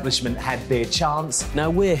establishment had their chance. Now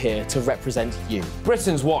we're here to represent you.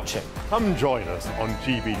 Britain's watching. Come join us on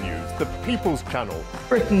GB News, the People's Channel.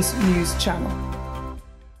 Britain's news channel.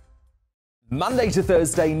 Monday to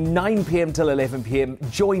Thursday, 9 p.m. till 11 p.m.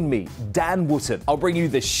 Join me, Dan Wootton. I'll bring you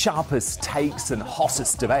the sharpest takes and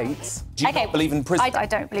hottest debates. Do you not believe in prison? I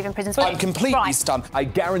don't believe in prison. I'm completely stunned. I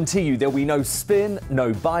guarantee you there'll be no spin,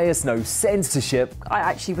 no bias, no censorship. I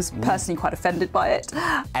actually was personally quite offended by it.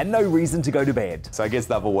 And no reason to go to bed. So I guess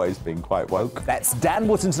they've always been quite woke. That's Dan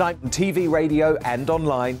Wootton tonight on TV, radio and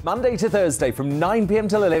online. Monday to Thursday from 9 p.m.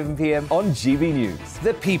 till 11 p.m. on GB News.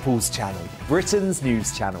 The People's Channel, Britain's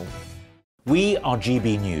news channel. We are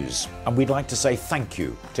GB News, and we'd like to say thank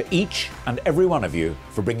you to each and every one of you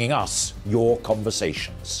for bringing us your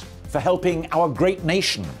conversations, for helping our great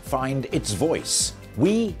nation find its voice.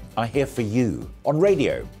 We are here for you on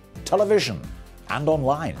radio, television, and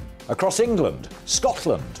online, across England,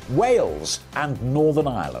 Scotland, Wales, and Northern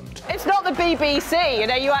Ireland. It's not the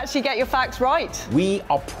BBC, you actually get your facts right. We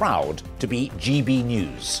are proud to be GB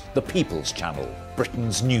News, the People's Channel,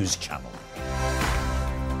 Britain's news channel.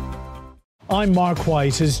 I'm Mark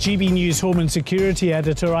White. As GB News Home and Security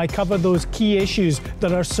Editor, I cover those key issues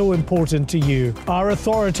that are so important to you. Our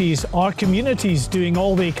authorities, our communities doing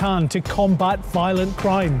all they can to combat violent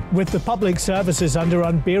crime. With the public services under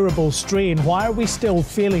unbearable strain, why are we still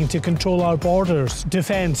failing to control our borders?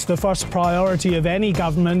 Defence, the first priority of any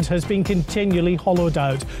government, has been continually hollowed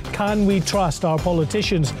out. Can we trust our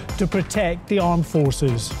politicians to protect the armed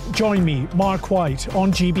forces? Join me, Mark White,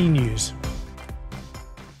 on GB News.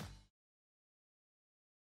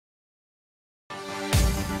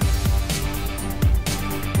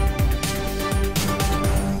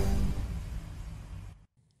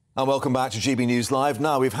 And welcome back to GB News Live.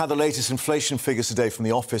 Now, we've had the latest inflation figures today from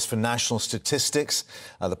the Office for National Statistics.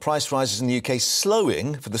 The price rises in the UK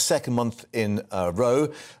slowing for the second month in a row,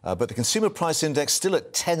 but the Consumer Price Index still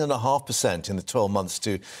at 10.5% in the 12 months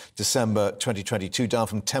to December 2022, down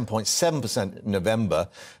from 10.7% in November,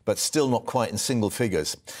 but still not quite in single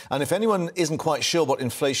figures. And if anyone isn't quite sure what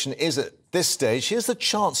inflation is at this stage, here's the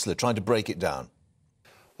Chancellor trying to break it down.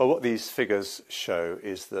 Well, what these figures show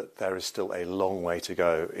is that there is still a long way to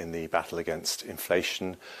go in the battle against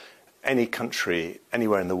inflation. Any country,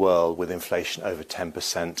 anywhere in the world with inflation over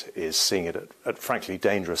 10% is seeing it at frankly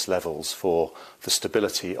dangerous levels for the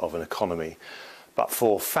stability of an economy. But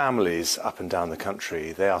for families up and down the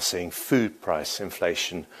country, they are seeing food price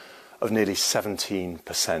inflation of nearly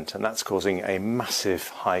 17%, and that's causing a massive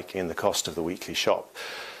hike in the cost of the weekly shop.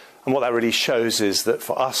 And what that really shows is that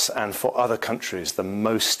for us and for other countries, the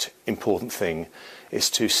most important thing is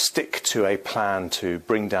to stick to a plan to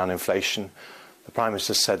bring down inflation. The Prime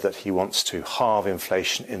Minister said that he wants to halve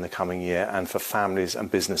inflation in the coming year, and for families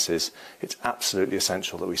and businesses, it's absolutely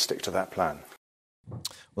essential that we stick to that plan. Well,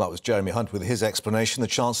 that was Jeremy Hunt with his explanation. The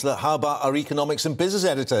Chancellor. How about our economics and business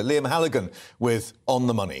editor, Liam Halligan, with On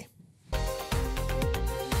the Money?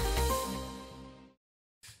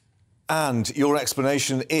 And your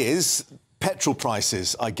explanation is petrol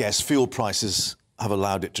prices, I guess, fuel prices have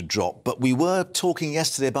allowed it to drop. But we were talking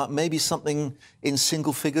yesterday about maybe something in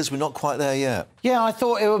single figures. We're not quite there yet. Yeah, I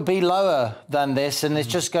thought it would be lower than this, and it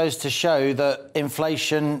just goes to show that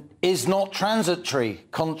inflation is not transitory,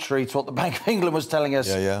 contrary to what the Bank of England was telling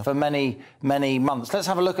us for many, many months. Let's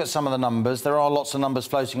have a look at some of the numbers. There are lots of numbers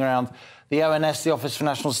floating around. The ONS, the Office for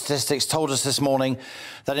National Statistics, told us this morning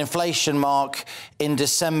that inflation mark in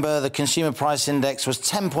December, the Consumer Price Index was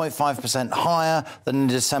 10.5% higher than in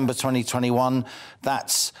December 2021.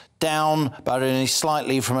 That's down, but only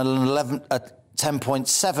slightly from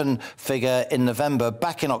 10.7 figure in November.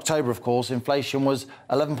 Back in October, of course, inflation was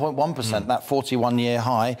 11.1%, that 41-year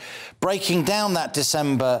high. Breaking down that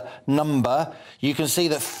December number, you can see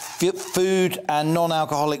that food and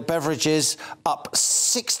non-alcoholic beverages up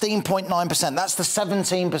 16.9%. That's the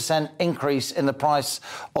 17% increase in the price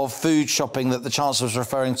of food shopping that the Chancellor was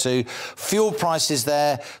referring to. Fuel prices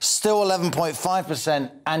there, still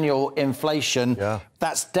 11.5% annual inflation.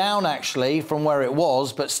 That's down, actually, from where it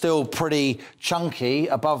was, but still pretty chunky,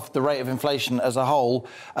 above the rate of inflation as a whole.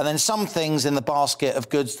 And then some things in the basket of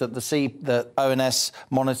goods that the ONS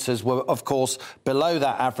monitors were, of course, below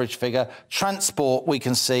that average figure. Transport, we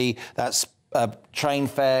can see, that's train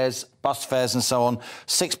fares, bus fares and so on,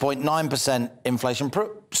 6.9% inflation,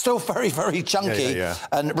 still very, very chunky.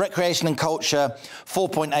 And recreation and culture,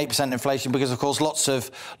 4.8% inflation, because, of course, lots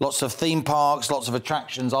of theme parks, lots of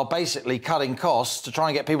attractions are basically cutting costs to try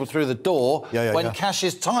and get people through the door when cash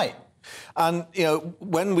is tight. And, you know,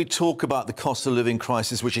 when we talk about the cost of living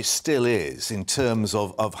crisis, which it still is, in terms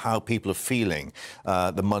of how people are feeling,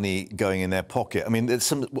 the money going in their pocket, I mean, there's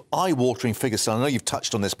some eye-watering figures. So I know you've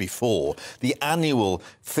touched on this before. The annual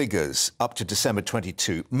figures up to December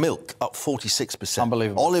 22, milk up 46%.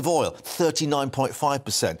 Unbelievable. Olive oil,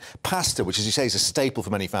 39.5%. Pasta, which, as you say, is a staple for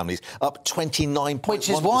many families, up 29.1%. Which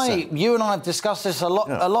is why you and I have discussed this a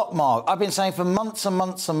lot, Mark. I've been saying for months and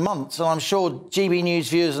months and months, and I'm sure GB News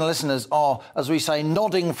viewers and listeners are, as we say,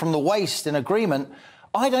 nodding from the waist in agreement.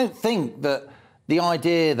 I don't think that the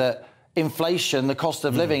idea that inflation, the cost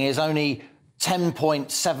of living, is only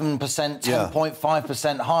 10.7%,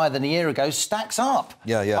 10.5% higher than a year ago stacks up.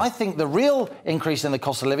 I think the real increase in the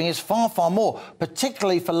cost of living is far, far more,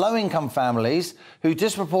 particularly for low-income families who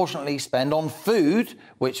disproportionately spend on food,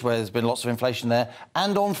 where there's been lots of inflation there,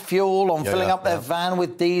 and on fuel, on filling up their van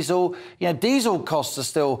with diesel. You know, diesel costs are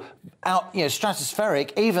still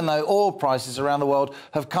stratospheric, even though oil prices around the world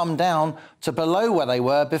have come down to below where they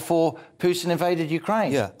were before Putin invaded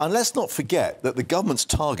Ukraine. And let's not forget that the government's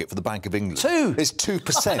target for the Bank of England is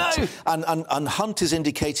 2%. And Hunt is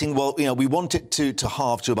indicating, well, you know, we want it to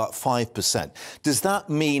halve to about 5%. Does that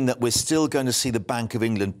mean that we're still going to see the Bank of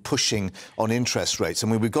England pushing on interest rates? I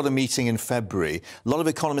mean, we've got a meeting in February. A lot of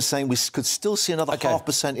economists saying we could still see another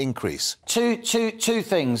 0.5% increase. Two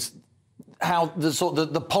things. How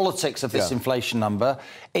the politics of this inflation number.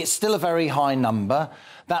 It's still a very high number.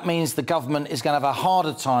 That means the government is going to have a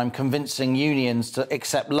harder time convincing unions to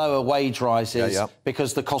accept lower wage rises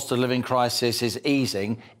because the cost of living crisis is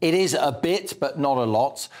easing. It is a bit, but not a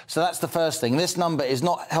lot. So that's the first thing. This number is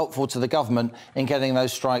not helpful to the government in getting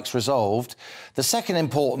those strikes resolved. The second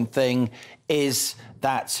important thing is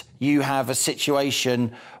that you have a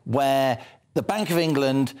situation where the Bank of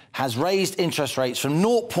England has raised interest rates from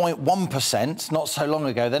 0.1% not so long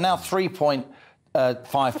ago. They're now 3.5%.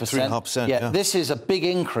 3.5%, This is a big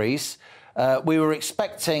increase. We were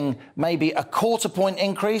expecting maybe a quarter point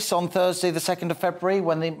increase on Thursday, the 2nd of February,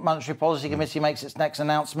 when the Monetary Policy Committee makes its next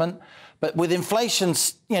announcement. But with inflation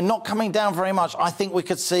not coming down very much, I think we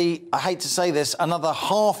could see, I hate to say this, another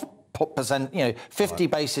 0.5%, 50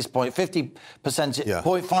 basis point, 50%,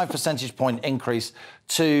 0.5 percentage point increase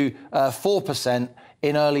to 4%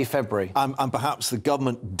 in early February. And perhaps the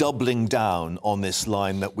government doubling down on this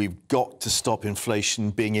line that we've got to stop inflation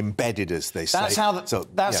being embedded, as they say.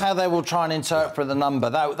 That's how they will try and interpret the number.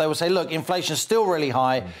 They will say, look, inflation's still really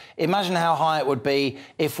high. Imagine how high it would be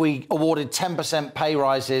if we awarded 10% pay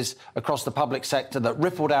rises across the public sector that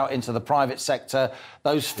rippled out into the private sector.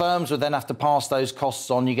 Those firms would then have to pass those costs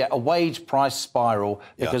on. You get a wage price spiral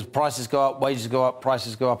because prices go up, wages go up,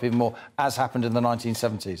 prices go up even more, as happened in the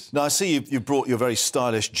 1970s. Now, I see you've brought your very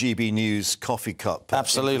stylish GB News coffee cup.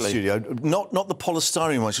 Absolutely. In the studio. Not the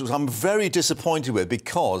polystyrene one, which I'm very disappointed with,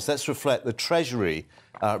 because, let's reflect, the Treasury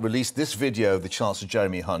released this video of the Chancellor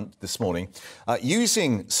Jeremy Hunt this morning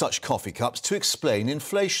using such coffee cups to explain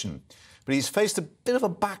inflation. But he's faced a bit of a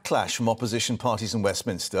backlash from opposition parties in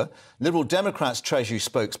Westminster. Liberal Democrats Treasury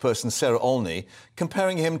spokesperson Sarah Olney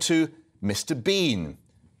comparing him to Mr Bean.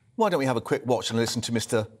 Why don't we have a quick watch and listen to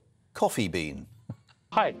Mr Coffee Bean?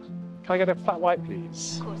 Hi, can I get a flat white,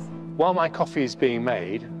 please? Of course. While my coffee is being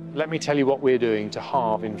made, let me tell you what we're doing to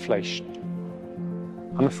halve inflation.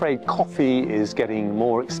 I'm afraid coffee is getting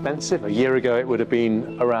more expensive. A year ago, it would have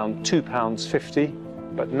been around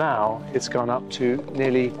 £2.50, but now it's gone up to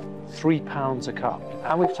nearly £3 a cup.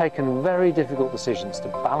 And we've taken very difficult decisions to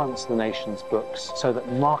balance the nation's books so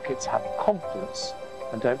that markets have confidence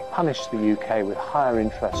and don't punish the UK with higher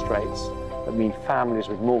interest rates that mean families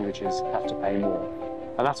with mortgages have to pay more.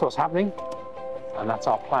 And that's what's happening, and that's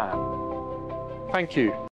our plan. Thank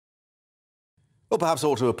you. Well, perhaps I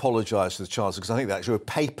ought to apologise to the Chancellor, because I think they're actually a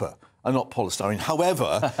paper and not polystyrene.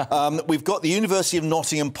 However, we've got the University of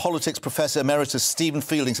Nottingham politics professor emeritus Stephen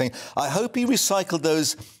Fielding saying, I hope he recycled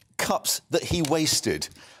those cups that he wasted.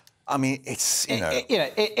 I mean, it's,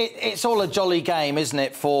 it's all a jolly game, isn't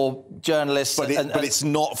it, for journalists? But it's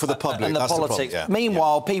not for the public. And the That's politics. The problem.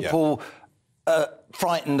 Meanwhile, people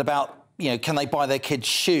frightened about, can they buy their kids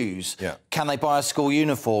shoes? Can they buy a school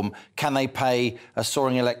uniform? Can they pay a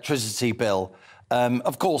soaring electricity bill?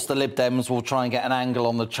 Of course, the Lib Dems will try and get an angle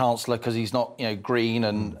on the Chancellor because he's not, green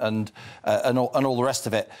and all the rest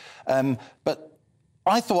of it. But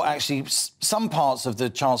I thought actually some parts of the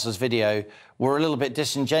Chancellor's video were a little bit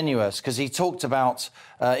disingenuous because he talked about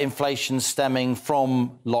inflation stemming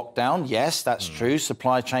from lockdown. Yes, that's true.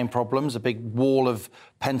 Supply chain problems, a big wall of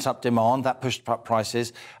pent-up demand, that pushed up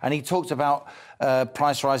prices. And he talked about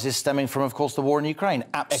price rises stemming from, of course, the war in Ukraine.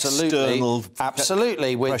 Absolutely.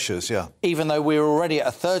 Absolutely. Pressures, yeah. Even though we were already at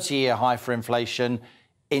a 30-year high for inflation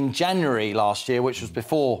in January last year, which was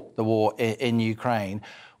before the war in Ukraine.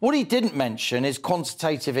 What he didn't mention is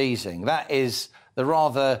quantitative easing. That is the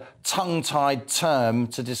rather tongue-tied term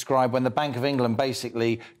to describe when the Bank of England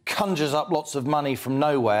basically conjures up lots of money from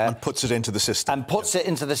nowhere. And puts it into the system. And puts it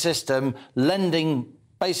into the system, lending,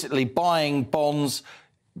 basically buying bonds,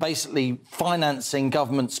 basically financing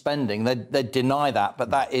government spending. They deny that,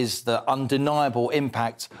 but that is the undeniable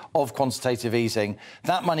impact of quantitative easing.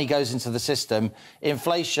 That money goes into the system.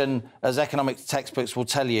 Inflation, as economic textbooks will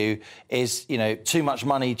tell you, is, you know, too much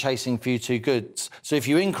money chasing few too goods. So if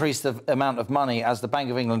you increase the amount of money, as the Bank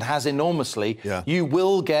of England has enormously, you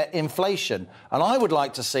will get inflation. And I would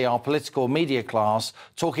like to see our political media class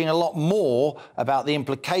talking a lot more about the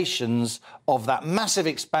implications of that massive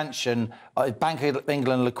expansion of Bank of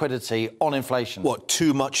England liquidity on inflation. What,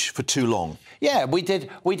 too much for too long? Yeah, we did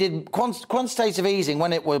quantitative easing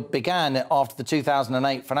when it began after the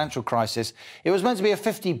 2008 financial crisis. It was meant to be a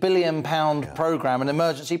 £50 billion programme, an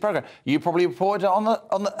emergency programme. You probably reported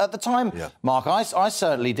it at the time, Mark. I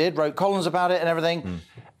certainly did, wrote columns about it and everything.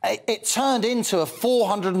 It turned into a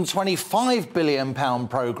 £425 billion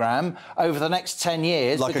programme over the next 10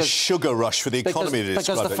 years. Like a sugar rush for the economy.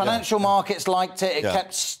 Because the financial markets liked it. It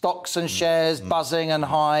kept stocks and shares buzzing and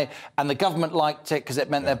high, and the government liked it because it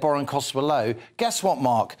meant their borrowing costs were low. Guess what,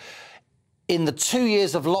 Mark? In the 2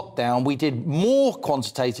 years of lockdown, we did more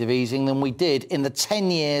quantitative easing than we did in the 10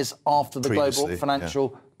 years after the global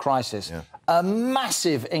financial crisis. A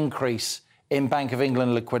massive increase in Bank of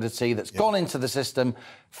England liquidity that's gone into the system,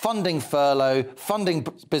 funding furlough, funding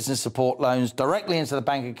business support loans directly into the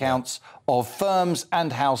bank accounts of firms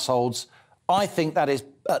and households. I think that is,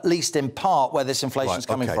 at least in part, where this inflation is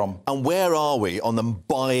coming from. And where are we on them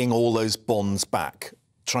buying all those bonds back,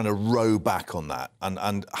 trying to row back on that?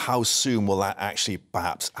 And how soon will that actually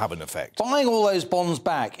perhaps have an effect? Buying all those bonds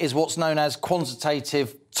back is what's known as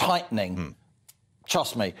quantitative tightening.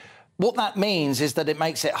 Trust me. What that means is that it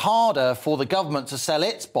makes it harder for the government to sell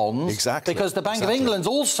its bonds. Exactly. Because the Bank of England's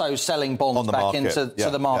also selling bonds back into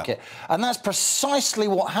the market. And that's precisely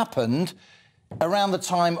what happened around the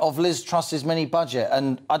time of Liz Truss's mini-budget.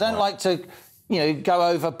 And I don't like to, go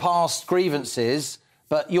over past grievances,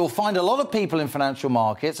 but you'll find a lot of people in financial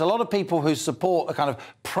markets, a lot of people who support a kind of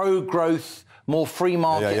pro-growth, more free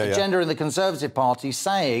market agenda in the Conservative Party,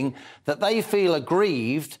 saying that they feel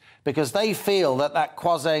aggrieved because they feel that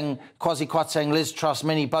quasi-Kwarteng Liz Truss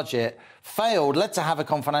mini-budget led to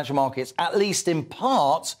havoc on financial markets, at least in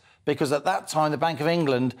part because at that time the Bank of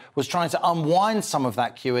England was trying to unwind some of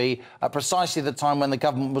that QE at precisely the time when the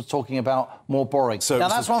government was talking about more borrowing. So now,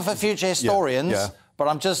 that's one for future historians, but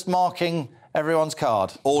I'm just marking everyone's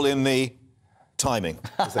card. All in the timing,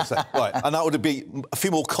 as they say. Right, and that would be a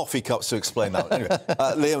few more coffee cups to explain that. Anyway,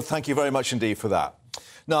 Liam, thank you very much indeed for that.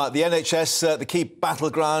 Now, the NHS, the key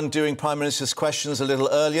battleground during Prime Minister's questions a little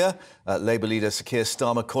earlier. Labour leader Sir Keir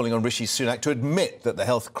Starmer calling on Rishi Sunak to admit that the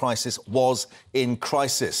health crisis was in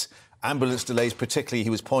crisis. Ambulance delays particularly,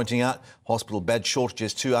 he was pointing at, hospital bed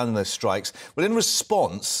shortages too, and those strikes. Well, in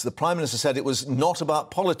response, the Prime Minister said it was not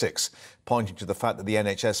about politics, pointing to the fact that the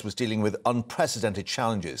NHS was dealing with unprecedented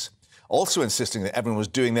challenges. Also insisting that everyone was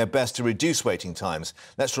doing their best to reduce waiting times.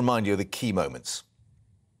 Let's remind you of the key moments.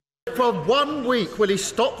 For 1 week, will he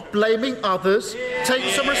stop blaming others, take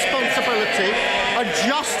some responsibility and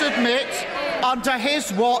just admit, under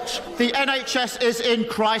his watch, the NHS is in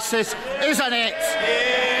crisis, isn't it?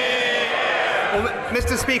 Well,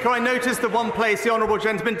 Mr. Speaker, I noticed the one place the honourable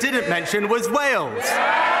gentleman didn't mention was Wales,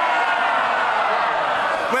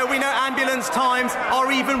 where we know ambulance times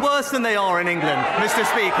are even worse than they are in England, Mr.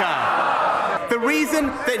 Speaker. The reason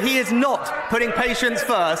that he is not putting patients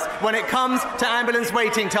first when it comes to ambulance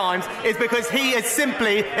waiting times is because he is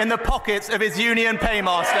simply in the pockets of his union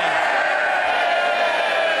paymaster.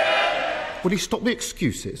 Will he stop the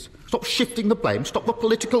excuses, stop shifting the blame, stop the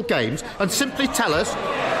political games, and simply tell us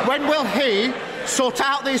when will he sort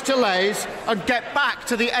out these delays and get back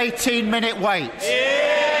to the 18-minute wait?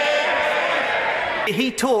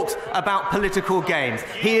 he talks about political games.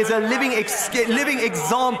 He is a living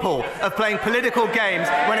example of playing political games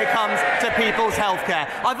when it comes to people's healthcare.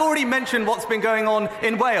 I've already mentioned what's been going on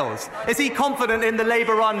in Wales. Is he confident in the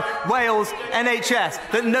Labour-run Wales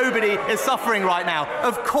NHS that nobody is suffering right now?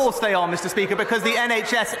 Of course they are, Mr. Speaker, because the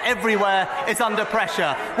NHS everywhere is under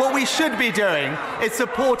pressure. What we should be doing is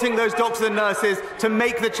supporting those doctors and nurses to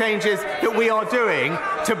make the changes that we are doing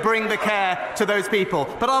to bring the care to those people.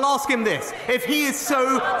 But I'll ask him this: if he is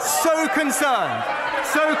so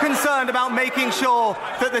concerned about making sure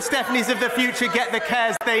that the Stephanies of the future get the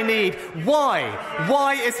cares they need,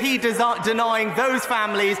 why is he denying those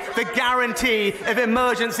families the guarantee of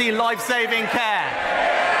emergency life-saving care?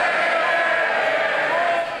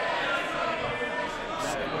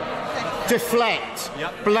 Deflect,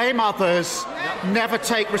 blame others, never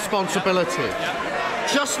take responsibility.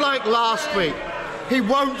 Just like last week, he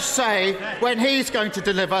won't say when he's going to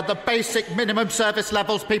deliver the basic minimum service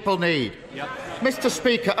levels people need. Mr.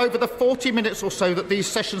 Speaker, over the 40 minutes or so that these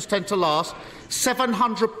sessions tend to last,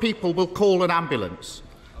 700 people will call an ambulance.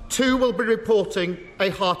 2 will be reporting a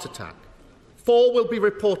heart attack. 4 will be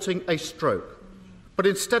reporting a stroke. But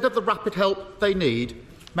instead of the rapid help they need,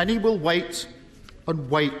 many will wait and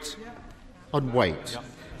wait and wait.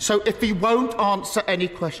 So if he won't answer any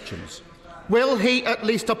questions, will he at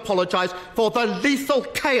least apologise for the lethal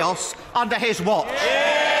chaos under his watch?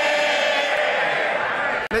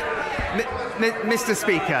 Mr.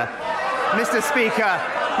 Speaker,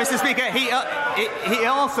 he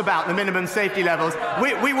asks about the minimum safety levels.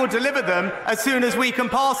 We will deliver them as soon as we can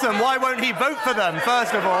pass them. Why won't he vote for them,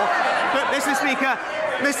 first of all? But, Mr.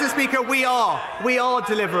 Speaker, we are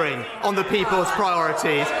delivering on the people's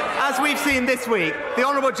priorities. As we've seen this week, the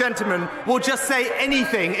honourable gentleman will just say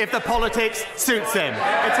anything if the politics suits him.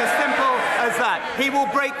 It's as simple as that. He will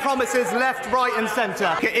break promises left, right and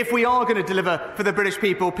centre. If we are going to deliver for the British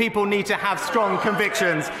people, people need to have strong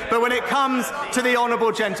convictions. But when it comes to the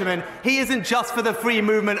honourable gentleman, he isn't just for the free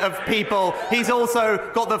movement of people, he's also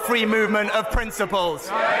got the free movement of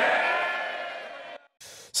principles.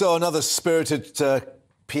 So another spirited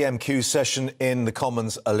PMQ session in the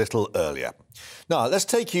Commons a little earlier. Now, let's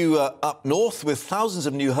take you up north with thousands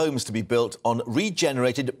of new homes to be built on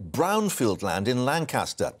regenerated brownfield land in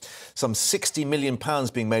Lancaster. Some £60 million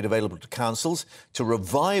being made available to councils to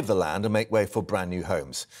revive the land and make way for brand new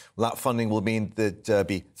homes. Well, that funding will mean that there'll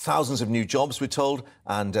be thousands of new jobs, we're told,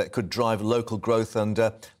 and could drive local growth and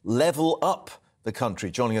level up the country.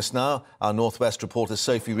 Joining us now, our North West reporter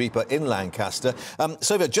Sophie Reaper in Lancaster.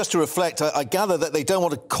 Sophie, just to reflect, I gather that they don't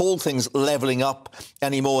want to call things levelling up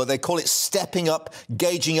anymore. They call it stepping up,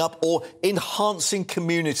 gauging up or enhancing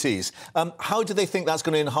communities. How do they think that's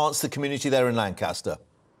going to enhance the community there in Lancaster?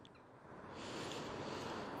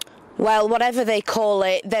 Well, whatever they call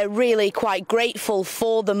it, they're really quite grateful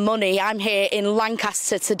for the money. I'm here in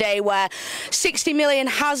Lancaster today where 60 million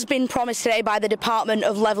has been promised today by the Department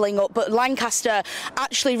of Levelling Up, but Lancaster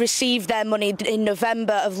actually received their money in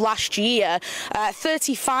November of last year.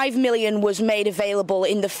 35 million was made available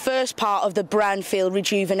in the first part of the Brownfield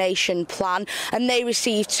Rejuvenation Plan, and they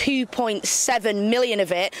received 2.7 million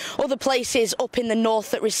of it. Other places up in the north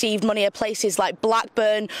that received money are places like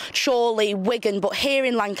Blackburn, Chorley, Wigan, but here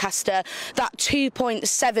in Lancaster, that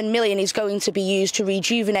 2.7 million is going to be used to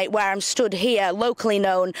rejuvenate where I'm stood here, locally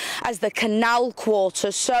known as the Canal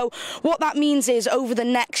Quarter. So what that means is over the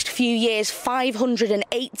next few years,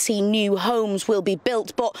 580 new homes will be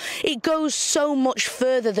built, but it goes so much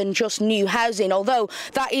further than just new housing, although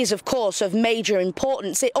that is, of course, of major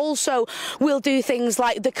importance. It also will do things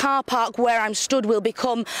like the car park where I'm stood will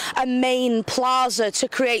become a main plaza to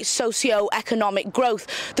create socio-economic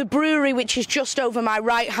growth. The brewery, which is just over my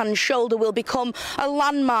right-hand shoulder, will become a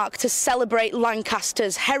landmark to celebrate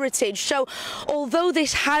Lancaster's heritage. So although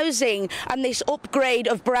this housing and this upgrade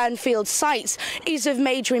of brownfield sites is of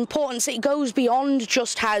major importance, it goes beyond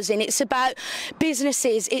just housing. It's about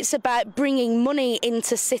businesses, it's about bringing money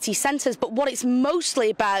into city centres, but what it's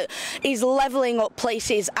mostly about is levelling up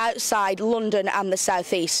places outside London and the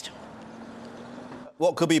South East.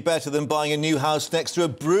 What could be better than buying a new house next to a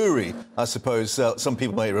brewery, I suppose some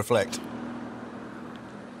people may reflect.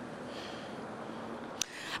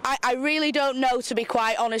 I really don't know, to be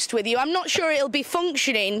quite honest with you. I'm not sure it'll be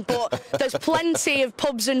functioning, but there's plenty of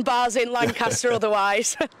pubs and bars in Lancaster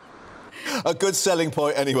otherwise. A good selling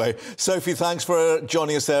point anyway. Sophie, thanks for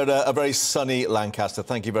joining us there at a very sunny Lancaster.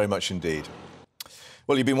 Thank you very much indeed.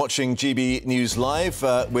 Well, you've been watching GB News Live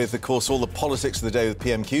with, of course, all the politics of the day with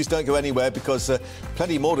PMQs. Don't go anywhere because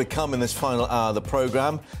plenty more to come in this final hour of the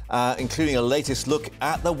programme, including a latest look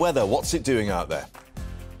at the weather. What's it doing out there?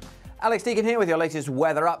 Alex Deacon here with your latest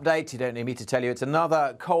weather update. You don't need me to tell you it's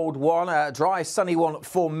another cold one, a dry, sunny one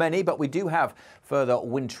for many, but we do have further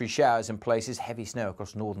wintry showers in places, heavy snow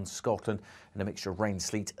across northern Scotland and a mixture of rain,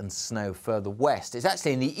 sleet and snow further west. It's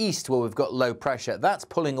actually in the east where we've got low pressure. That's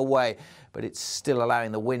pulling away, but it's still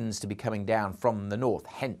allowing the winds to be coming down from the north,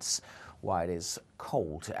 hence why it is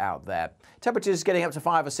cold out there. Temperatures getting up to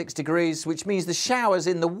 5 or 6 degrees, which means the showers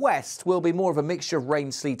in the west will be more of a mixture of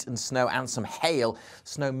rain, sleet and snow and some hail.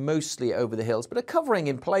 Snow mostly over the hills, but a covering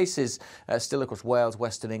in places still across Wales,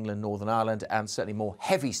 Western England, Northern Ireland, and certainly more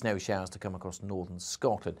heavy snow showers to come across northern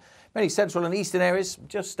Scotland. Many central and eastern areas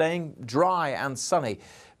just staying dry and sunny,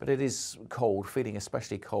 but it is cold, feeling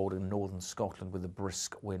especially cold in northern Scotland with a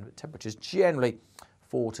brisk wind. Temperatures generally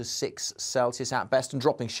 4 to 6 Celsius at best and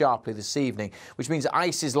dropping sharply this evening, which means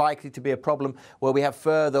ice is likely to be a problem where we have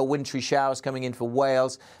further wintry showers coming in for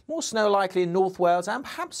Wales, more snow likely in North Wales and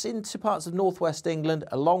perhaps into parts of northwest England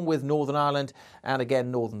along with Northern Ireland and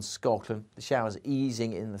again northern Scotland. The showers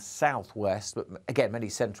easing in the southwest, but again many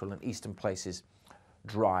central and eastern places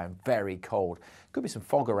dry and very cold. Could be some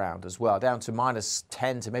fog around as well, down to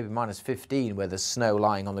 -10 to maybe -15 where there's snow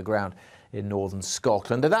lying on the ground in northern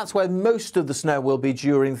Scotland. And that's where most of the snow will be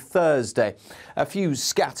during Thursday. A few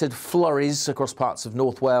scattered flurries across parts of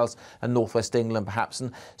North Wales and northwest England perhaps,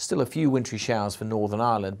 and still a few wintry showers for Northern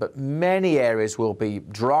Ireland. But many areas will be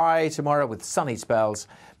dry tomorrow with sunny spells,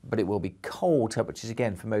 but it will be cold. Temperatures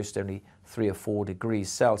again for most only 3 or 4 degrees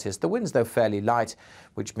Celsius. The winds, though, fairly light,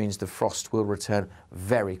 which means the frost will return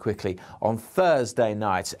very quickly on Thursday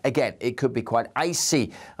night. Again, it could be quite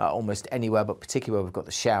icy almost anywhere, but particularly where we've got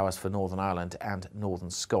the showers for Northern Ireland and northern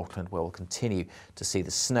Scotland, where we'll continue to see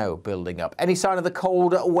the snow building up. Any sign of the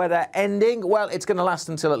cold weather ending? Well, it's going to last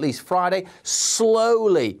until at least Friday.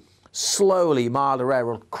 Slowly, milder air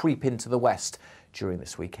will creep into the west during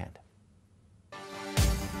this weekend.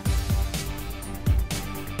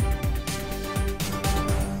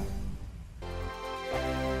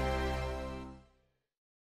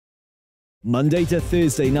 Monday to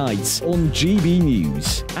Thursday nights on GB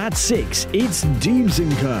News. At 6, it's Dubes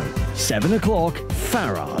 & Co. 7 o'clock,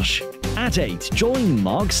 Farage. At 8, join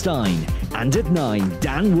Mark Stein. And at 9,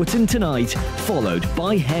 Dan Wootton Tonight, followed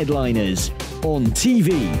by Headliners. On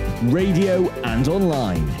TV, radio and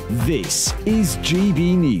online. This is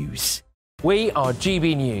GB News. We are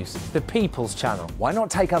GB News, the People's Channel. Why not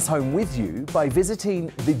take us home with you by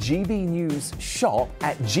visiting the GB News shop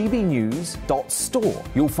at gbnews.store.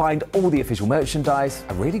 You'll find all the official merchandise,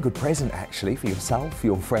 a really good present actually for yourself,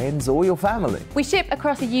 your friends or your family. We ship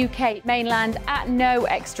across the UK mainland at no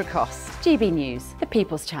extra cost. GB News, the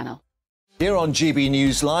People's Channel. Here on GB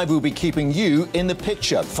News Live, we'll be keeping you in the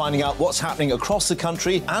picture, finding out what's happening across the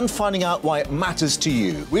country and finding out why it matters to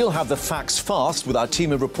you. We'll have the facts fast with our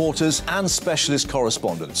team of reporters and specialist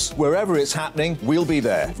correspondents. Wherever it's happening, we'll be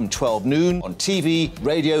there from 12 noon on TV,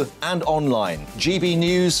 radio and online. GB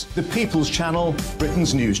News, the People's Channel,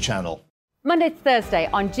 Britain's news channel. Monday to Thursday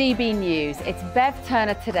on GB News, it's Bev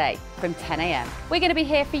Turner Today from 10 a.m. We're going to be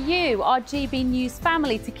here for you, our GB News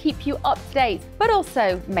family, to keep you up to date, but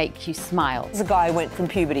also make you smile. The guy went from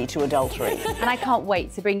puberty to adultery. And I can't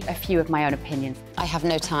wait to bring a few of my own opinions. I have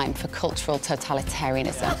no time for cultural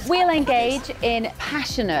totalitarianism. We'll engage in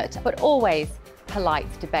passionate, but always polite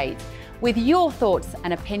debate, with your thoughts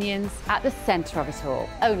and opinions at the centre of it all.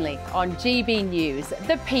 Only on GB News,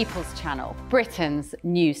 the People's Channel, Britain's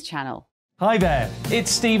news channel. Hi there, it's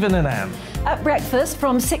Stephen and Anne. At breakfast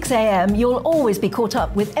from 6 a.m, you'll always be caught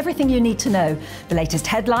up with everything you need to know, the latest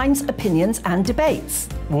headlines, opinions and debates.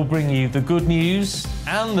 We'll bring you the good news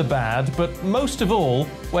and the bad, but most of all,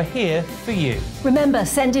 we're here for you. Remember,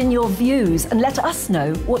 send in your views and let us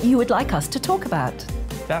know what you would like us to talk about.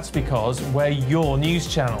 That's because we're your news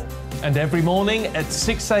channel. And every morning at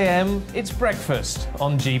 6 a.m, it's breakfast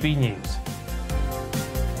on GB News.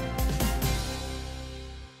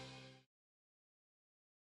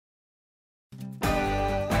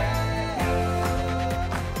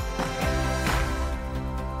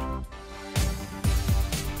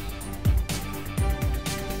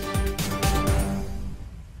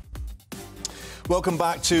 Welcome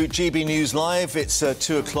back to GB News Live. It's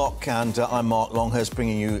 2 o'clock and I'm Mark Longhurst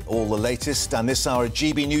bringing you all the latest. And this hour, a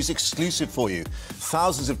GB News exclusive for you.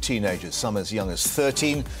 Thousands of teenagers, some as young as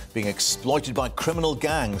 13, being exploited by criminal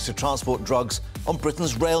gangs to transport drugs on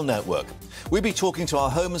Britain's rail network. We'll be talking to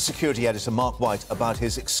our Home and Security editor, Mark White, about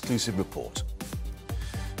his exclusive report.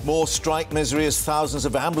 More strike misery as thousands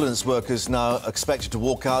of ambulance workers now expected to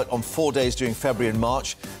walk out on 4 days during February and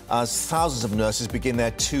March as thousands of nurses begin their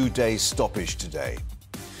 2-day stoppage today.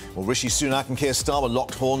 Well, Rishi Sunak and Keir Starmer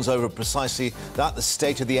locked horns over precisely that, the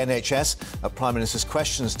state of the NHS. At Prime Minister's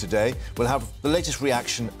Questions today, we'll have the latest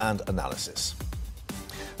reaction and analysis.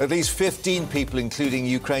 At least 15 people, including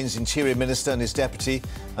Ukraine's Interior Minister and his deputy,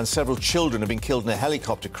 and several children have been killed in a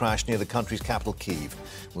helicopter crash near the country's capital, Kyiv.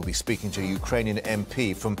 We'll be speaking to a Ukrainian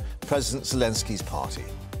MP from President Zelensky's party.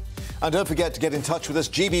 And don't forget to get in touch with us,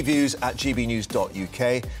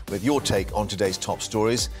 gbviews@gbnews.uk, with your take on today's top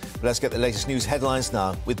stories. But let's get the latest news headlines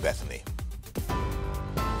now with Bethany.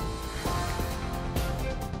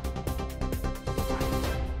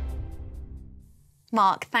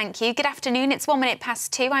 Mark, thank you. Good afternoon. It's 1 minute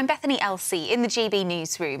past 2. I'm Bethany Elsey in the GB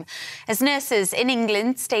newsroom. As nurses in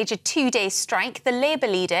England stage a 2-day strike, the Labour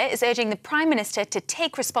leader is urging the Prime Minister to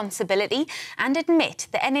take responsibility and admit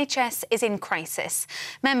the NHS is in crisis.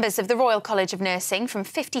 Members of the Royal College of Nursing from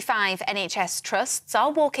 55 NHS trusts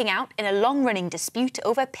are walking out in a long-running dispute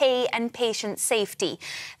over pay and patient safety.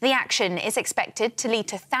 The action is expected to lead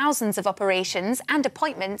to thousands of operations and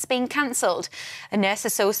appointments being cancelled. A nurse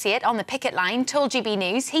associate on the picket line told GB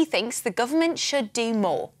News he thinks the government should do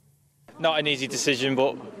more. Not an easy decision,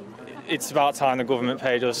 but it's about time the government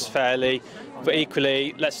paid us fairly. But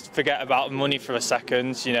equally, let's forget about money for a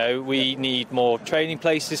second. You know, we need more training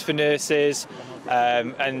places for nurses,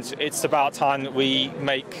 and it's about time that we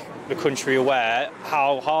make the country aware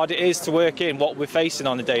how hard it is to work in what we're facing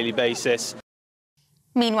on a daily basis.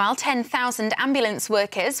 Meanwhile, 10,000 ambulance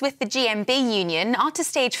workers with the GMB union are to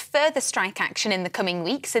stage further strike action in the coming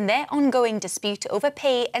weeks in their ongoing dispute over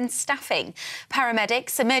pay and staffing.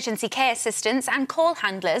 Paramedics, emergency care assistants and call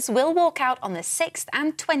handlers will walk out on the 6th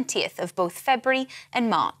and 20th of both February and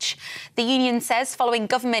March. The union says following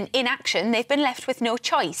government inaction, they've been left with no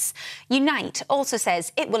choice. Unite also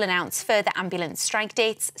says it will announce further ambulance strike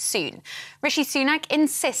dates soon. Rishi Sunak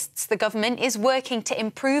insists the government is working to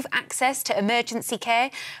improve access to emergency care,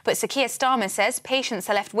 but Sir Keir Starmer says patients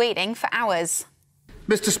are left waiting for hours.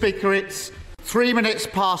 Mr. Speaker, it's 3 minutes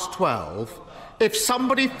past 12. If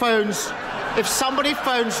somebody phones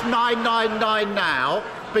 999 now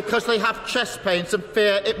because they have chest pains and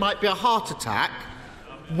fear it might be a heart attack,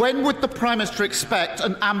 when would the Prime Minister expect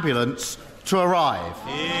an ambulance to arrive?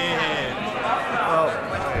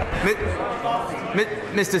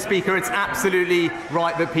 Mr. Speaker, it's absolutely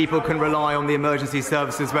right that people can rely on the emergency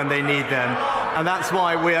services when they need them, and that's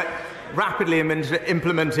why we're rapidly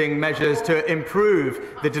implementing measures to improve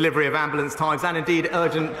the delivery of ambulance times and indeed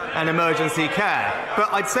urgent and emergency care.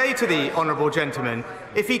 But I'd say to the honourable gentleman,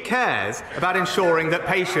 if he cares about ensuring that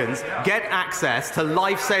patients get access to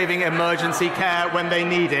life-saving emergency care when they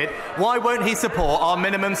need it, why won't he support our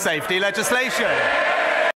minimum safety legislation?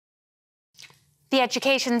 The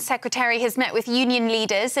Education Secretary has met with union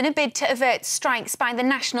leaders in a bid to avert strikes by the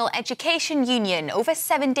National Education Union over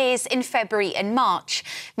 7 days in February and March.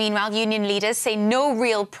 Meanwhile, union leaders say no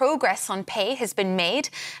real progress on pay has been made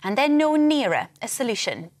and they're no nearer a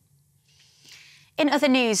solution. In other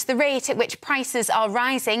news, the rate at which prices are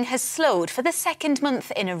rising has slowed for the second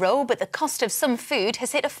month in a row, but the cost of some food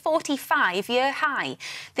has hit a 45-year high.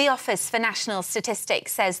 The Office for National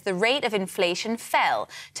Statistics says the rate of inflation fell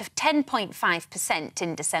to 10.5%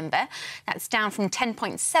 in December. That's down from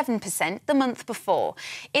 10.7% the month before.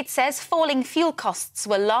 It says falling fuel costs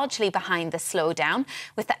were largely behind the slowdown,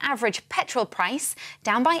 with the average petrol price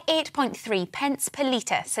down by 8.3 pence per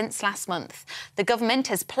litre since last month. The government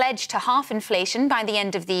has pledged to halve inflation by the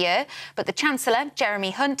end of the year, but the Chancellor,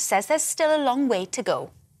 Jeremy Hunt, says there's still a long way to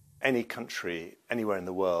go. Any country anywhere in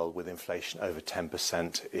the world with inflation over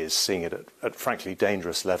 10% is seeing it at frankly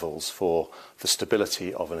dangerous levels for the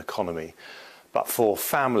stability of an economy. But for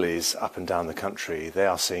families up and down the country, they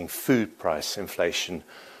are seeing food price inflation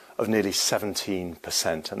of nearly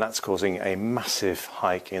 17%, and that's causing a massive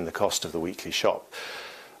hike in the cost of the weekly shop.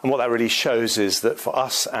 And what that really shows is that for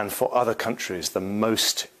us and for other countries, the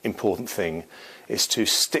most important thing is to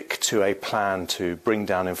stick to a plan to bring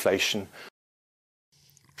down inflation.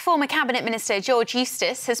 Former Cabinet Minister George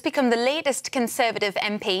Eustice has become the latest Conservative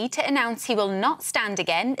MP to announce he will not stand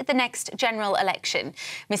again at the next general election.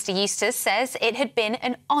 Mr Eustice says it had been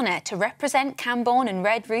an honour to represent Camborne and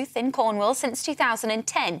Redruth in Cornwall since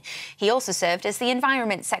 2010. He also served as the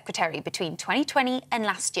Environment Secretary between 2020 and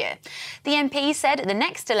last year. The MP said at the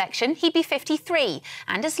next election he'd be 53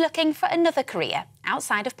 and is looking for another career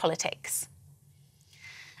outside of politics.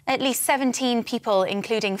 At least 17 people,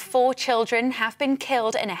 including 4 children, have been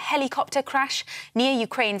killed in a helicopter crash near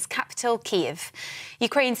Ukraine's capital, Kyiv.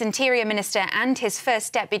 Ukraine's Interior Minister and his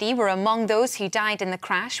first deputy were among those who died in the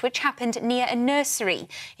crash, which happened near a nursery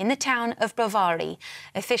in the town of Brovary.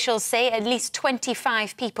 Officials say at least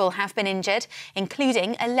 25 people have been injured,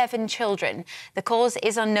 including 11 children. The cause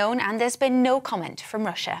is unknown and there's been no comment from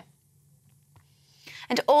Russia.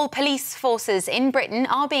 And all police forces in Britain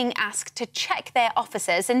are being asked to check their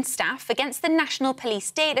officers and staff against the National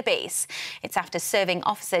Police Database. It's after serving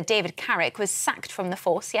officer David Carrick was sacked from the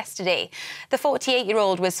force yesterday. The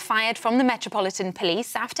 48-year-old was fired from the Metropolitan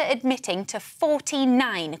Police after admitting to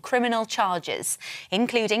 49 criminal charges,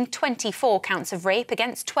 including 24 counts of rape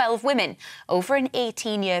against 12 women over an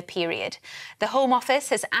 18-year period. The Home Office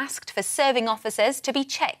has asked for serving officers to be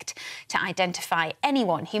checked to identify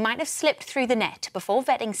anyone who might have slipped through the net before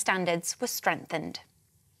vetting standards were strengthened.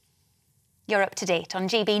 You're up to date on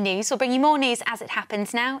GB News. We'll bring you more news as it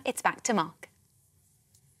happens now. It's back to Mark.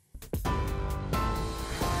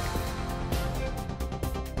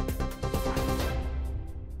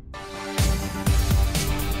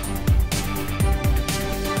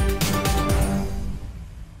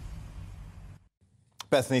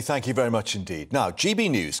 Bethany, thank you very much indeed. Now, GB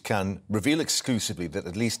News can reveal exclusively that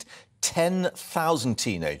at least 10,000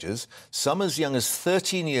 teenagers, some as young as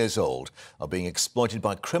 13 years old, are being exploited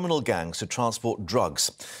by criminal gangs to transport drugs.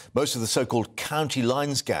 Most of the so-called county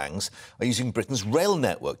lines gangs are using Britain's rail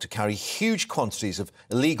network to carry huge quantities of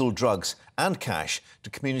illegal drugs and cash to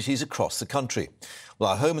communities across the country. Well,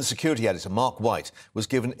 our Home and Security editor, Mark White, was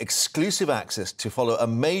given exclusive access to follow a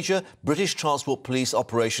major British Transport Police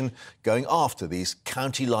operation going after these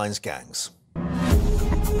county lines gangs.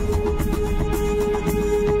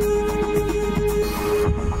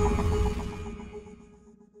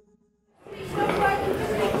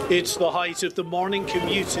 It's the height of the morning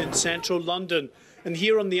commute in central London, and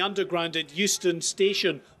here on the Underground at Euston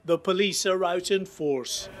Station, the police are out in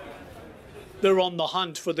force. They're on the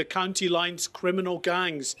hunt for the county line's criminal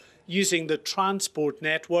gangs, using the transport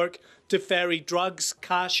network to ferry drugs,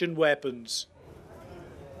 cash and weapons.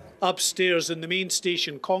 Upstairs in the main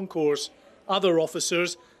station concourse, other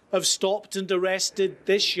officers have stopped and arrested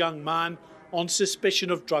this young man on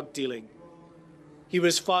suspicion of drug dealing. He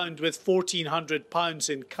was found with £1,400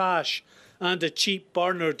 in cash and a cheap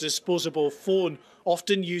burner disposable phone,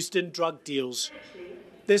 often used in drug deals.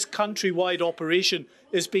 This countrywide operation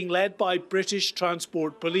is being led by British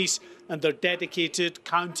Transport Police and their dedicated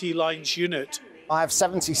County Lines unit. I have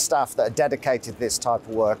 70 staff that are dedicated to this type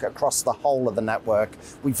of work across the whole of the network.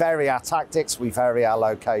 We vary our tactics, we vary our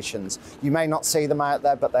locations. You may not see them out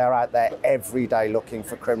there, but they're out there every day looking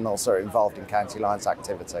for criminals that are involved in county lines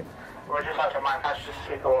activity.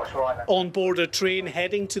 On board a train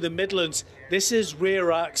heading to the Midlands, this is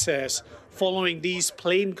rare access, following these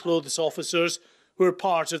plainclothes officers who are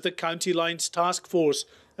part of the County Lines Task Force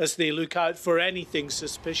as they look out for anything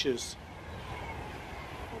suspicious.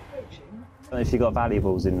 If you've got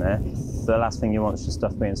valuables in there, the last thing you want is just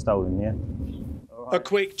stuff being stolen, yeah? A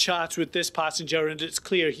quick chat with this passenger and it's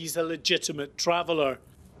clear he's a legitimate traveller.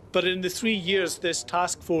 But in the 3 years this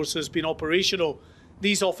task force has been operational,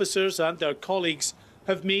 these officers and their colleagues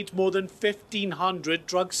have made more than 1,500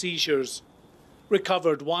 drug seizures,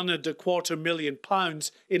 recovered £1.25 million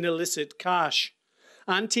in illicit cash,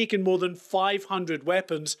 and taken more than 500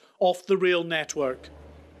 weapons off the rail network.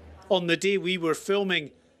 On the day we were filming,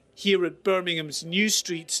 here at Birmingham's New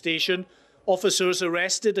Street station, officers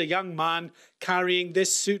arrested a young man carrying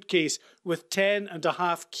this suitcase with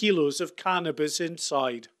 10.5 kilos of cannabis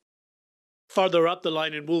inside. Further up the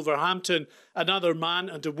line in Wolverhampton, another man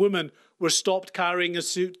and a woman were stopped carrying a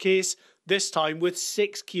suitcase, this time with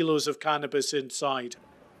 6 kilos of cannabis inside.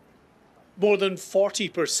 More than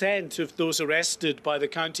 40% of those arrested by the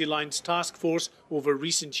County Lines Task Force over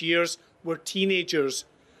recent years were teenagers.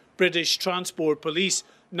 British Transport Police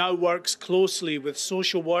now works closely with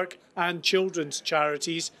social work and children's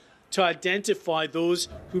charities to identify those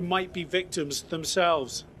who might be victims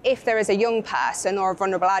themselves. If there is a young person or a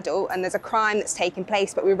vulnerable adult and there's a crime that's taken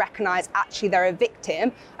place but we recognise actually they're a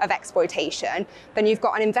victim of exploitation, then you've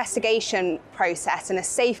got an investigation process and a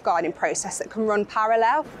safeguarding process that can run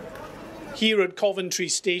parallel. Here at Coventry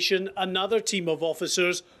Station, another team of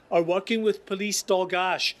officers are working with police dog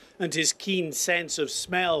Ash and his keen sense of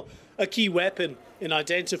smell, a key weapon in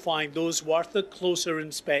identifying those worth a closer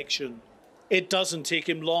inspection. It doesn't take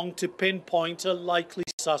him long to pinpoint a likely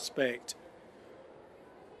suspect.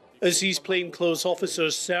 As these plainclothes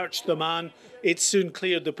officers searched the man, it's soon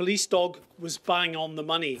clear the police dog was bang on the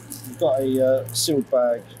money. We've got a sealed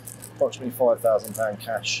bag, approximately £5,000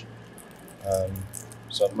 cash,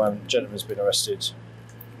 So at the moment, the gentleman's been arrested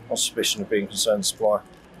on suspicion of being concerned supply.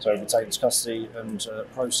 So we've taken his custody and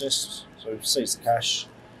processed. So we've seized the cash.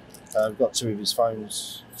 We've got 2 of his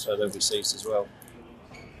phones, so they'll be seized as well.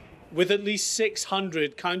 With at least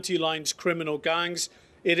 600 county lines criminal gangs,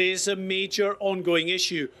 it is a major ongoing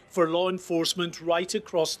issue for law enforcement right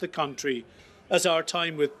across the country, as our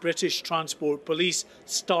time with British Transport Police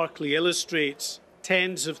starkly illustrates.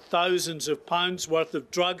 Tens of thousands of pounds worth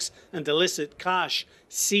of drugs and illicit cash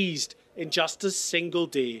seized in just a single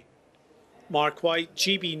day. Mark White,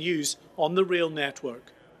 GB News on the Rail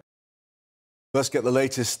Network. Let's get the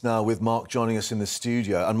latest now with Mark joining us in the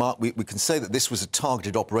studio. And Mark, we can say that this was a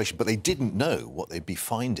targeted operation, but they didn't know what they'd be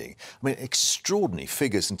finding. I mean, extraordinary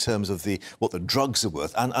figures in terms of what the drugs are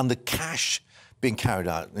worth and the cash being carried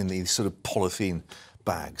out in these sort of polythene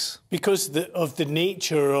bags. Because of the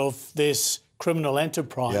nature of this criminal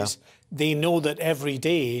enterprise, they know that every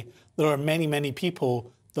day there are many, many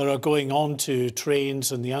people that are going on to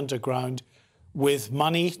trains and the underground with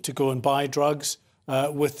money to go and buy drugs,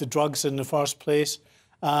 with the drugs in the first place.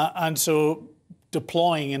 And so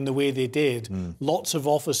deploying in the way they did, lots of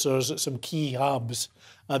officers at some key hubs,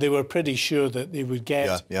 they were pretty sure that they would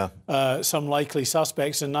get some likely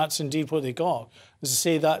suspects, and that's indeed what they got. As I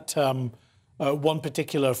say, that one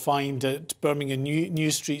particular find at Birmingham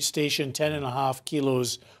New Street Station, 10.5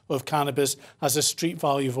 kilos of cannabis, has a street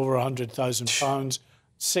value of over £100,000.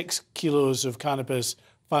 6 kilos of cannabis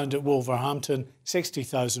found at Wolverhampton,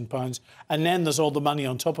 £60,000. And then there's all the money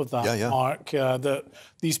on top of that, Mark, that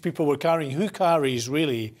these people were carrying. Who carries,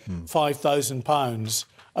 really, £5,000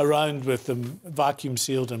 around with them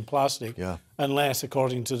vacuum-sealed in plastic, unless,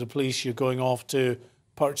 according to the police, you're going off to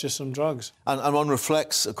purchase some drugs? And one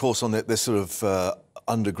reflects, of course, on this sort of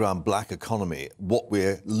underground black economy, what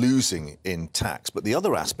we're losing in tax. But the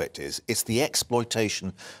other aspect is it's the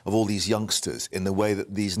exploitation of all these youngsters in the way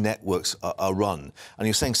that these networks are run. And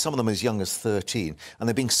you're saying some of them as young as 13, and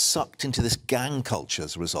they're being sucked into this gang culture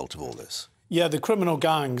as a result of all this. Yeah, the criminal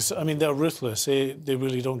gangs, I mean, they're ruthless. They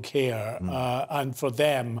really don't care. And for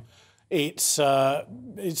them, there's a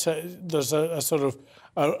sort of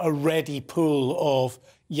a ready pool of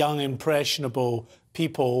young, impressionable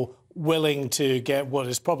people willing to get what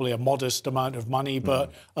is probably a modest amount of money, but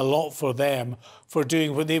a lot for them, for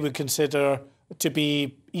doing what they would consider to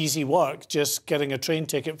be easy work, just getting a train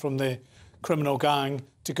ticket from the criminal gang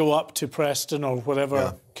to go up to Preston or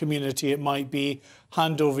whatever community it might be,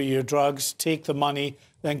 hand over your drugs, take the money,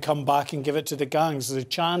 then come back and give it to the gangs. The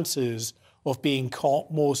chances of being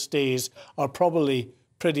caught most days are probably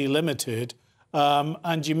pretty limited,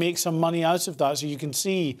 and you make some money out of that. So you can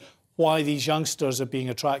see why these youngsters are being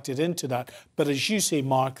attracted into that. But as you say,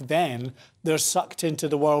 Mark, then they're sucked into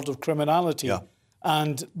the world of criminality.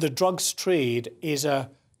 And the drugs trade is a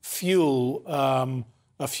fueler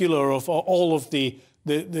of all of the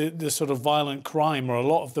sort of violent crime, or a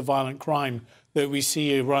lot of the violent crime that we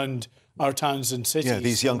see around our towns and cities. Yeah,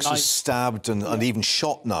 these youngsters stabbed and even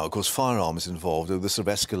shot now. Of course, firearms involved, the sort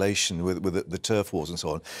of escalation with the turf wars and so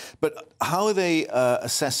on. But how are they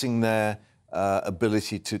assessing their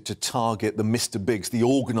ability to target the Mr. Bigs, the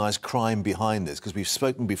organised crime behind this? Because we've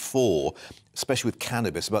spoken before, especially with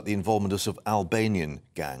cannabis, about the involvement of sort of Albanian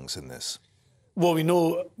gangs in this. Well, we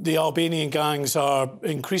know the Albanian gangs are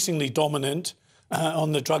increasingly dominant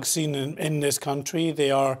on the drug scene in this country.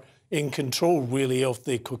 They are in control, really, of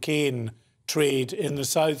the cocaine trade in the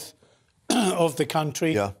south of the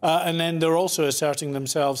country. And then they're also asserting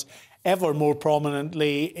themselves ever more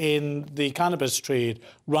prominently in the cannabis trade,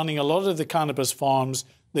 running a lot of the cannabis farms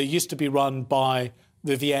that used to be run by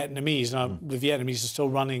the Vietnamese. Now, the Vietnamese are still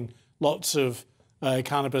running lots of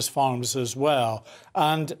cannabis farms as well.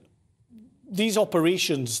 And these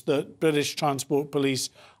operations that British Transport Police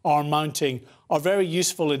are mounting are very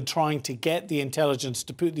useful in trying to get the intelligence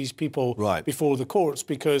to put these people before the courts,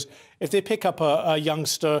 because if they pick up a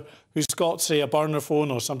youngster who's got, say, a burner phone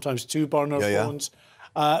or sometimes 2 burner phones,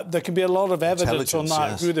 there can be a lot of evidence on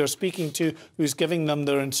that, who they're speaking to, who's giving them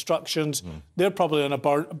their instructions. They're probably on a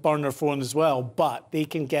burner phone as well, but they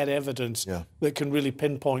can get evidence that can really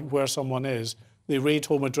pinpoint where someone is. They raid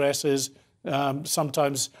home addresses.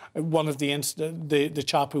 Sometimes one of the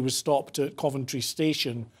chap who was stopped at Coventry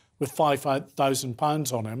Station with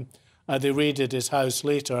 £5,000 on him, they raided his house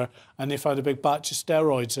later and they found a big batch of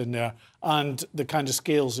steroids in there and the kind of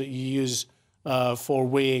scales that you use for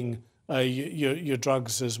weighing your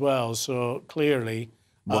drugs as well. So clearly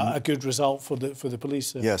a good result for the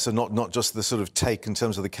police there. Yeah, so not just the sort of take in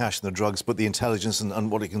terms of the cash and the drugs, but the intelligence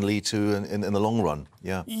and what it can lead to in the long run.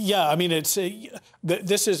 Yeah, I mean, it's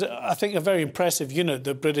this is, I think, a very impressive unit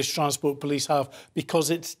that British Transport Police have,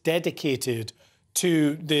 because it's dedicated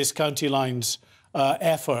to this County Lines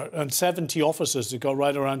effort, and 70 officers that go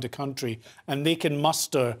right around the country, and they can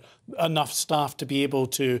muster enough staff to be able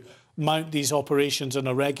to mount these operations on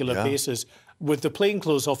a regular basis. With the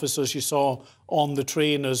plainclothes officers you saw on the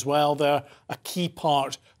train as well, they're a key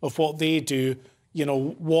part of what they do, you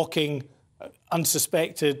know, walking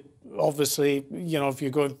unsuspected. Obviously, you know,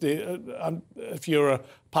 if you're a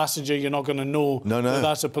passenger, you're not going to know that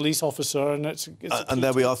that's a police officer, and and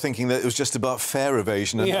there we are thinking that it was just about fare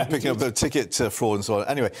evasion and picking up the ticket fraud and so on.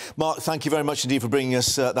 Anyway, Mark, thank you very much indeed for bringing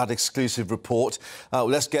us that exclusive report.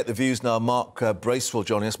 Let's get the views now. Mark Bracewell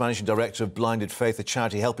joining us, Managing Director of Blinded Faith, a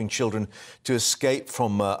charity helping children to escape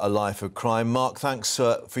from a life of crime. Mark, thanks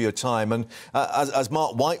for your time. And as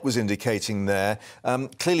Mark White was indicating there,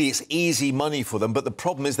 clearly it's easy money for them, but the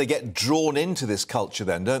problem is they get drawn into this culture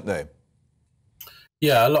then, don't they?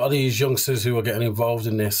 Yeah, a lot of these youngsters who are getting involved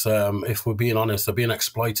in this, if we're being honest, are being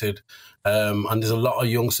exploited. And there's a lot of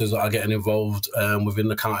youngsters that are getting involved within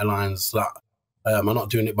the county lines that are not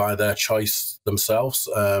doing it by their choice themselves.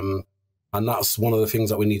 And that's one of the things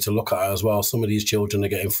that we need to look at as well. Some of these children are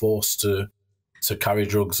getting forced to carry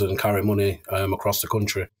drugs and carry money across the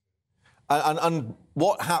country. And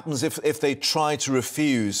what happens if they try to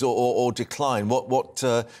refuse or decline? What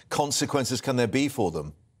consequences can there be for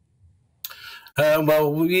them?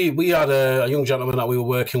 Well, we had a young gentleman that we were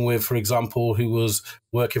working with, for example, who was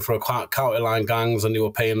working for a county line gangs, and they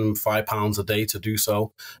were paying him £5 a day to do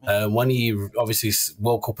so. When he obviously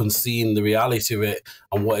woke up and seen the reality of it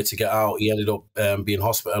and wanted to get out, he ended up being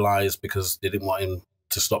hospitalised because they didn't want him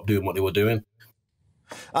to stop doing what they were doing.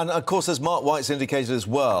 And, of course, as Mark White's indicated as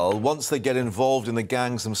well, once they get involved in the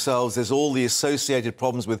gangs themselves, there's all the associated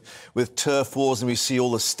problems with turf wars, and we see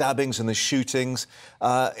all the stabbings and the shootings.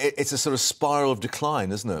 It's a sort of spiral of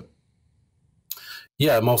decline, isn't it?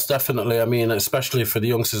 Yeah, most definitely. I mean, especially for the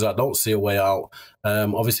youngsters that don't see a way out,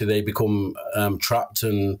 obviously they become trapped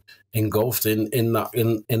and engulfed in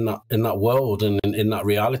that world and in that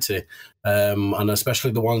reality, and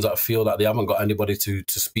especially the ones that feel that they haven't got anybody to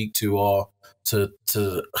speak to or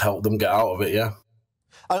to help them get out of it. Yeah.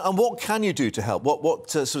 And what can you do to help? What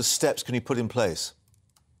sort of steps can you put in place?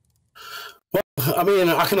 Well, I mean,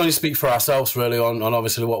 I can only speak for ourselves really on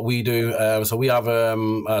obviously what we do. So we have a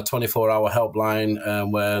 24-hour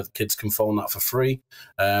helpline where kids can phone that for free.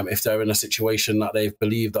 If they're in a situation that they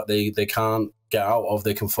believe that they can't get out of,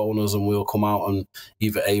 they can phone us and we'll come out and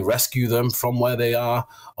either rescue them from where they are,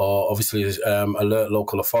 or obviously alert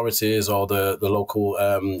local authorities or the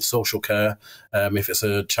local social care if it's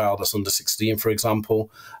a child that's under 16, for example.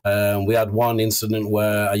 We had one incident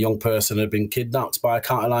where a young person had been kidnapped by a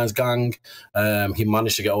County Lines gang. He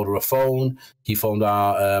managed to get hold of a phone. He phoned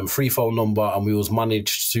our free phone number, and we was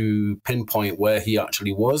managed to pinpoint where he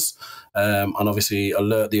actually was, and obviously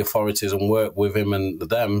alert the authorities and work with him and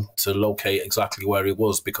them to locate exactly where he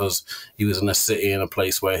was, because he was in a city in a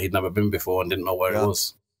place where he'd never been before and didn't know where he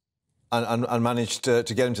was. And managed to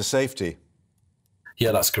get him to safety.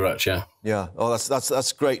 Yeah, that's correct, yeah. Yeah, oh,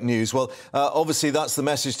 that's great news. Well, obviously that's the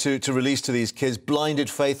message to release to these kids. Blinded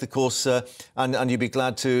Faith, of course, and you'd be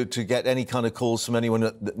glad to get any kind of calls from anyone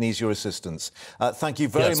that needs your assistance. Thank you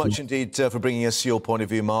very much indeed for bringing us your point of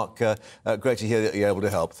view, Mark. Great to hear that you're able to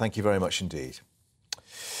help. Thank you very much indeed.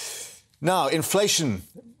 Now, inflation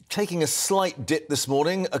taking a slight dip this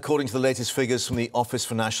morning, according to the latest figures from the Office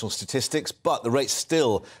for National Statistics, but the rate's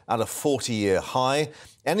still at a 40-year high.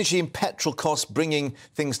 Energy and petrol costs bringing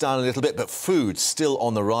things down a little bit, but food still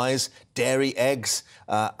on the rise. Dairy, eggs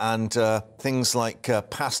and things like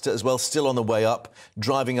pasta as well, still on the way up,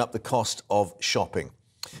 driving up the cost of shopping.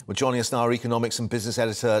 Well, joining us now, our economics and business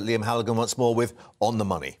editor, Liam Halligan, once more with On the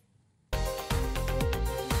Money.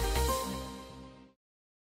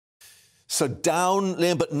 So down,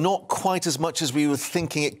 Liam, but not quite as much as we were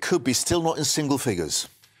thinking it could be. Still not in single figures.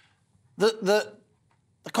 The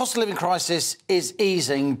cost of living crisis is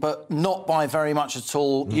easing, but not by very much at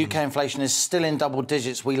all. UK inflation is still in double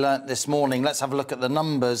digits, we learnt this morning. Let's have a look at the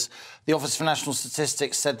numbers. The Office for National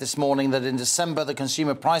Statistics said this morning that in December, the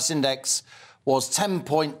Consumer Price Index was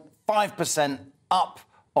 10.5% up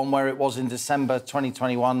on where it was in December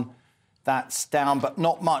 2021. That's down, but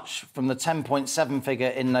not much, from the 10.7 figure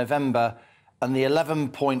in November and the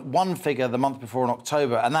 11.1 figure the month before in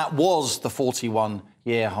October. And that was the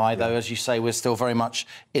 41-year high, though, as you say, we're still very much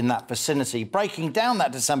in that vicinity. Breaking down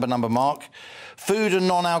that December number, Mark, food and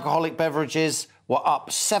non-alcoholic beverages were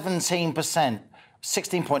up 17%,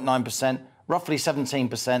 16.9%, roughly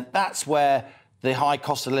 17%. That's where the high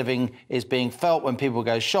cost of living is being felt when people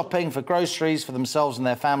go shopping for groceries for themselves and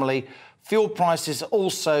their family. Fuel prices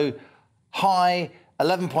also high,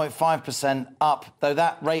 11.5% up, though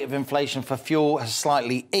that rate of inflation for fuel has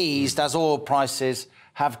slightly eased as oil prices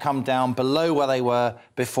have come down below where they were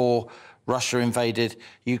before Russia invaded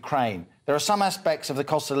Ukraine. There are some aspects of the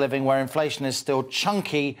cost of living where inflation is still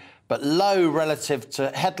chunky but low relative to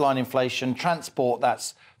headline inflation. Transport,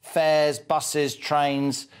 that's fares, buses,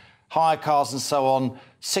 trains, hire cars and so on,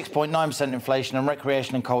 6.9% inflation, and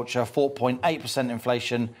recreation and culture, 4.8%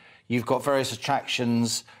 inflation. You've got various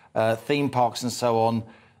attractions, theme parks and so on,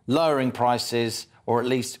 lowering prices, or at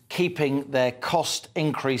least keeping their cost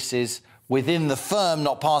increases within the firm,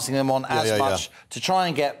 not passing them on as much to try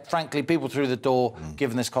and get, frankly, people through the door,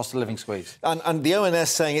 given this cost of living squeeze. And the ONS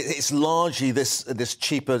saying it's largely this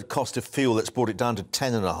cheaper cost of fuel that's brought it down to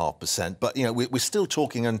 10.5%. But, you know, we're still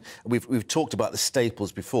talking, and we've talked about the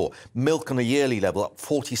staples before. Milk on a yearly level up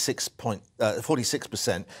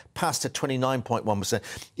 46%, pasta 29.1%.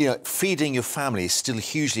 You know, feeding your family is still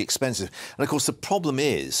hugely expensive. And, of course, the problem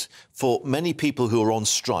is, for many people who are on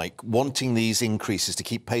strike, wanting these increases to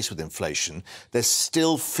keep pace with inflation, they're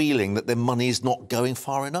still feeling that their money is not going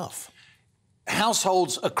far enough.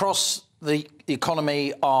 Households across the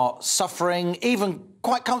economy are suffering, even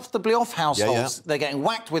quite comfortably off households. They're getting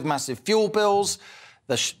whacked with massive fuel bills.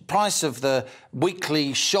 The price of the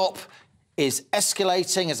weekly shop is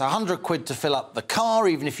escalating. It's £100 to fill up the car,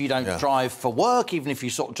 even if you don't drive for work, even if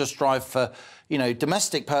you sort of just drive for, you know,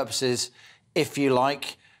 domestic purposes, if you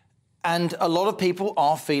like. And a lot of people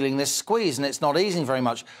are feeling this squeeze, and it's not easing very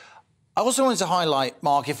much. I also wanted to highlight,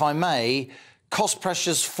 Mark, if I may, cost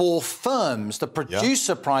pressures for firms, the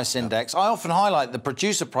producer price index. I often highlight the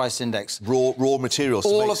producer price index. Raw materials.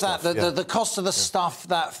 All of that, the cost of the stuff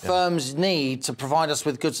that firms need to provide us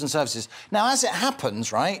with goods and services. Now, as it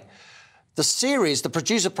happens, right, the series, the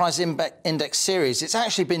producer price index series, it's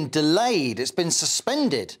actually been delayed. It's been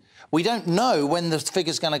suspended. We don't know when the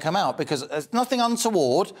figure's going to come out because there's nothing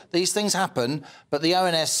untoward. These things happen. But the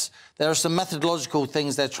ONS, there are some methodological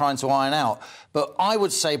things they're trying to iron out. But I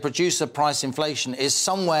would say producer price inflation is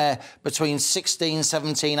somewhere between 16,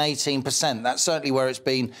 17, 18%. That's certainly where it's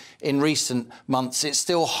been in recent months. It's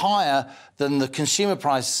still higher than the consumer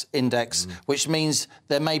price index, which means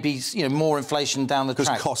there may be, you know, more inflation down the track.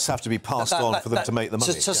 Because costs have to be passed on for them to make the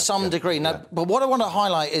money. To some degree. Now, but what I want to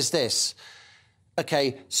highlight is this.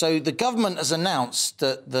 OK, so the government has announced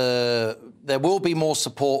that there will be more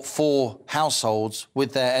support for households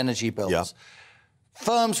with their energy bills.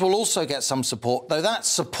 Firms will also get some support, though that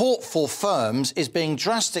support for firms is being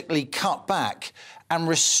drastically cut back and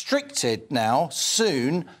restricted now,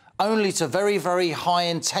 soon, only to very, very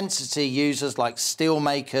high-intensity users like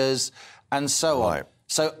steelmakers and so on.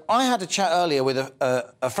 So I had a chat earlier with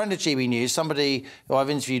a friend of GB News, somebody who I've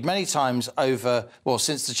interviewed many times over, well,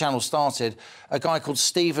 since the channel started, a guy called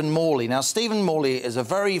Stephen Morley. Now, Stephen Morley is a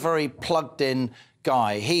very, very plugged-in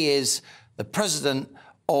guy. He is the president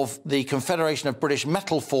of the Confederation of British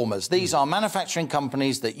Metal Formers. These are manufacturing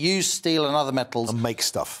companies that use steel and other metals. And make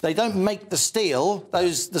stuff. They don't make the steel.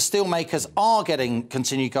 The steel makers are getting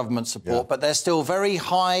continued government support, but they're still very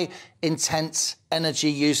high, intense energy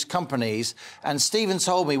use companies. And Stephen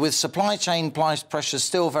told me, with supply chain price pressures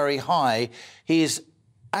still very high, he is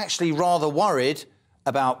actually rather worried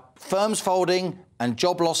about firms folding and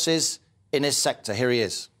job losses in his sector. Here he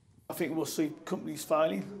is. I think we'll see companies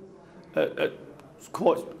failing at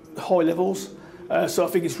quite high levels. So I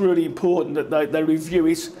think it's really important that they review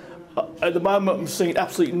it. At the moment, I'm seeing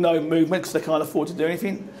absolutely no movement because they can't afford to do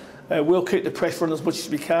anything. We'll keep the pressure on as much as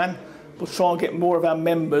we can, but try and get more of our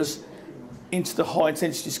members into the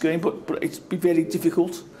high-intensity scheme, but it's be very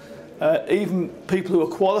difficult. Even people who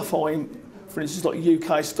are qualifying, for instance, like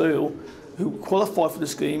UK Steel, who qualify for the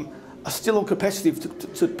scheme, are still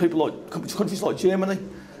uncompetitive to people like countries like Germany.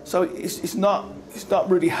 So it's not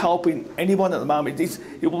really helping anyone at the moment.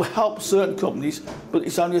 It will help certain companies, but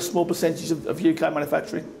it's only a small percentage of UK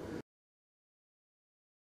manufacturing.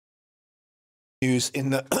 News in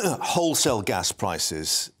the wholesale gas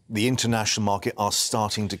prices, the international market are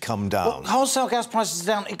starting to come down. Well, wholesale gas prices are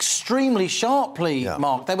down extremely sharply,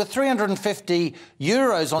 Mark. They were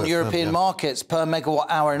 €350 on European markets per megawatt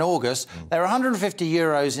hour in August. They were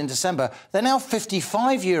 €150 in December. They're now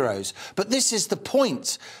 €55. But this is the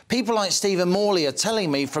point. People like Stephen Morley are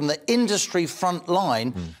telling me from the industry front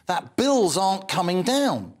line that bills aren't coming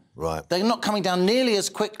down. Right. They're not coming down nearly as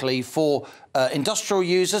quickly for industrial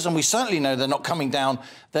users, and we certainly know they're not coming down.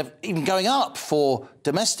 They're even going up for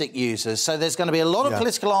domestic users. So there's going to be a lot of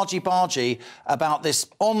political argy-bargy about this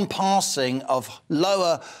on-passing of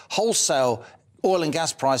lower wholesale oil and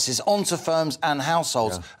gas prices onto firms and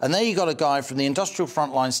households. Yeah. And there you got a guy from the industrial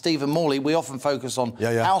frontline, Stephen Morley. We often focus on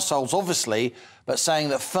households, obviously, but saying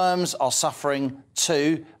that firms are suffering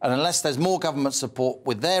too, and unless there's more government support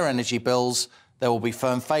with their energy bills, there will be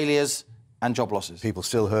firm failures and job losses. People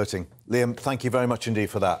still hurting. Liam, thank you very much indeed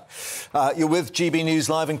for that. You're with GB News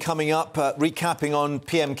Live, and coming up, recapping on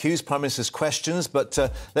PMQ's, Prime Minister's questions, but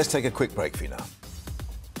let's take a quick break for you now.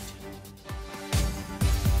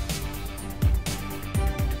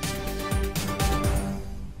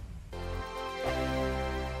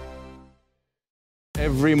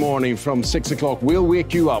 Every morning from 6 o'clock, we'll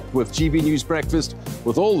wake you up with GB News Breakfast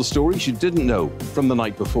with all the stories you didn't know from the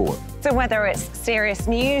night before. So whether it's serious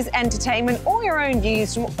news, entertainment or your own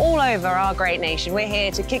views from all over our great nation, we're here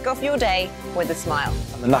to kick off your day with a smile.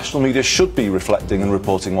 And the national media should be reflecting and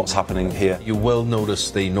reporting what's happening here. You will notice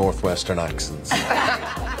the northwestern accents.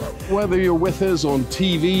 Whether you're with us on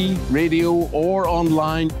TV, radio or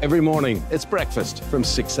online, every morning it's breakfast from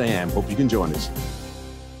 6 a.m. Hope you can join us.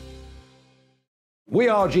 We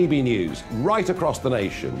are GB News, right across the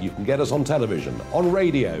nation. You can get us on television, on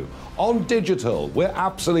radio, on digital. We're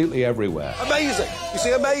absolutely everywhere. Amazing! You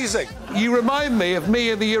see, amazing! You remind me of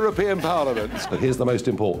me in the European Parliament. But here's the most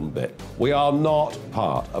important bit. We are not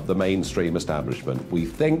part of the mainstream establishment. We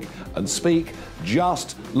think and speak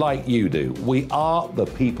just like you do. We are the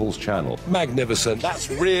People's Channel. Magnificent. That's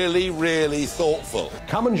really, really thoughtful.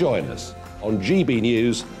 Come and join us on GB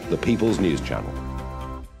News, the People's News Channel.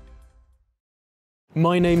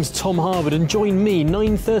 My name's Tom Harwood, and join me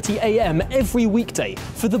 9:30 a.m. every weekday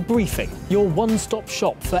for The Briefing, your one-stop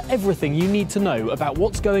shop for everything you need to know about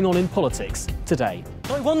what's going on in politics today.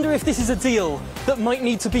 I wonder if this is a deal that might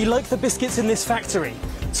need to be like the biscuits in this factory,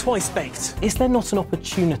 twice baked. Is there not an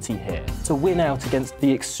opportunity here to win out against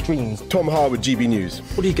the extremes? Tom Harwood, GB News.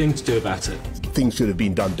 What are you going to do about it? Things should have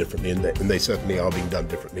been done differently, and they certainly are being done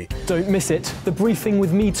differently. Don't miss it. The Briefing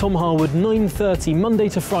with me, Tom Harwood, 9:30 Monday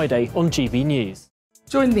to Friday on GB News.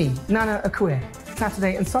 Join me, Nana Akue,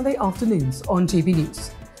 Saturday and Sunday afternoons on GB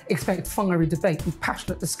News. Expect fiery debate and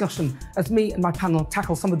passionate discussion as me and my panel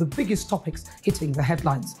tackle some of the biggest topics hitting the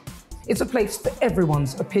headlines. It's a place for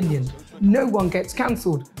everyone's opinion. No one gets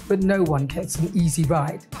cancelled, but no one gets an easy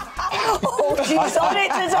ride. Oh, she's on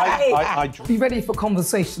it today! Be ready for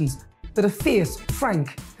conversations that are fierce,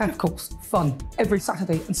 frank, and of course, fun. Every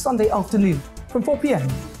Saturday and Sunday afternoon from 4 p.m.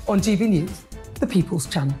 on GB News, the People's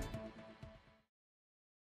Channel.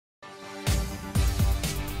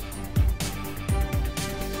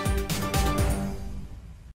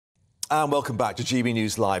 And welcome back to GB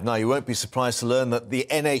News Live. Now, you won't be surprised to learn that the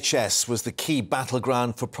NHS was the key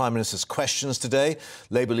battleground for Prime Minister's questions today.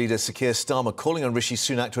 Labour leader Sir Keir Starmer calling on Rishi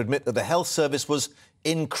Sunak to admit that the health service was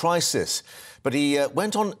in crisis. But he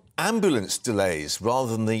went on ambulance delays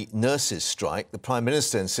rather than the nurses' strike. The Prime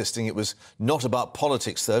Minister insisting it was not about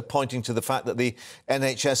politics, though, pointing to the fact that the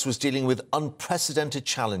NHS was dealing with unprecedented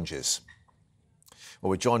challenges. Well,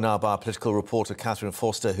 we're joined now by our political reporter, Catherine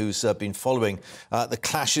Forster, who's been following the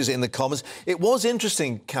clashes in the Commons. It was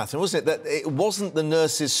interesting, Catherine, wasn't it, that it wasn't the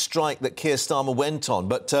nurses' strike that Keir Starmer went on,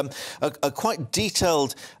 but a quite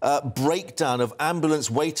detailed breakdown of ambulance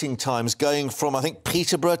waiting times going from, I think,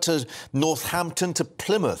 Peterborough to Northampton to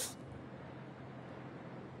Plymouth.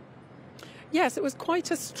 Yes, it was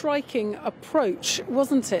quite a striking approach,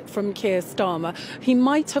 wasn't it, from Keir Starmer? He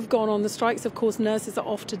might have gone on the strikes. Of course, nurses are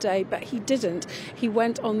off today, but he didn't. He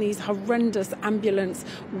went on these horrendous ambulance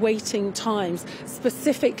waiting times,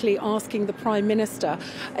 specifically asking the Prime Minister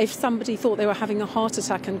if somebody thought they were having a heart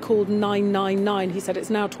attack and called 999. He said it's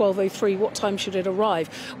now 12:03. What time should it arrive?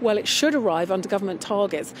 Well, it should arrive under government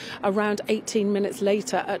targets around 18 minutes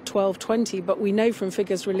later at 12:20. But we know from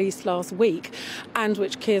figures released last week, and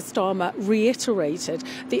which Keir Starmer reiterated,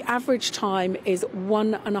 the average time is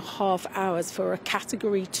 1.5 hours for a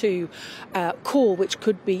Category 2 call, which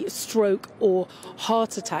could be stroke or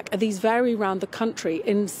heart attack. These vary around the country.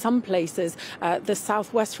 In some places, the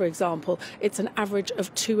southwest, for example, it's an average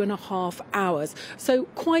of 2.5 hours. So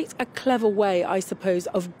quite a clever way, I suppose,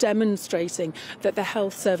 of demonstrating that the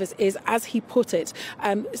health service is, as he put it,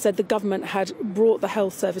 said the government had brought the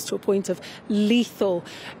health service to a point of lethal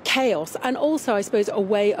chaos, and also, I suppose, a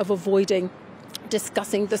way of avoiding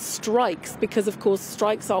discussing the strikes, because of course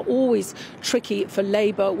strikes are always tricky for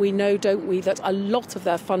Labour. We know, don't we, that a lot of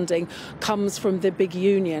their funding comes from the big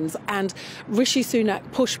unions. And Rishi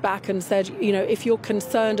Sunak pushed back and said, you know, if you're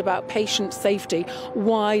concerned about patient safety,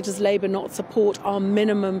 why does Labour not support our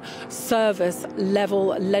minimum service level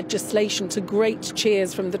legislation? To great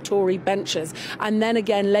cheers from the Tory benches. And then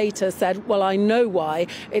again later said, well, I know why.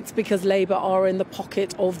 It's because Labour are in the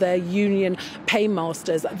pocket of their union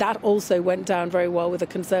paymasters. That also went down very well with the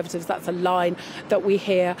Conservatives. That's a line that we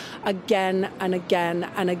hear again and again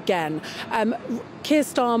and again. Keir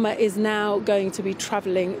Starmer is now going to be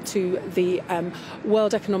travelling to the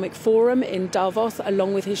World Economic Forum in Davos,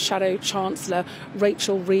 along with his shadow chancellor,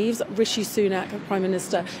 Rachel Reeves. Rishi Sunak, Prime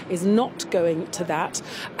Minister, is not going to that.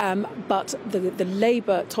 But the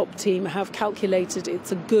Labour top team have calculated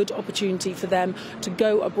it's a good opportunity for them to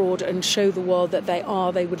go abroad and show the world that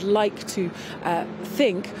they would like to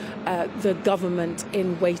think the government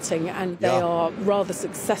in waiting, and they are rather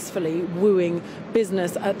successfully wooing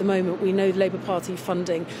business at the moment. We know the Labour Party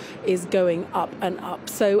funding is going up and up.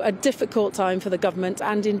 So a difficult time for the government,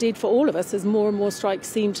 and indeed for all of us, as more and more strikes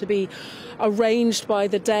seem to be arranged by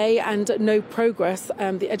the day and no progress.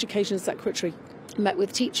 The Education Secretary met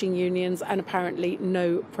with teaching unions and apparently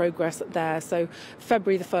no progress there. So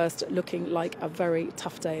February the 1st looking like a very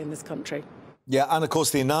tough day in this country. Yeah, and of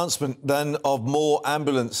course the announcement then of more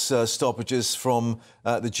ambulance stoppages from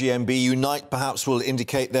the GMB. Unite perhaps will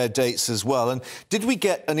indicate their dates as well. And did we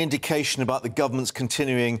get an indication about the government's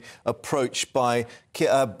continuing approach by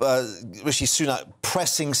Rishi Sunak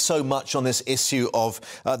pressing so much on this issue of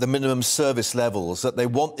the minimum service levels, that they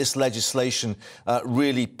want this legislation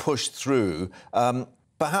really pushed through,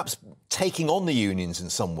 perhaps taking on the unions in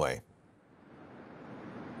some way?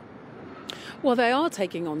 Well, they are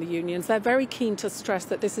taking on the unions. They're very keen to stress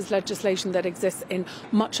that this is legislation that exists in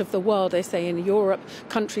much of the world. They say in Europe,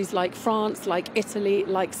 countries like France, like Italy,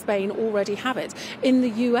 like Spain already have it. In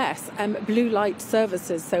the US, blue light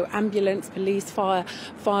services, so ambulance, police,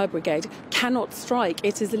 fire brigade, cannot strike.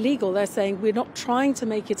 It is illegal. They're saying we're not trying to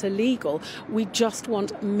make it illegal. We just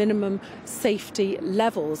want minimum safety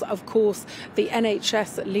levels. Of course, the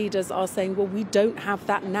NHS leaders are saying, well, we don't have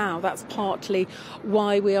that now. That's partly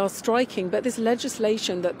why we are striking. But this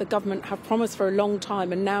legislation that the government have promised for a long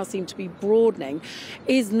time and now seem to be broadening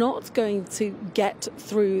is not going to get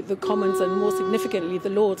through the Commons and, more significantly, the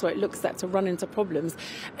Lords, where it looks set to run into problems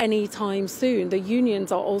anytime soon. The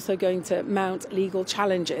unions are also going to mount legal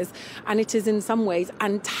challenges, and it is in some ways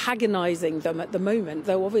antagonising them at the moment,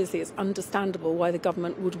 though obviously it's understandable why the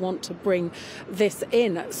government would want to bring this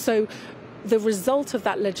in. So the result of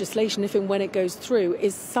that legislation, if and when it goes through,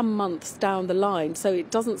 is some months down the line. So it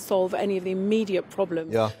doesn't solve any of the immediate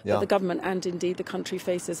problems that the government and indeed the country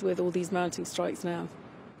faces with all these mounting strikes now.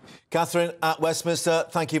 Catherine at Westminster,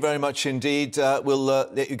 thank you very much indeed. We'll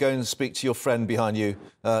let you go and speak to your friend behind you,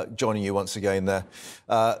 joining you once again there.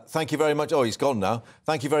 Thank you very much. Oh, he's gone now.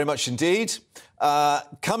 Thank you very much indeed.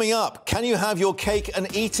 Coming up, can you have your cake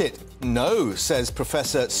and eat it? No, says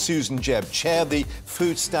Professor Susan Jebb, chair of the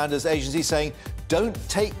Food Standards Agency, saying don't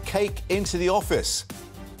take cake into the office.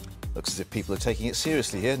 Looks as if people are taking it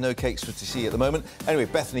seriously here. No cakes for to see at the moment. Anyway,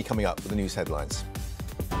 Bethany coming up with the news headlines.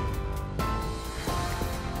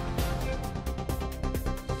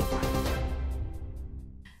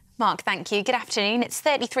 Mark, thank you. Good afternoon. It's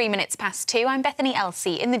 33 minutes past 2. I'm Bethany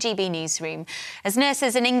Elsey in the GB newsroom. As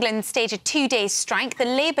nurses in England stage a 2-day strike, the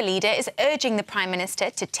Labour leader is urging the Prime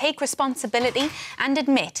Minister to take responsibility and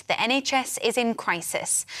admit the NHS is in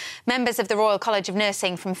crisis. Members of the Royal College of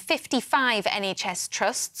Nursing from 55 NHS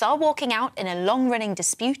trusts are walking out in a long-running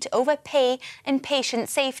dispute over pay and patient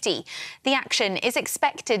safety. The action is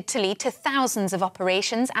expected to lead to thousands of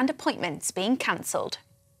operations and appointments being cancelled.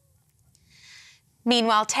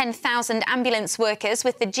 Meanwhile, 10,000 ambulance workers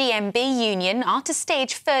with the GMB union are to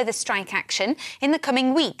stage further strike action in the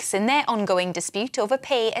coming weeks in their ongoing dispute over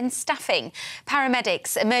pay and staffing.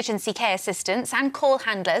 Paramedics, emergency care assistants and call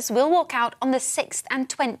handlers will walk out on the 6th and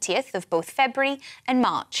 20th of both February and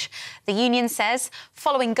March. The union says,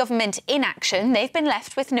 following government inaction, they've been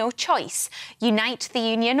left with no choice. Unite, the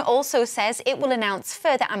union, also says it will announce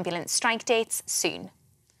further ambulance strike dates soon.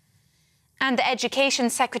 And the Education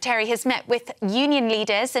Secretary has met with union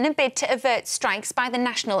leaders in a bid to avert strikes by the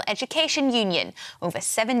National Education Union over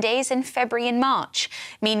 7 days in February and March.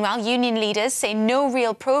 Meanwhile, union leaders say no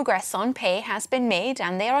real progress on pay has been made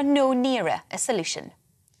and they are no nearer a solution.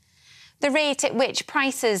 The rate at which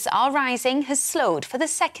prices are rising has slowed for the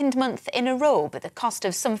second month in a row, but the cost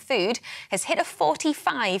of some food has hit a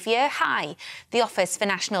 45-year high. The Office for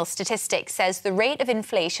National Statistics says the rate of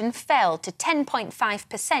inflation fell to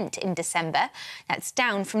 10.5% in December. That's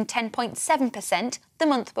down from 10.7% the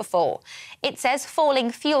month before. It says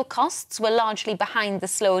falling fuel costs were largely behind the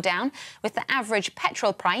slowdown, with the average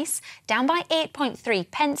petrol price down by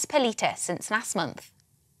 8.3 pence per litre since last month.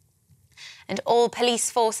 And all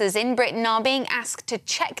police forces in Britain are being asked to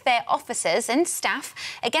check their officers and staff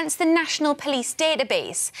against the National Police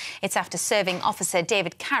Database. It's after serving officer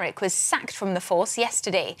David Carrick was sacked from the force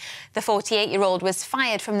yesterday. The 48-year-old was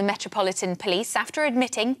fired from the Metropolitan Police after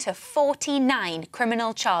admitting to 49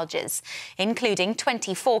 criminal charges, including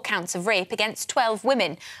 24 counts of rape against 12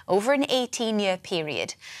 women over an 18-year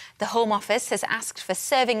period. The Home Office has asked for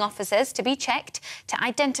serving officers to be checked to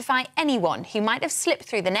identify anyone who might have slipped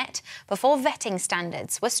through the net before vetting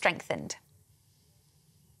standards were strengthened.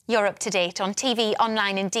 You're up to date on TV,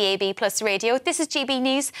 online and DAB+ radio. This is GB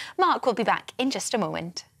News. Mark will be back in just a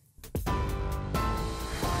moment.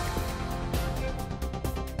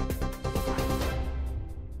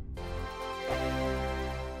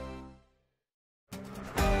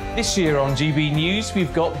 This year on GB News,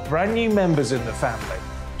 we've got brand new members in the family.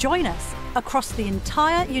 Join us. Across the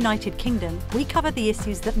entire United Kingdom, we cover the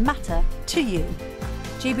issues that matter to you.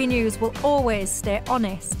 GB News will always stay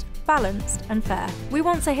honest, balanced and fair. We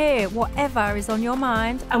want to hear whatever is on your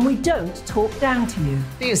mind. And we don't talk down to you.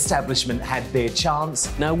 The establishment had their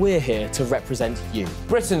chance. Now we're here to represent you.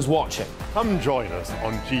 Britain's watching. Come join us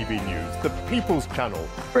on GB News, the People's Channel.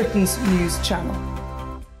 Britain's news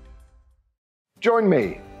channel. Join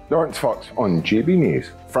me, Lawrence Fox, on GB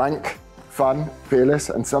News. Frank, fun, fearless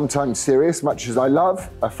and sometimes serious. Much as I love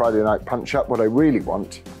a Friday night punch-up, what I really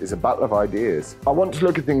want is a battle of ideas. I want to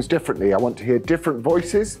look at things differently. I want to hear different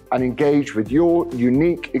voices and engage with your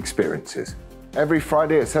unique experiences. Every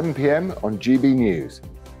Friday at 7 p.m. on GB News.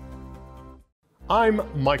 I'm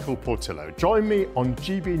Michael Portillo. Join me on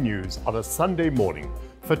GB News on a Sunday morning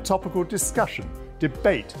for topical discussion,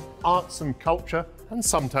 debate, arts and culture, and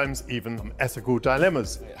sometimes even ethical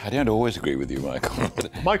dilemmas. I don't always agree with you, Michael.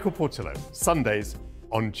 Michael Portillo, Sundays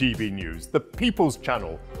on GB News, the People's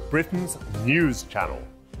Channel, Britain's news channel.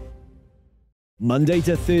 Monday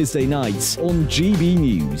to Thursday nights on GB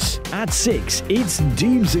News. At 6, it's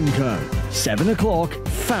Deebs & Co. 7 o'clock,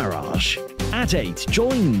 Farage. At 8,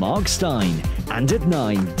 join Mark Stein. And at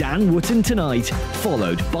 9, Dan Wootton Tonight,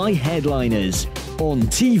 followed by Headliners. On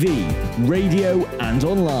TV, radio and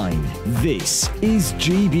online. This is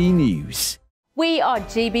GB News. We are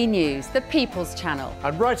GB News, the People's Channel.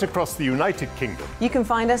 And right across the United Kingdom. You can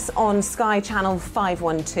find us on Sky Channel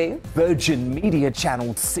 512. Virgin Media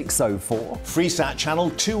Channel 604. Freesat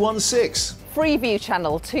Channel 216. Freeview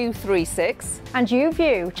Channel 236. And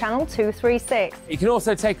YouView Channel 236. You can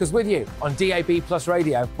also take us with you on DAB+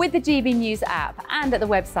 radio. With the GB News app and at the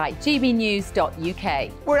website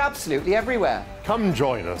gbnews.uk. We're absolutely everywhere. Come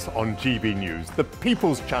join us on GB News, the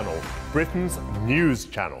People's Channel, Britain's news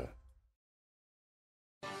channel.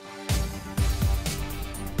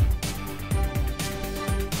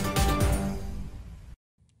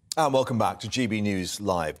 And welcome back to GB News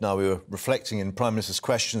Live. Now, we were reflecting in Prime Minister's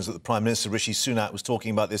questions that the Prime Minister, Rishi Sunak, was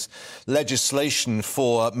talking about this legislation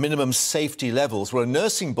for minimum safety levels, where a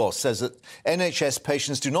nursing boss says that NHS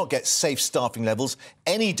patients do not get safe staffing levels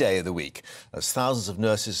any day of the week, as thousands of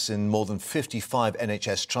nurses in more than 55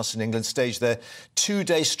 NHS trusts in England staged their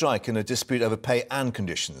two-day strike in a dispute over pay and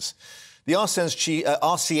conditions. The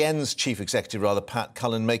RCN's chief executive, Pat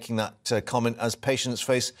Cullen, making that comment as patients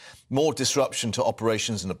face more disruption to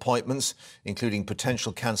operations and appointments, including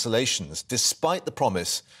potential cancellations, despite the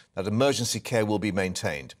promise that emergency care will be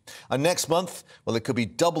maintained. And next month, well, it could be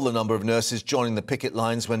double the number of nurses joining the picket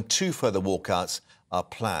lines when 2 further walkouts are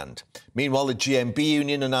planned. Meanwhile, the GMB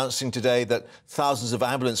union announcing today that thousands of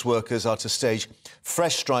ambulance workers are to stage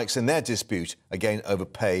fresh strikes in their dispute, again over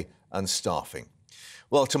pay and staffing.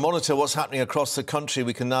 Well, to monitor what's happening across the country,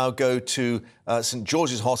 we can now go to St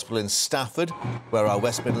George's Hospital in Stafford, where our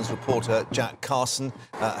West Midlands reporter Jack Carson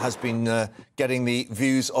has been getting the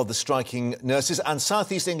views of the striking nurses, and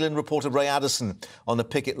South East England reporter Ray Addison on the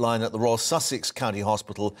picket line at the Royal Sussex County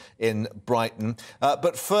Hospital in Brighton.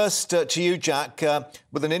 But first to you, Jack,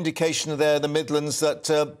 with an indication there in the Midlands that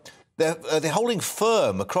they're holding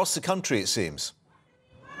firm across the country, it seems.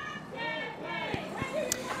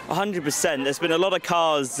 100%. There's been a lot of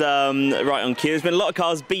cars right on cue. There's been a lot of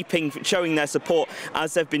cars beeping, showing their support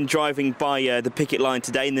as they've been driving by the picket line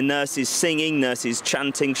today, and the nurses singing, nurses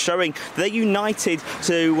chanting, showing they're united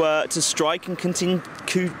to strike and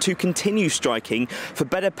continue striking for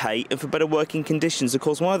better pay and for better working conditions. Of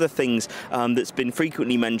course, one of the things that's been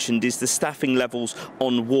frequently mentioned is the staffing levels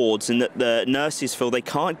on wards, and that the nurses feel they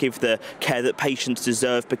can't give the care that patients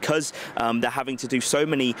deserve because they're having to do so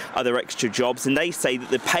many other extra jobs, and they say that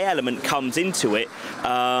the pay element comes into it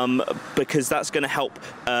because that's going to help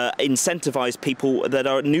incentivise people that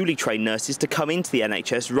are newly trained nurses to come into the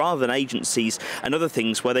NHS rather than agencies and other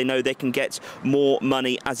things where they know they can get more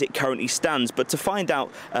money as it currently stands. But to find out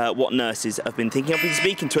what nurses have been thinking, I've been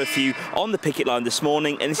speaking to a few on the picket line this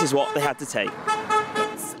morning, and this is what they had to say.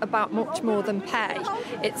 It's about much more than pay.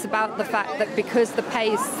 It's about the fact that because the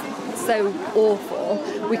pay is so awful,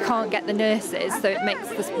 we can't get the nurses, so it makes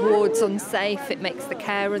the wards unsafe, it makes the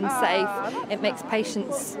care unsafe, it makes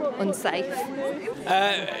patients unsafe.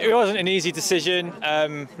 It wasn't an easy decision.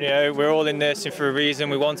 You know, we're all in nursing for a reason.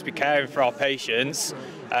 We want to be caring for our patients,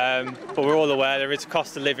 but we're all aware there is a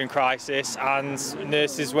cost of living crisis, and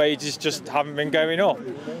nurses' wages just haven't been going up.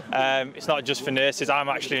 It's not just for nurses. I'm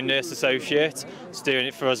actually a nurse associate. It's doing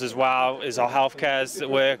it for us as well as our healthcares that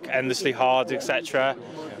work endlessly hard, etc.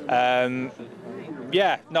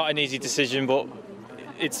 Yeah, not an easy decision, but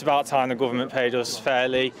it's about time the government paid us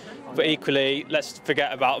fairly. But equally, let's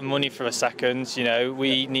forget about money for a second. You know,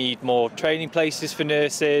 we need more training places for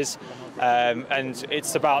nurses, and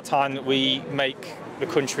it's about time that we make the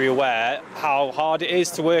country aware how hard it is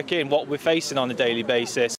to work in what we're facing on a daily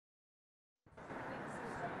basis.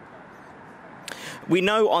 We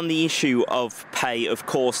know on the issue of pay, of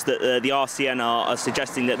course, that the RCN are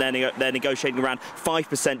suggesting that they're negotiating around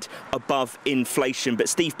 5% above inflation. But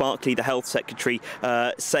Steve Barclay, the Health Secretary,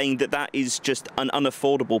 saying that that is just an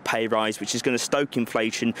unaffordable pay rise, which is going to stoke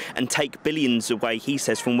inflation and take billions away, he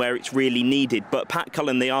says, from where it's really needed. But Pat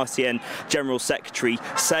Cullen, the RCN General Secretary,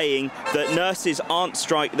 saying that nurses aren't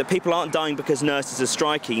striking, that people aren't dying because nurses are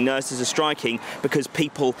striking. Nurses are striking because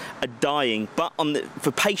people are dying. But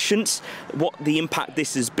for patients, what the impact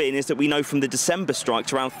this has been is that we know from the December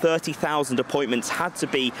strikes around 30,000 appointments had to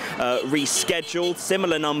be rescheduled.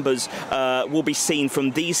 Similar numbers will be seen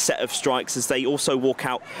from these set of strikes as they also walk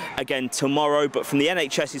out again tomorrow. But from the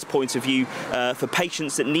NHS's point of view, for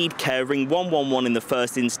patients that need care, ring 111 in the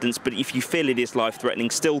first instance, but if you feel it is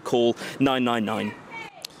life-threatening, still call 999.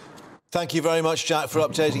 Thank you very much, Jack, for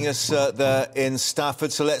updating us there in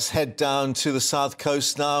Stafford. So let's head down to the south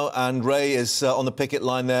coast now. And Ray is on the picket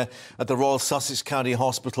line there at the Royal Sussex County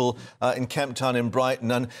Hospital in Kemp Town in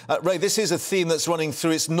Brighton. And Ray, this is a theme that's running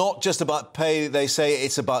through. It's not just about pay, they say.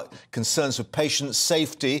 It's about concerns for patient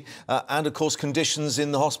safety and, of course, conditions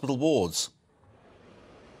in the hospital wards.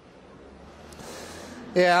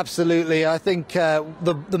 Yeah, absolutely. I think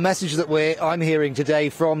the message that I'm hearing today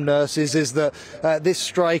from nurses is that this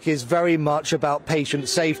strike is very much about patient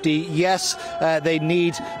safety. Yes, they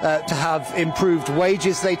need to have improved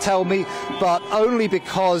wages, they tell me, but only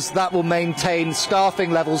because that will maintain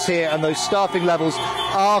staffing levels here, and those staffing levels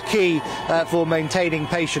are key for maintaining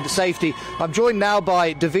patient safety. I'm joined now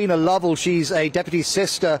by Davina Lovell. She's a deputy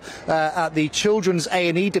sister at the Children's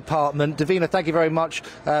A&E department. Davina, thank you very much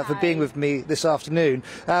for being with me this afternoon.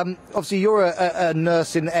 Obviously, you're a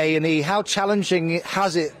nurse in A&E. How challenging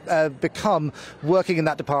has it become working in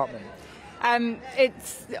that department?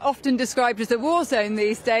 It's often described as a war zone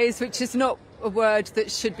these days, which is not a word that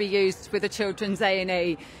should be used with a children's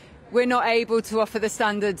A&E. We're not able to offer the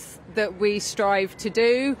standards that we strive to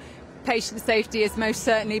do. Patient safety is most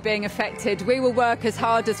certainly being affected. We will work as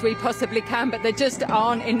hard as we possibly can, but there just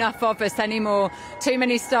aren't enough of us anymore. Too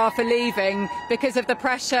many staff are leaving because of the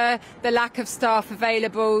pressure, the lack of staff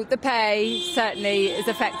available. The pay certainly is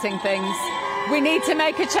affecting things. We need to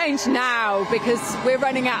make a change now because we're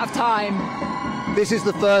running out of time. This is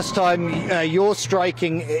the first time you're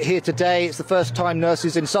striking here today. It's the first time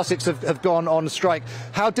nurses in Sussex have gone on strike.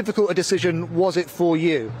 How difficult a decision was it for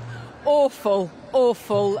you? Awful.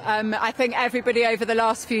 Awful. I think everybody over the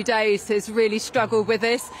last few days has really struggled with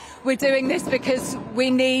this. We're doing this because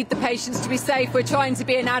we need the patients to be safe. We're trying to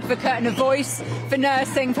be an advocate and a voice for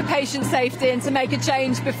nursing, for patient safety, and to make a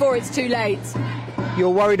change before it's too late. You're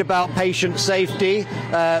worried about patient safety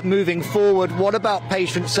moving forward. What about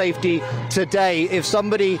patient safety today? If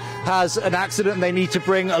somebody has an accident and they need to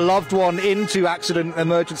bring a loved one into accident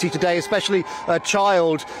emergency today, especially a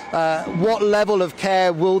child, what level of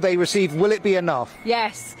care will they receive? Will it be enough?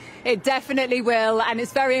 Yes. It definitely will, and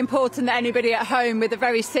it's very important that anybody at home with a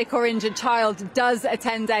very sick or injured child does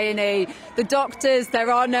attend A&E. The doctors,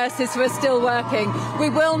 there are nurses who are still working. We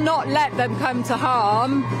will not let them come to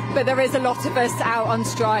harm, but there is a lot of us out on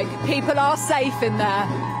strike. People are safe in there.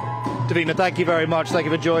 Davina, thank you very much. Thank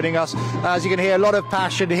you for joining us. As you can hear, a lot of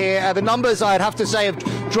passion here. The numbers, I'd have to say, have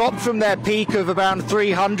dropped from their peak of around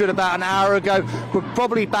 300 about an hour ago. We're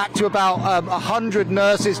probably back to about 100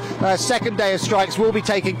 nurses. Second day of strikes will be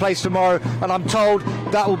taking place tomorrow, and I'm told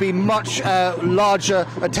that will be much larger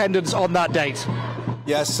attendance on that date.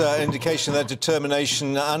 Yes, indication of their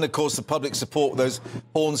determination and, of course, the public support with those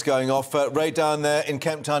horns going off. Ray down there in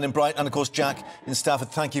Kemp Town in Brighton and, of course, Jack in Stafford,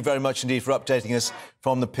 thank you very much indeed for updating us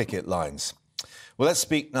from the picket lines. Well, let's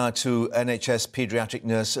speak now to NHS paediatric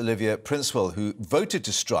nurse Olivia Princewell, who voted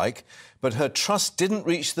to strike, but her trust didn't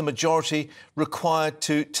reach the majority required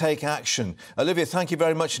to take action. Olivia, thank you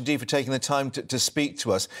very much indeed for taking the time to speak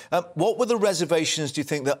to us. What were the reservations, do you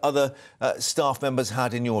think, that other staff members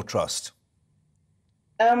had in your trust?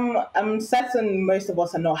 I'm certain most of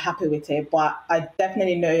us are not happy with it, but I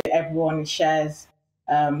definitely know everyone shares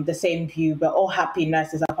the same view. We're all happy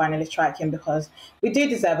nurses are finally striking because we do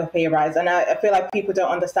deserve a pay rise. And I feel like people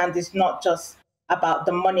don't understand it's not just about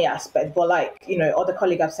the money aspect, but like, you know, other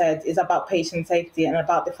colleagues have said, it's about patient safety and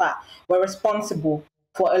about the fact we're responsible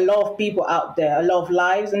for a lot of people out there, a lot of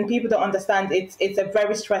lives, and people don't understand it's a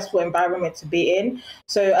very stressful environment to be in.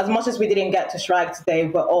 So as much as we didn't get to strike today,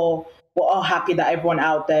 we're all happy that everyone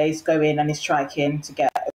out there is going and is striking to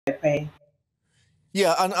get a pay.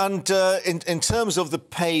 Yeah, and in terms of the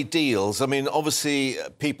pay deals, I mean, obviously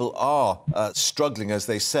people are struggling, as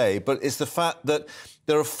they say, but it's the fact that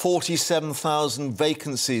there are 47,000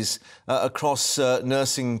 vacancies across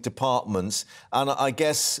nursing departments, and I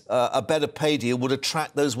guess a better pay deal would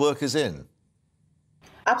attract those workers in.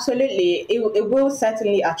 Absolutely. It will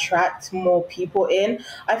certainly attract more people in.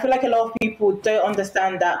 I feel like a lot of people don't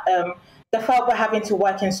understand that the fact we're having to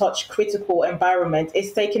work in such critical environment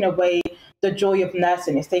is taking away the joy of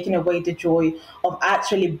nursing. It's taking away the joy of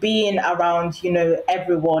actually being around, you know,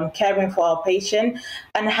 everyone, caring for our patient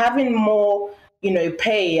and having more, you know,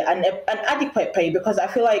 pay and adequate pay, because I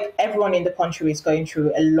feel like everyone in the country is going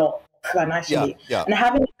through a lot financially. And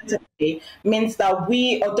having better pay means that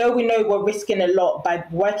although we know we're risking a lot by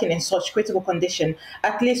working in such critical condition,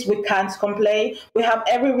 at least we can't complain. We have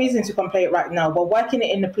every reason to complain right now. We're working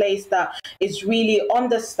in a place that is really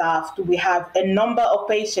understaffed. We have a number of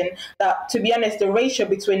patients that, to be honest, the ratio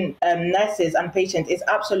between nurses and patients is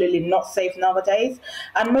absolutely not safe nowadays.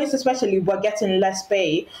 And most especially, we're getting less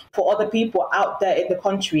pay for other people out there in the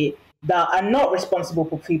country that are not responsible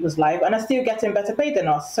for people's life and are still getting better pay than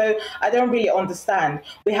us. So I don't really understand.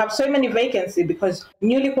 We have so many vacancies because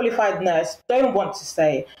newly qualified nurses don't want to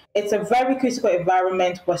stay. It's a very critical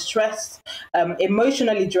environment. We're stressed,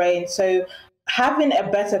 emotionally drained. So having a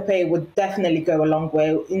better pay would definitely go a long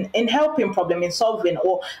way in helping problem, in solving,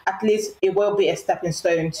 or at least it will be a stepping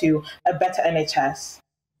stone to a better NHS.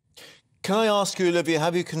 Can I ask you, Olivia,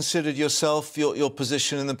 have you considered yourself, your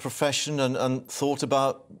position in the profession and thought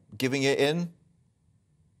about giving it in?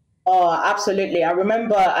 Oh, absolutely. I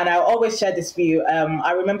remember, and I always share this view,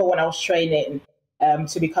 I remember when I was training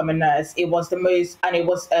to become a nurse, it was the most, and it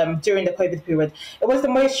was during the COVID period, it was the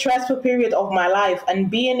most stressful period of my life.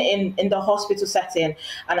 And being in the hospital setting,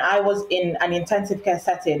 and I was in an intensive care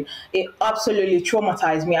setting, it absolutely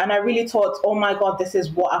traumatized me. And I really thought, oh my God, this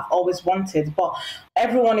is what I've always wanted. But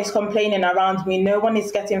everyone is complaining around me. No one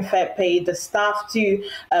is getting fair pay. The staff to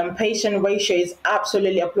patient ratio is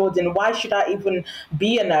absolutely applauding. Why should I even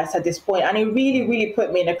be a nurse at this point? And it really, really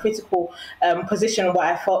put me in a critical position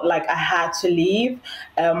where I felt like I had to leave.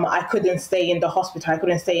 I couldn't stay in the hospital. I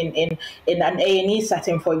couldn't stay in an A&E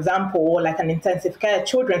setting, for example, or like an intensive care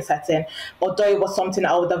children setting, although it was something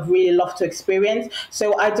I would have really loved to experience.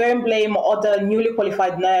 So I don't blame other newly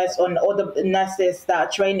qualified nurses or other nurses that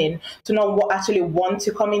are training to not actually want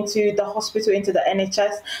to come into the hospital, into the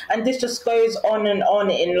NHS. And this just goes on and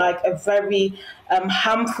on in like a very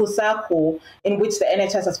harmful circle in which the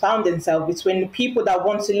NHS has found itself, between people that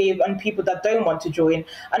want to leave and people that don't want to join.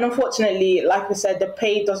 And unfortunately, like we said, the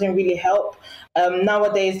pay doesn't really help.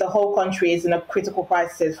 Nowadays, the whole country is in a critical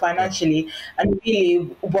crisis financially, and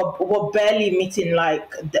really we're barely meeting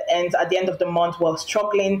like the end. At the end of the month, we're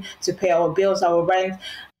struggling to pay our bills, our rent.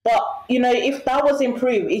 But, you know, if that was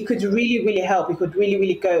improved, it could really, really help. It could really,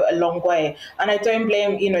 really go a long way. And I don't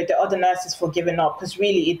blame, you know, the other nurses for giving up, because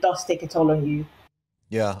really it does take a toll on you.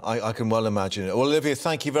 Yeah, I can well imagine it. Well, Olivia,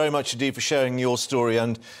 thank you very much indeed for sharing your story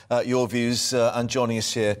and your views and joining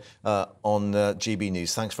us here on GB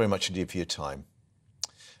News. Thanks very much indeed for your time.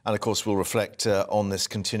 And, of course, we'll reflect on this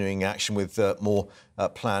continuing action with more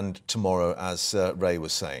planned tomorrow, as Ray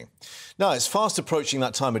was saying. Now, it's fast approaching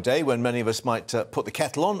that time of day when many of us might put the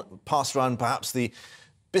kettle on, pass around perhaps the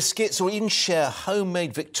biscuits or even share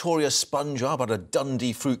homemade Victoria sponge. How about a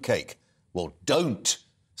Dundee fruitcake? Well, don't,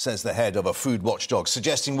 says the head of a food watchdog,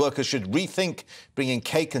 suggesting workers should rethink bringing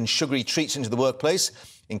cake and sugary treats into the workplace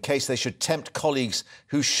in case they should tempt colleagues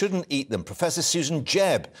who shouldn't eat them. Professor Susan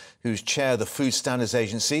Jebb, who's chair of the Food Standards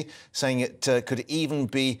Agency, saying it could even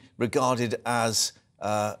be regarded as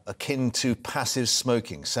akin to passive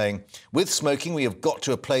smoking, saying, with smoking, we have got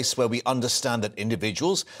to a place where we understand that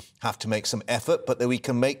individuals have to make some effort, but that we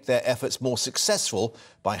can make their efforts more successful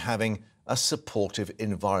by having a supportive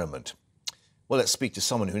environment. Well, let's speak to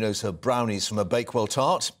someone who knows her brownies from a Bakewell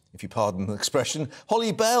tart, if you pardon the expression.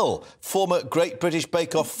 Holly Bell, former Great British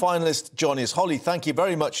Bake Off finalist, joining us. Holly, thank you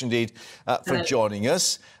very much indeed for joining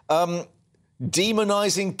us.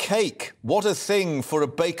 Demonising cake, what a thing for a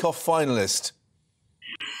Bake Off finalist.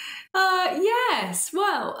 Yes,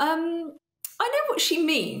 well, I know what she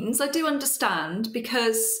means. I do understand,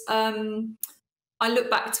 because I look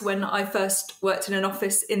back to when I first worked in an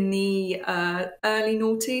office in the early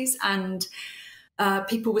noughties, and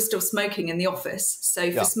people were still smoking in the office.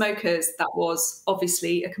 So for smokers, that was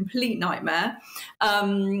obviously a complete nightmare,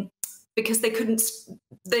 because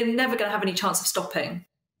they're never going to have any chance of stopping.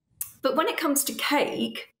 But when it comes to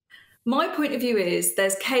cake, my point of view is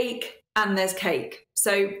there's cake and there's cake.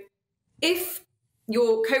 So if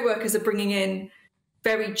your co-workers are bringing in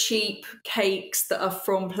very cheap cakes that are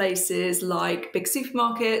from places like big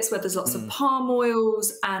supermarkets where there's lots of palm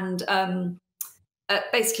oils and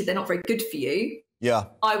basically they're not very good for you,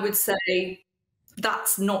 I would say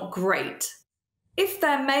that's not great. If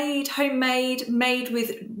they're made, homemade, made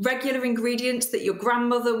with regular ingredients that your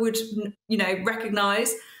grandmother would,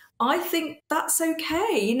 recognise, I think that's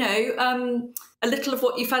okay. A little of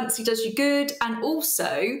what you fancy does you good. And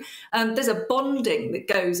also there's a bonding that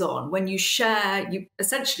goes on when you share,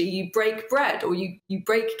 you break bread, or you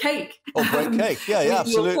break cake. Oh, break cake. Yeah,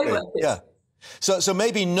 absolutely. Yeah. So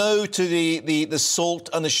maybe no to the salt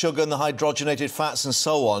and the sugar and the hydrogenated fats and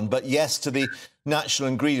so on, but yes to the natural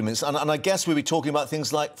ingredients. And I guess we'll be talking about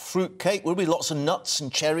things like fruit cake. Will there be lots of nuts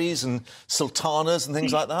and cherries and sultanas and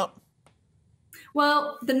things like that?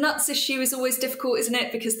 Well, the nuts issue is always difficult, isn't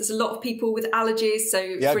it? Because there's a lot of people with allergies.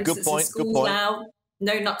 So, for instance, in schools now,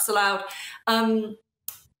 no nuts allowed.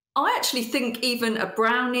 I actually think even a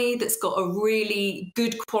brownie that's got a really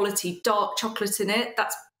good quality dark chocolate in it,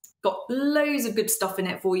 that's got loads of good stuff in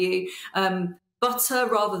it for you. Butter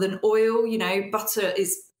rather than oil. Butter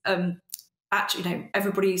is actually,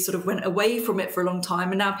 everybody sort of went away from it for a long time,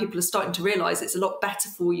 and now people are starting to realise it's a lot better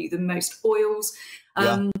for you than most oils.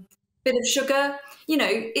 Bit of sugar,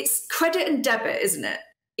 it's credit and debit, isn't it?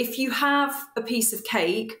 If you have a piece of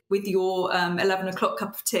cake with your 11 o'clock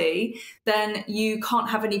cup of tea, then you can't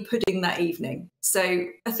have any pudding that evening. So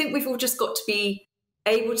I think we've all just got to be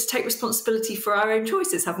able to take responsibility for our own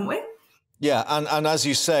choices, haven't we? Yeah, and as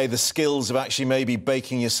you say, the skills of actually maybe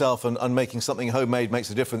baking yourself and making something homemade makes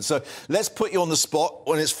a difference. So let's put you on the spot.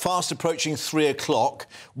 When it's fast approaching 3 o'clock,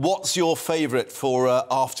 what's your favourite for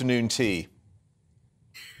afternoon tea?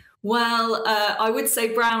 Well, I would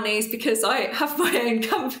say brownies, because I have my own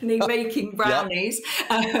company making brownies.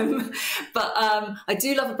 But I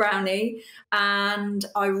do love a brownie, and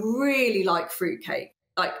I really like fruitcake,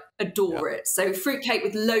 adore it. So fruitcake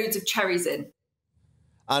with loads of cherries in.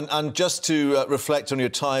 And just to reflect on your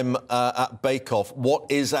time at Bake Off,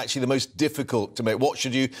 what is actually the most difficult to make? What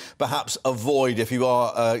should you perhaps avoid if you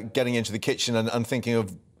are getting into the kitchen and thinking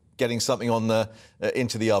of getting something on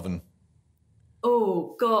into the oven?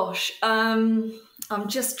 Oh gosh, I'm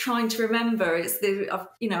just trying to remember.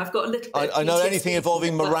 I've got a little bit. I know anything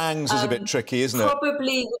involving meringues is a bit tricky, isn't it?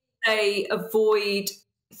 Probably would say avoid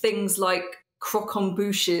things like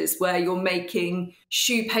croquembouches, where you're making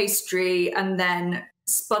choux pastry and then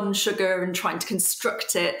spun sugar and trying to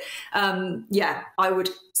construct it. I would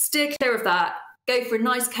steer clear of that. Go for a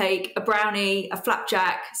nice cake, a brownie, a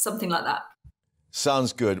flapjack, something like that.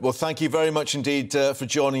 Sounds good. Well, thank you very much indeed for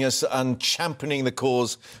joining us and championing the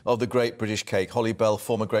cause of the Great British Cake. Holly Bell,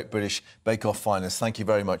 former Great British Bake Off finalist. Thank you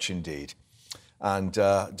very much indeed. And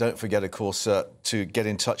don't forget, of course, to get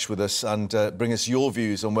in touch with us and bring us your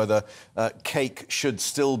views on whether cake should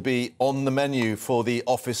still be on the menu for the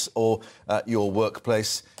office or your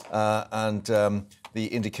workplace. The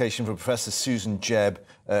indication from Professor Susan Jebb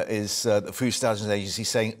is the Food Standards Agency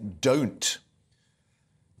saying don't.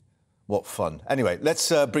 What fun. Anyway,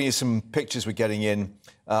 let's bring you some pictures we're getting in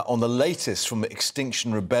on the latest from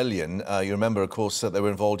Extinction Rebellion. You remember, of course, that they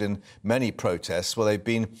were involved in many protests where they've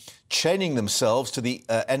been chaining themselves to the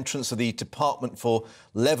entrance of the Department for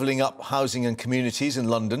Levelling Up Housing and Communities in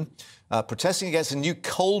London, protesting against a new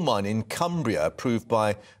coal mine in Cumbria approved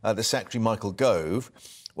by the Secretary Michael Gove.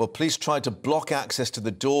 Well, police tried to block access to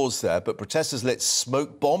the doors there, but protesters lit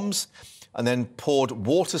smoke bombs and then poured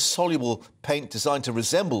water-soluble paint designed to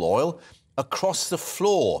resemble oil across the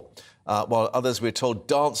floor, while others, we're told,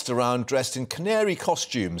 danced around dressed in canary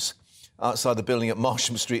costumes outside the building at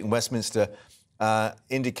Marsham Street in Westminster.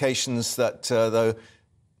 Indications that, though,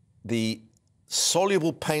 the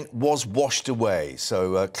soluble paint was washed away.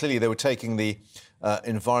 So clearly they were taking the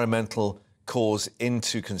environmental cause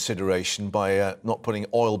into consideration by not putting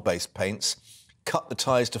oil-based paints. Cut the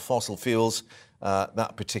ties to fossil fuels,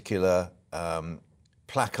 that particular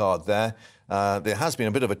placard there. There has been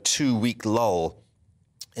a bit of a 2-week lull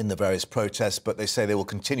in the various protests, but they say they will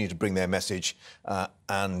continue to bring their message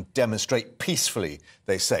and demonstrate peacefully,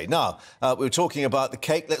 they say. Now, we were talking about the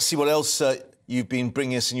cake. Let's see what else you've been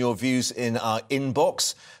bringing us in your views in our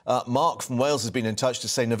inbox. Mark from Wales has been in touch to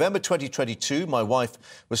say, November 2022, my wife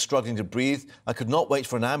was struggling to breathe. I could not wait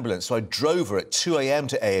for an ambulance, so I drove her at 2 a.m.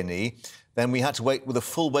 to A&E. Then we had to wait with a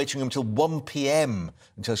full waiting room until 1 p.m.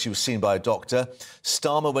 until she was seen by a doctor.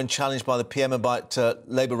 Starmer, when challenged by the PM about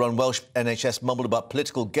Labour-run Welsh NHS, mumbled about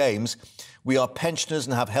political games. We are pensioners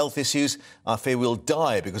and have health issues. I fear we'll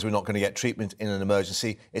die because we're not going to get treatment in an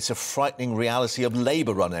emergency. It's a frightening reality of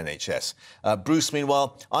Labour-run NHS. Bruce,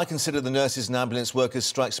 meanwhile, I consider the nurses and ambulance workers'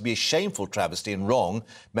 strikes to be a shameful travesty and wrong.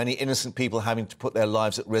 Many innocent people having to put their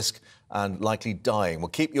lives at risk and likely dying. We'll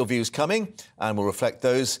keep your views coming and we'll reflect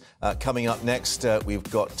those. Coming up next, we've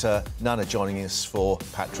got Nana joining us for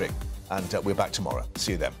Patrick, and we're back tomorrow.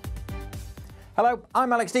 See you then. Hello,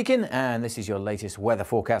 I'm Alex Deakin, and this is your latest weather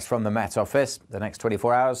forecast from the Met Office. The next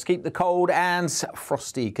 24 hours keep the cold and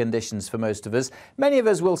frosty conditions for most of us. Many of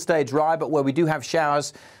us will stay dry, but where we do have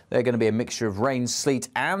showers, they're going to be a mixture of rain, sleet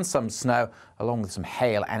and some snow, along with some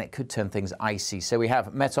hail, and it could turn things icy. So we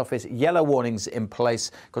have Met Office yellow warnings in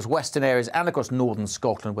place across western areas and across northern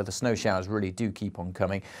Scotland, where the snow showers really do keep on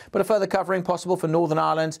coming. But a further covering possible for Northern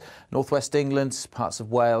Ireland, northwest England, parts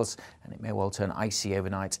of Wales, and it may well turn icy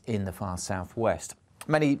overnight in the far southwest.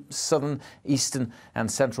 Many southern, eastern and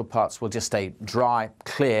central parts will just stay dry,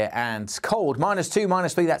 clear and cold. -2,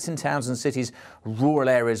 -3, that's in towns and cities. Rural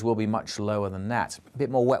areas will be much lower than that. A bit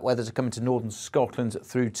more wet weather to come into northern Scotland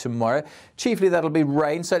through tomorrow. Chiefly that'll be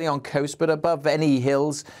rain, certainly on coast, but above any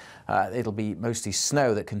hills. It'll be mostly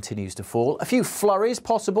snow that continues to fall. A few flurries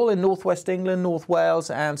possible in northwest England, North Wales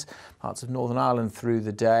and parts of Northern Ireland through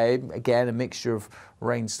the day. Again, a mixture of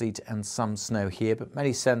rain, sleet and some snow here, but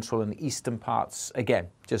many central and eastern parts, again,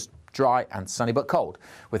 just dry and sunny, but cold,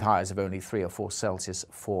 with highs of only 3 or 4 Celsius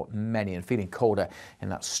for many, and feeling colder in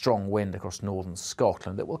that strong wind across northern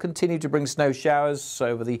Scotland that will continue to bring snow showers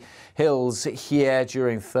over the hills here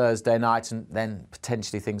during Thursday night, and then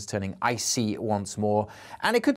potentially things turning icy once more. And it could